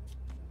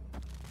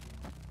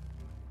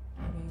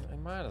 I mean, I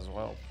might as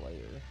well play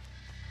her.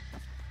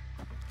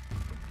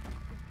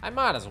 I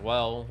might as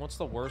well. What's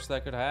the worst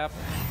that could happen?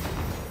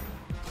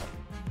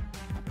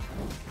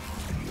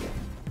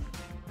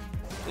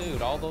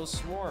 Dude, all those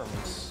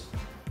swarms.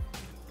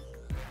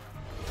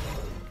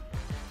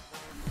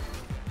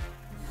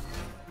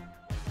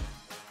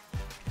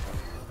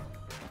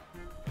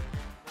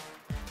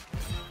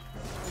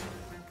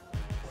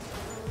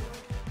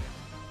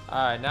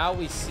 Alright, now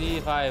we see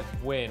if I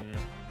win.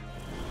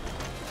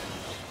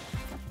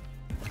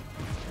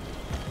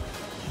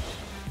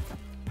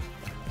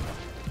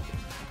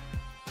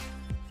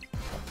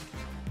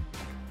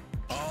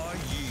 Are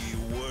ye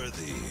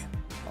worthy?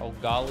 Oh,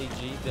 golly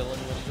gee, Dylan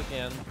wins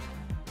again.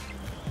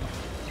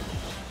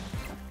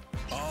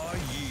 Are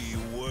ye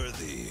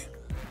worthy?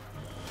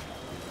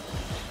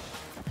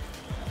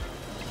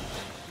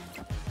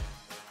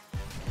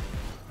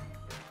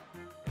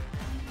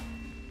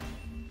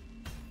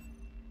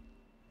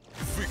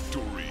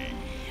 Victory!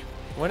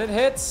 When it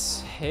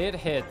hits, it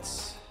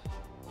hits.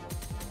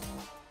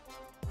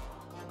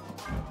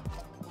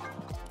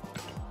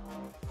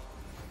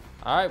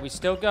 Alright, we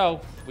still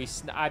go.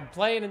 I'm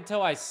playing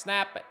until I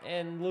snap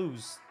and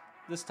lose.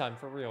 This time,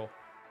 for real.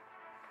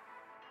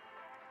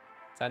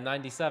 It's at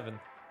 97.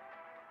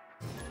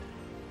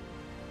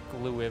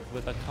 Glue it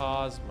with a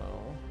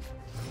Cosmo.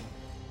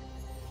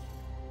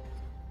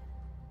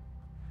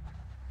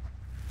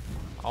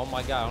 Oh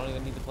my god, I don't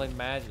even need to play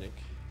Magic.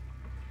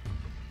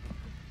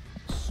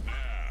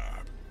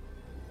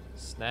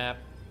 Snap,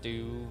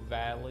 do,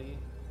 Valley.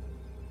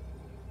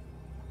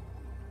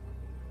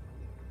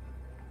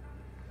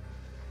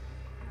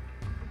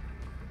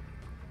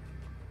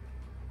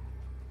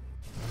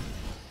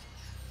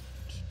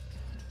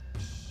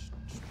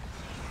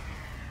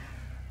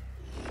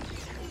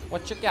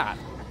 What you got?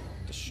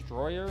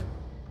 Destroyer?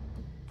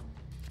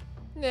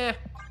 Nah,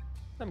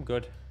 I'm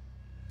good.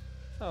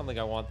 I don't think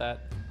I want that.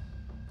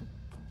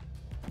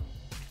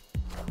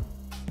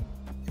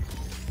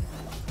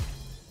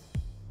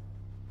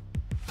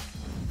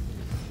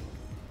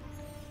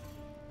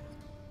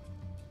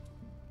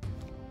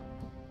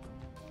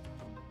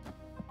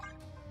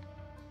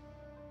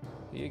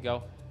 you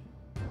go.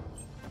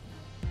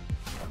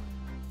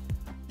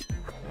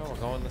 Oh, we're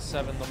going to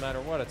 7 no matter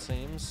what, it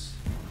seems.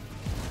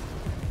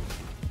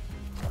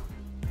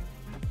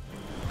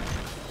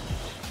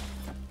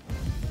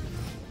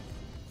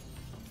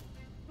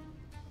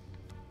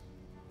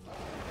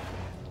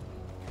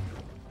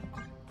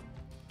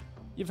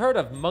 You've heard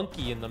of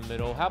monkey in the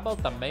middle. How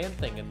about the man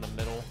thing in the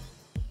middle?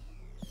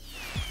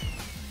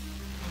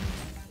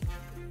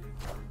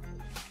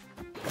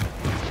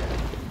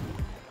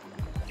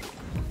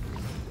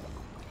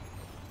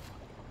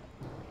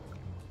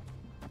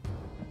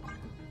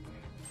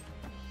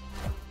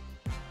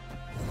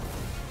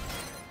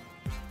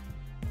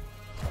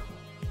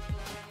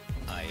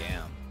 I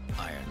am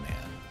Iron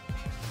Man.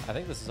 I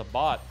think this is a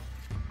bot.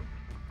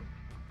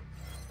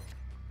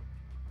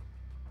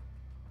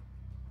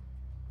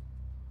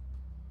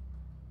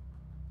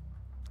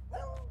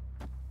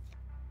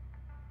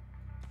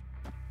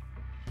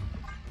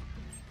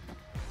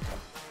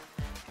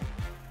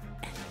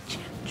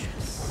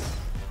 Enchantress.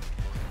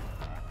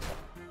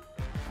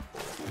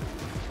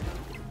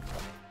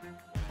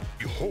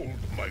 Behold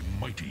my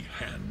mighty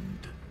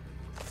hand.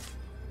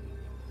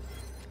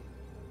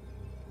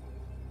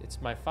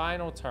 It's my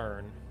final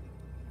turn.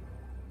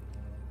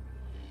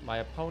 My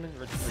opponent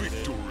retreated.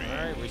 Victory.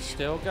 Alright, we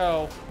still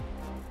go.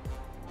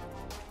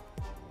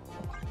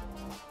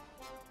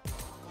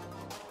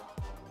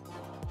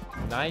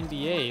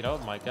 $98. Oh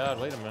my god,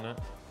 wait a minute.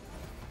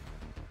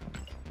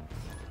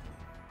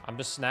 I'm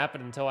just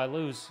snapping until I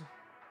lose.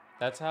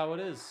 That's how it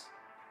is.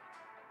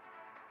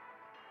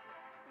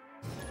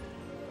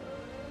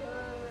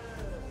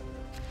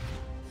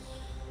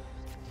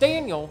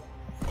 Daniel!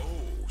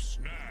 Oh,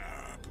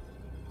 snap.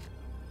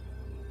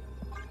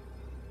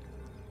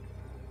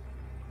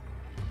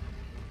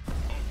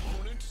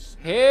 Opponents.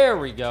 Here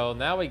we go.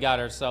 Now we got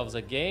ourselves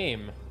a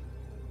game.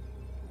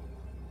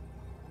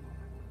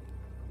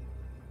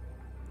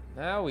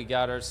 Now we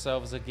got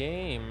ourselves a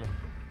game.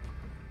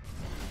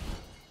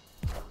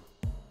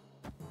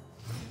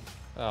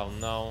 Oh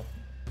no.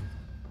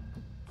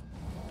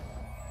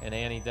 An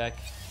Annie deck.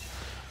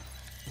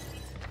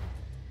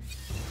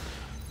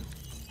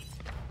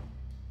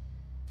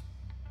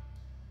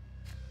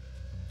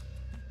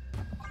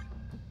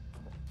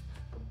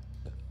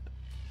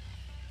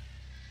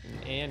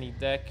 An Annie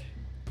deck.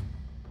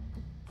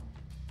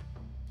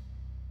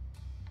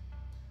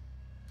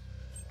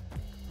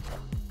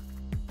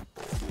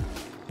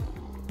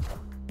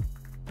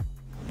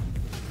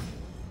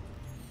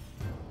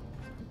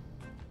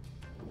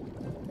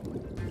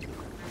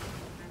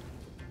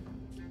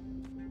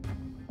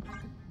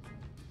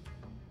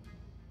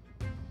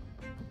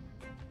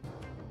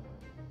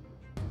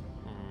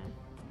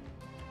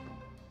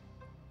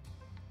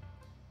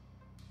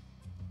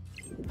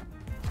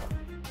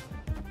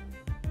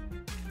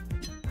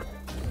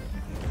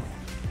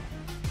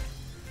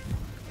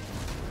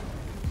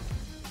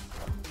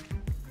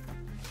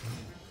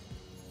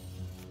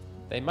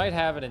 They might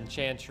have an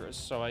Enchantress,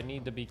 so I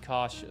need to be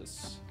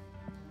cautious.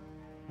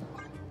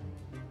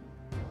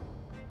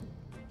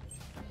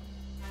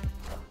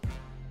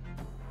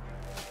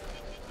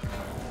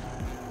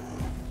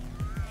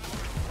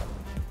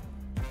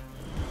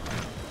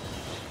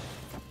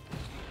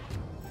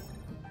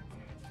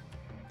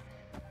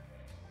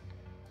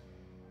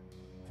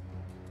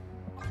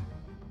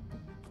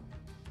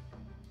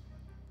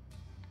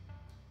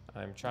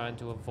 I'm trying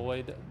to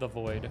avoid the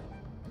void.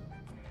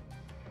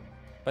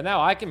 But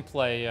now I can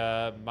play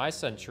my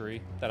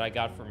Century that I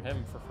got from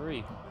him for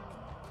free.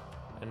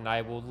 And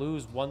I will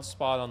lose one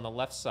spot on the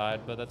left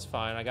side, but that's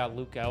fine. I got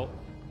Luke out.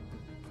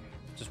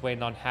 Just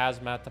waiting on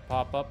Hazmat to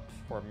pop up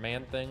or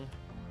Man Thing.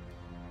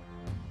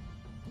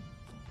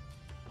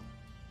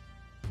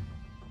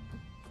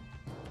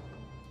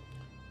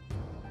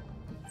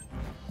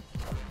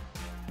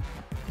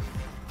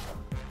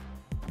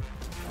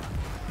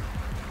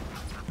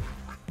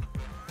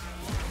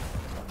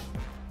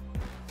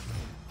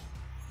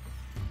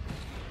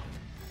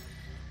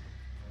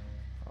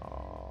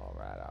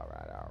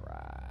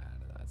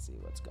 See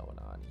what's going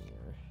on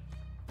here.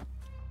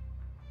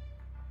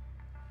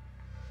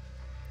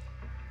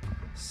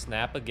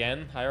 Snap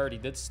again? I already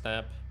did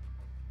snap.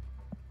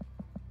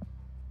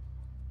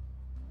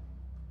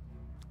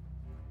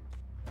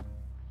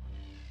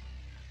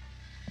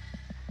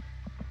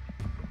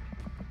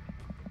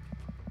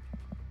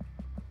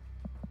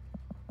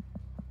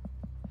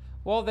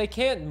 Well, they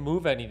can't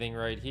move anything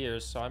right here,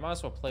 so I might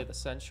as well play the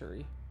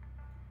Century.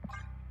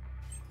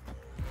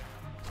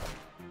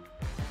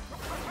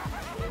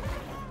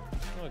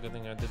 Good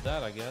thing I did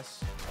that, I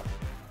guess.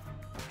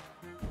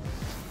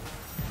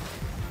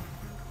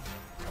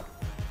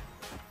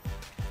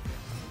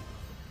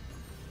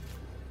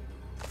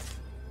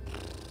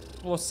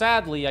 Well,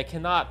 sadly, I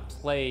cannot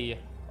play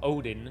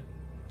Odin,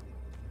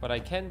 but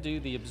I can do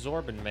the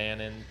Absorbent Man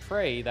and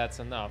pray that's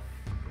enough.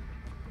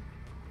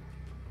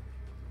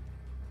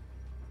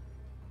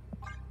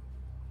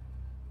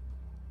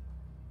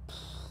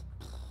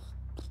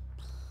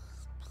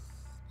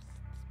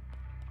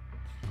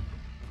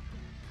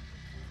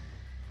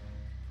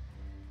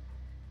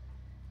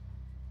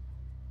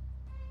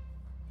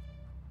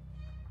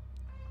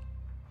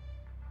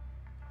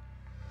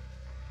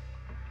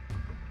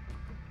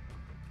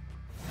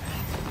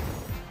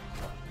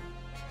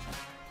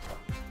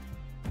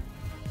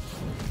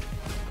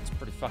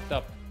 fucked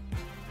up.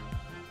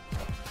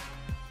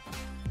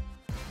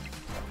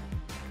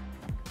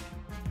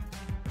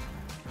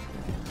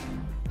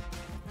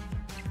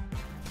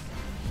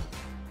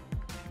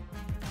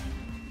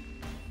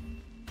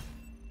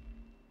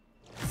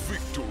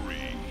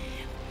 Victory.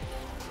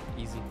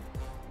 Easy.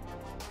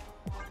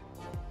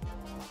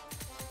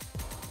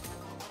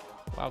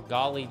 Wow,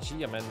 golly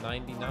gee, I'm at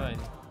 99.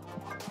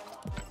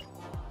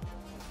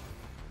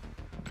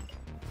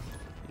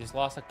 You just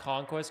lost a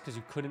conquest because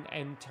you couldn't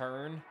end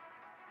turn?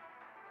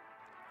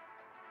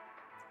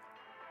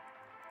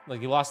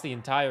 Like, you lost the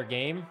entire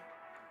game?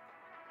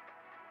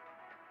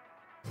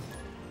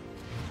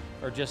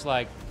 Or just,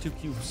 like, 2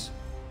 cubes?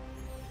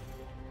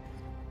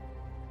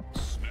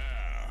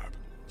 Snap.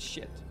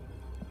 Shit.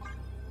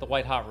 The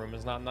white hot room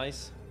is not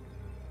nice.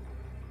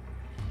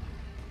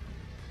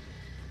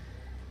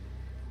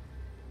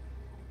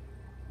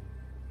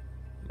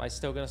 Am I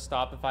still gonna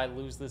stop if I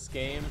lose this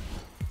game?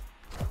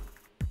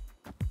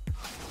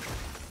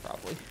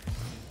 Probably.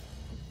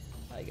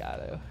 I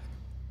gotta.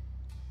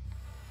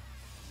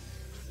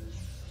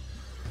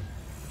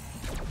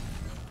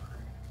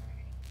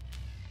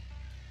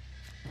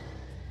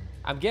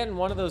 I'm getting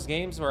one of those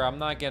games where I'm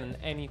not getting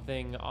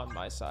anything on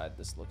my side,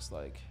 this looks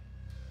like.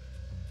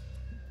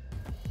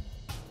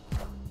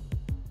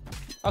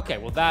 Okay,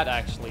 well that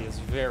actually is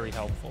very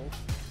helpful.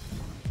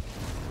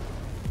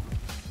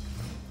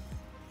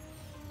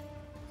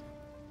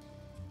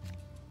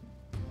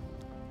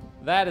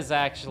 That is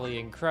actually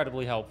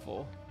incredibly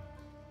helpful.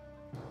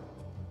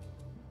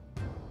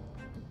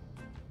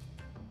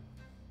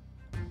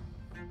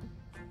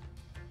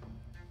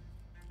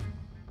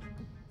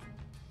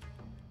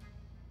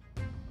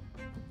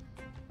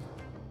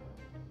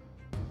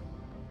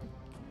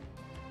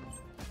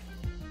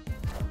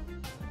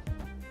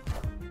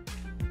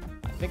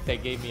 I think they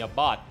gave me a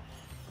bot.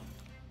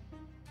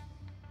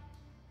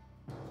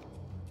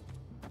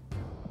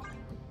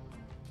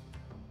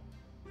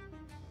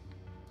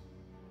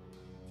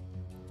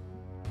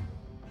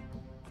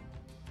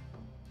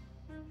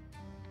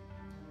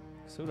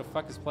 So who the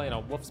fuck is playing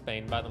a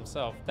Wolfsbane by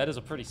themselves? That is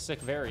a pretty sick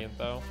variant,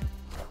 though.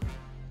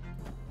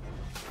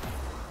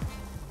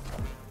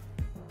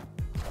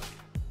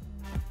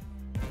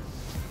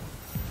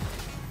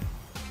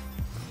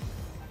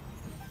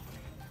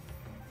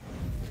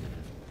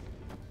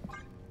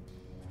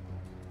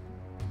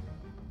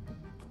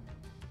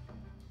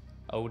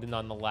 Odin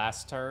on the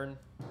last turn.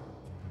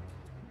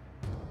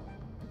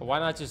 But why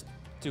not just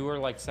do her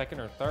like second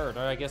or third?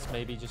 Or I guess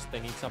maybe just they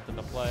need something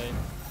to play.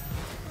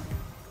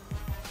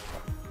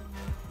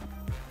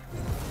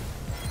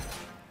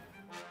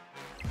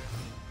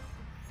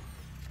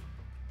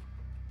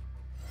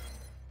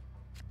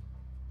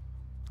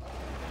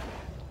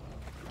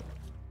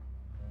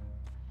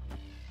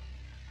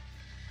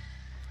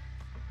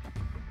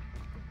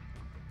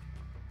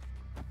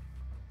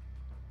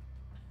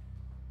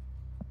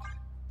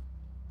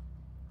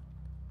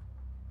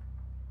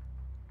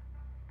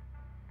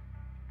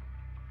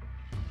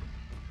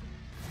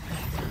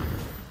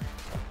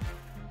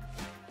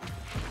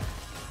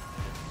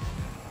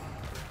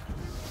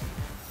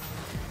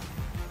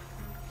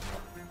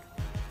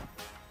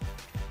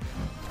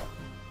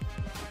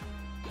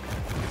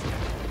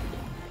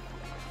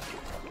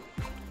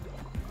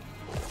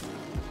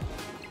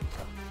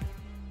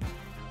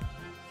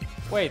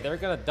 Wait, they're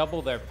gonna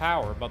double their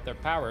power, but their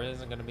power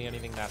isn't gonna be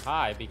anything that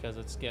high because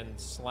it's getting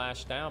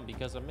slashed down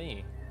because of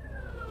me.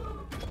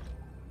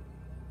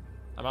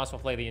 I might as well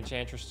play the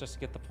Enchantress just to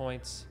get the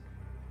points.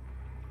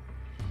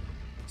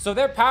 So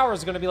their power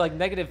is gonna be like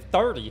negative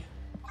 30.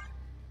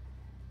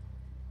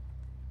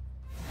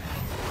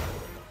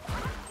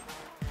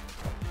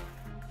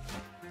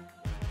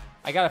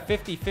 I got a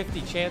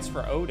 50-50 chance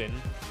for Odin.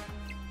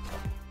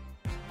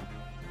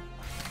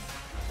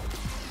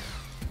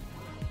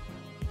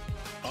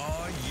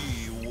 Are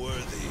ye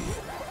worthy?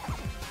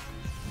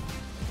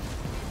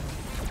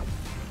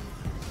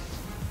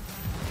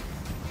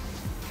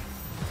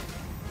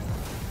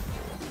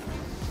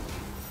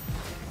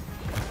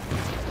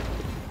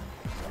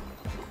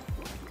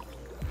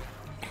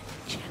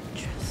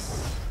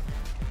 Enchantress.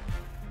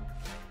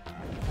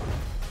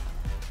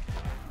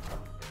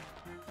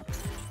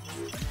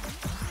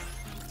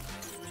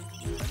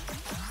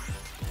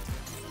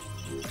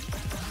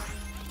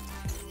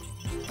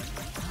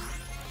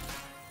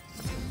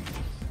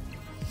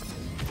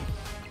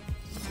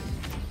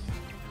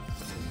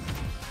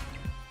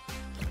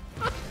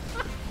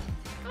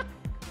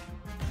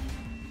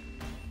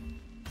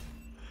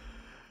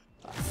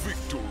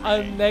 Victory.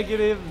 A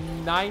negative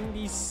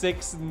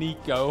 96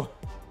 Nico.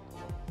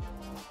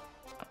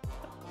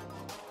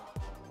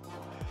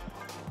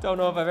 Don't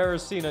know if I've ever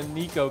seen a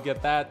Nico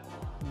get that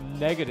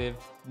negative.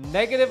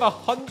 Negative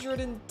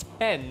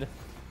 110.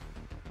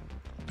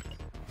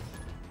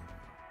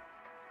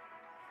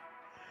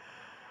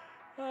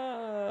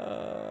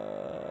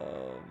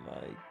 Oh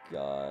my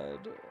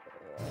god.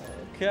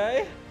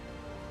 Okay.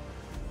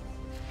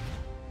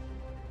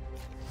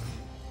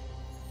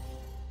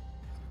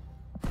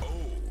 Oh,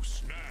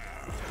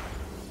 snap.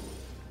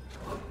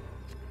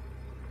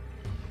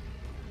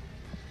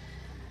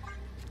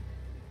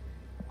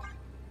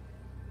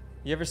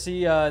 You ever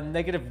see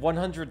negative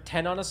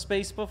 110 on a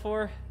space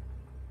before?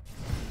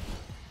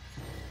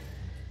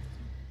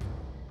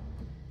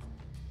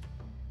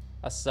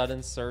 A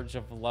sudden surge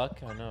of luck.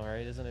 I know,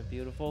 right? Isn't it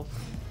beautiful?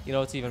 You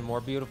know, it's even more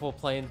beautiful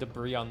playing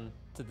debris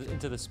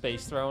into the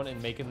space throne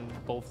and making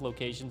both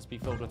locations be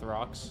filled with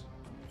rocks.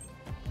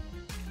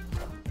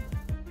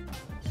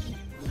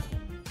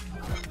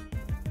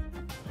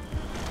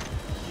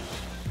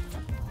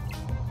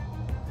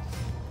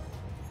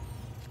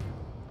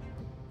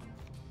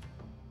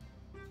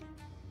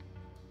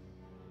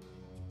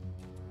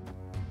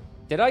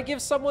 Did I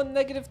give someone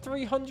negative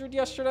 300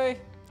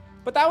 yesterday?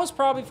 But that was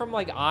probably from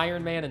like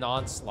Iron Man and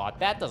Onslaught.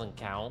 That doesn't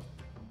count.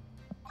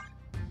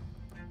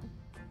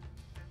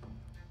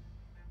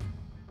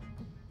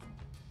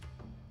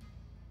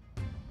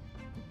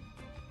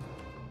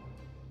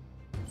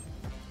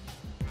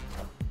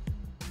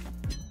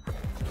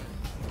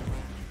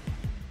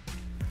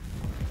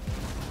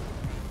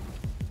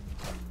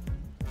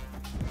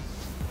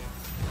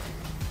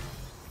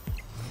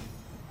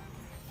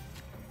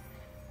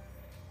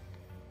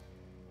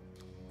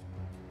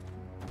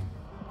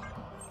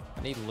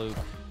 I need Luke.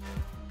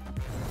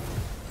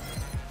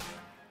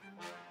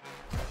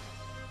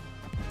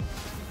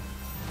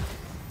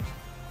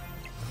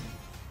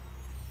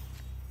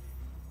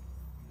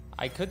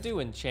 I could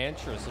do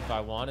Enchantress if I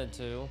wanted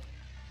to.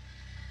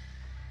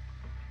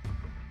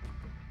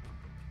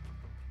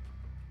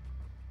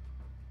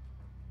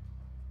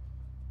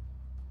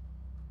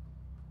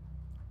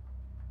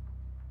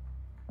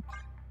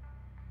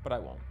 But I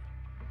won't.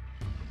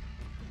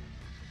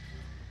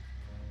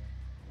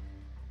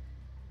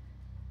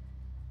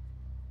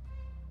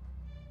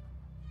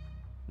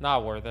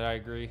 Not worth it, I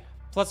agree.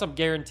 Plus, I'm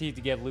guaranteed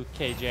to get Luke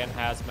Cage and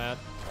Hazmat,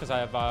 because I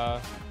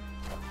have,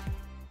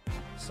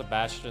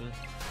 Sebastian.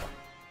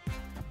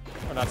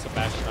 Or not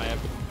Sebastian, I have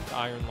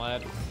Iron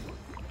Lad.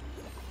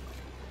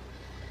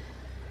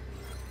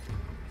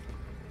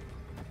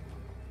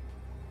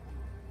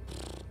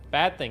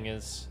 Bad thing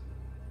is,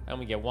 I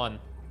only get one.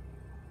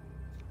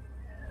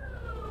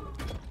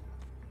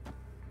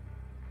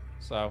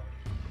 So,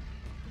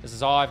 this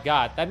is all I've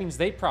got. That means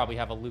they probably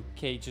have a Luke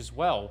Cage as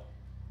well.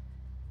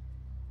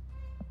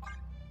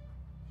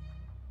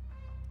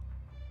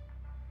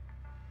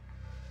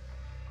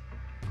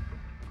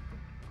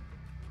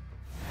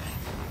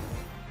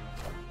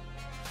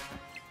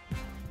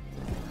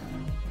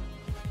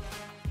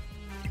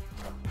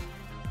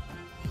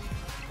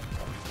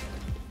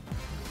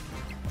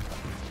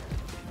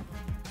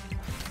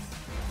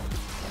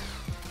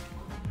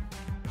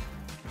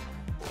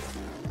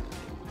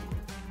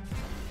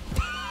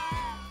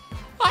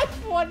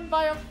 Won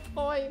by a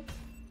point.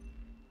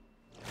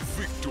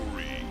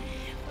 Victory.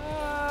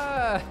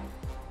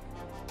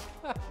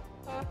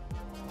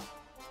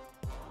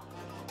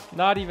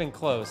 Not even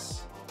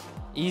close.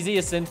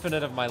 Easiest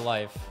infinite of my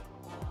life.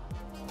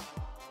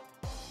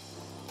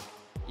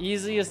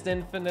 Easiest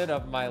infinite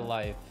of my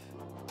life.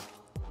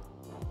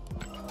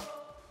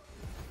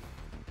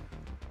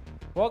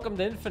 Welcome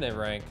to Infinite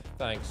Rank.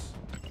 Thanks.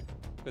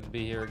 Good to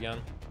be here again.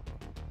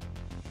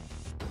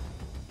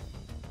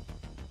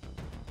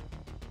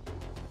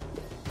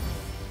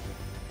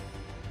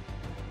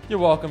 You're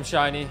welcome,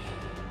 Shiny.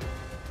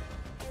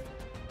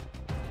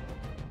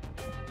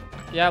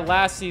 Yeah,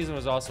 last season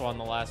was also on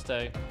the last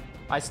day.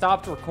 I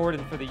stopped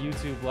recording for the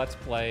YouTube Let's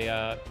Play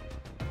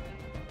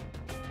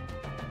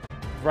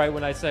right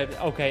when I said,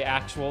 okay,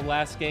 actual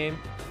last game.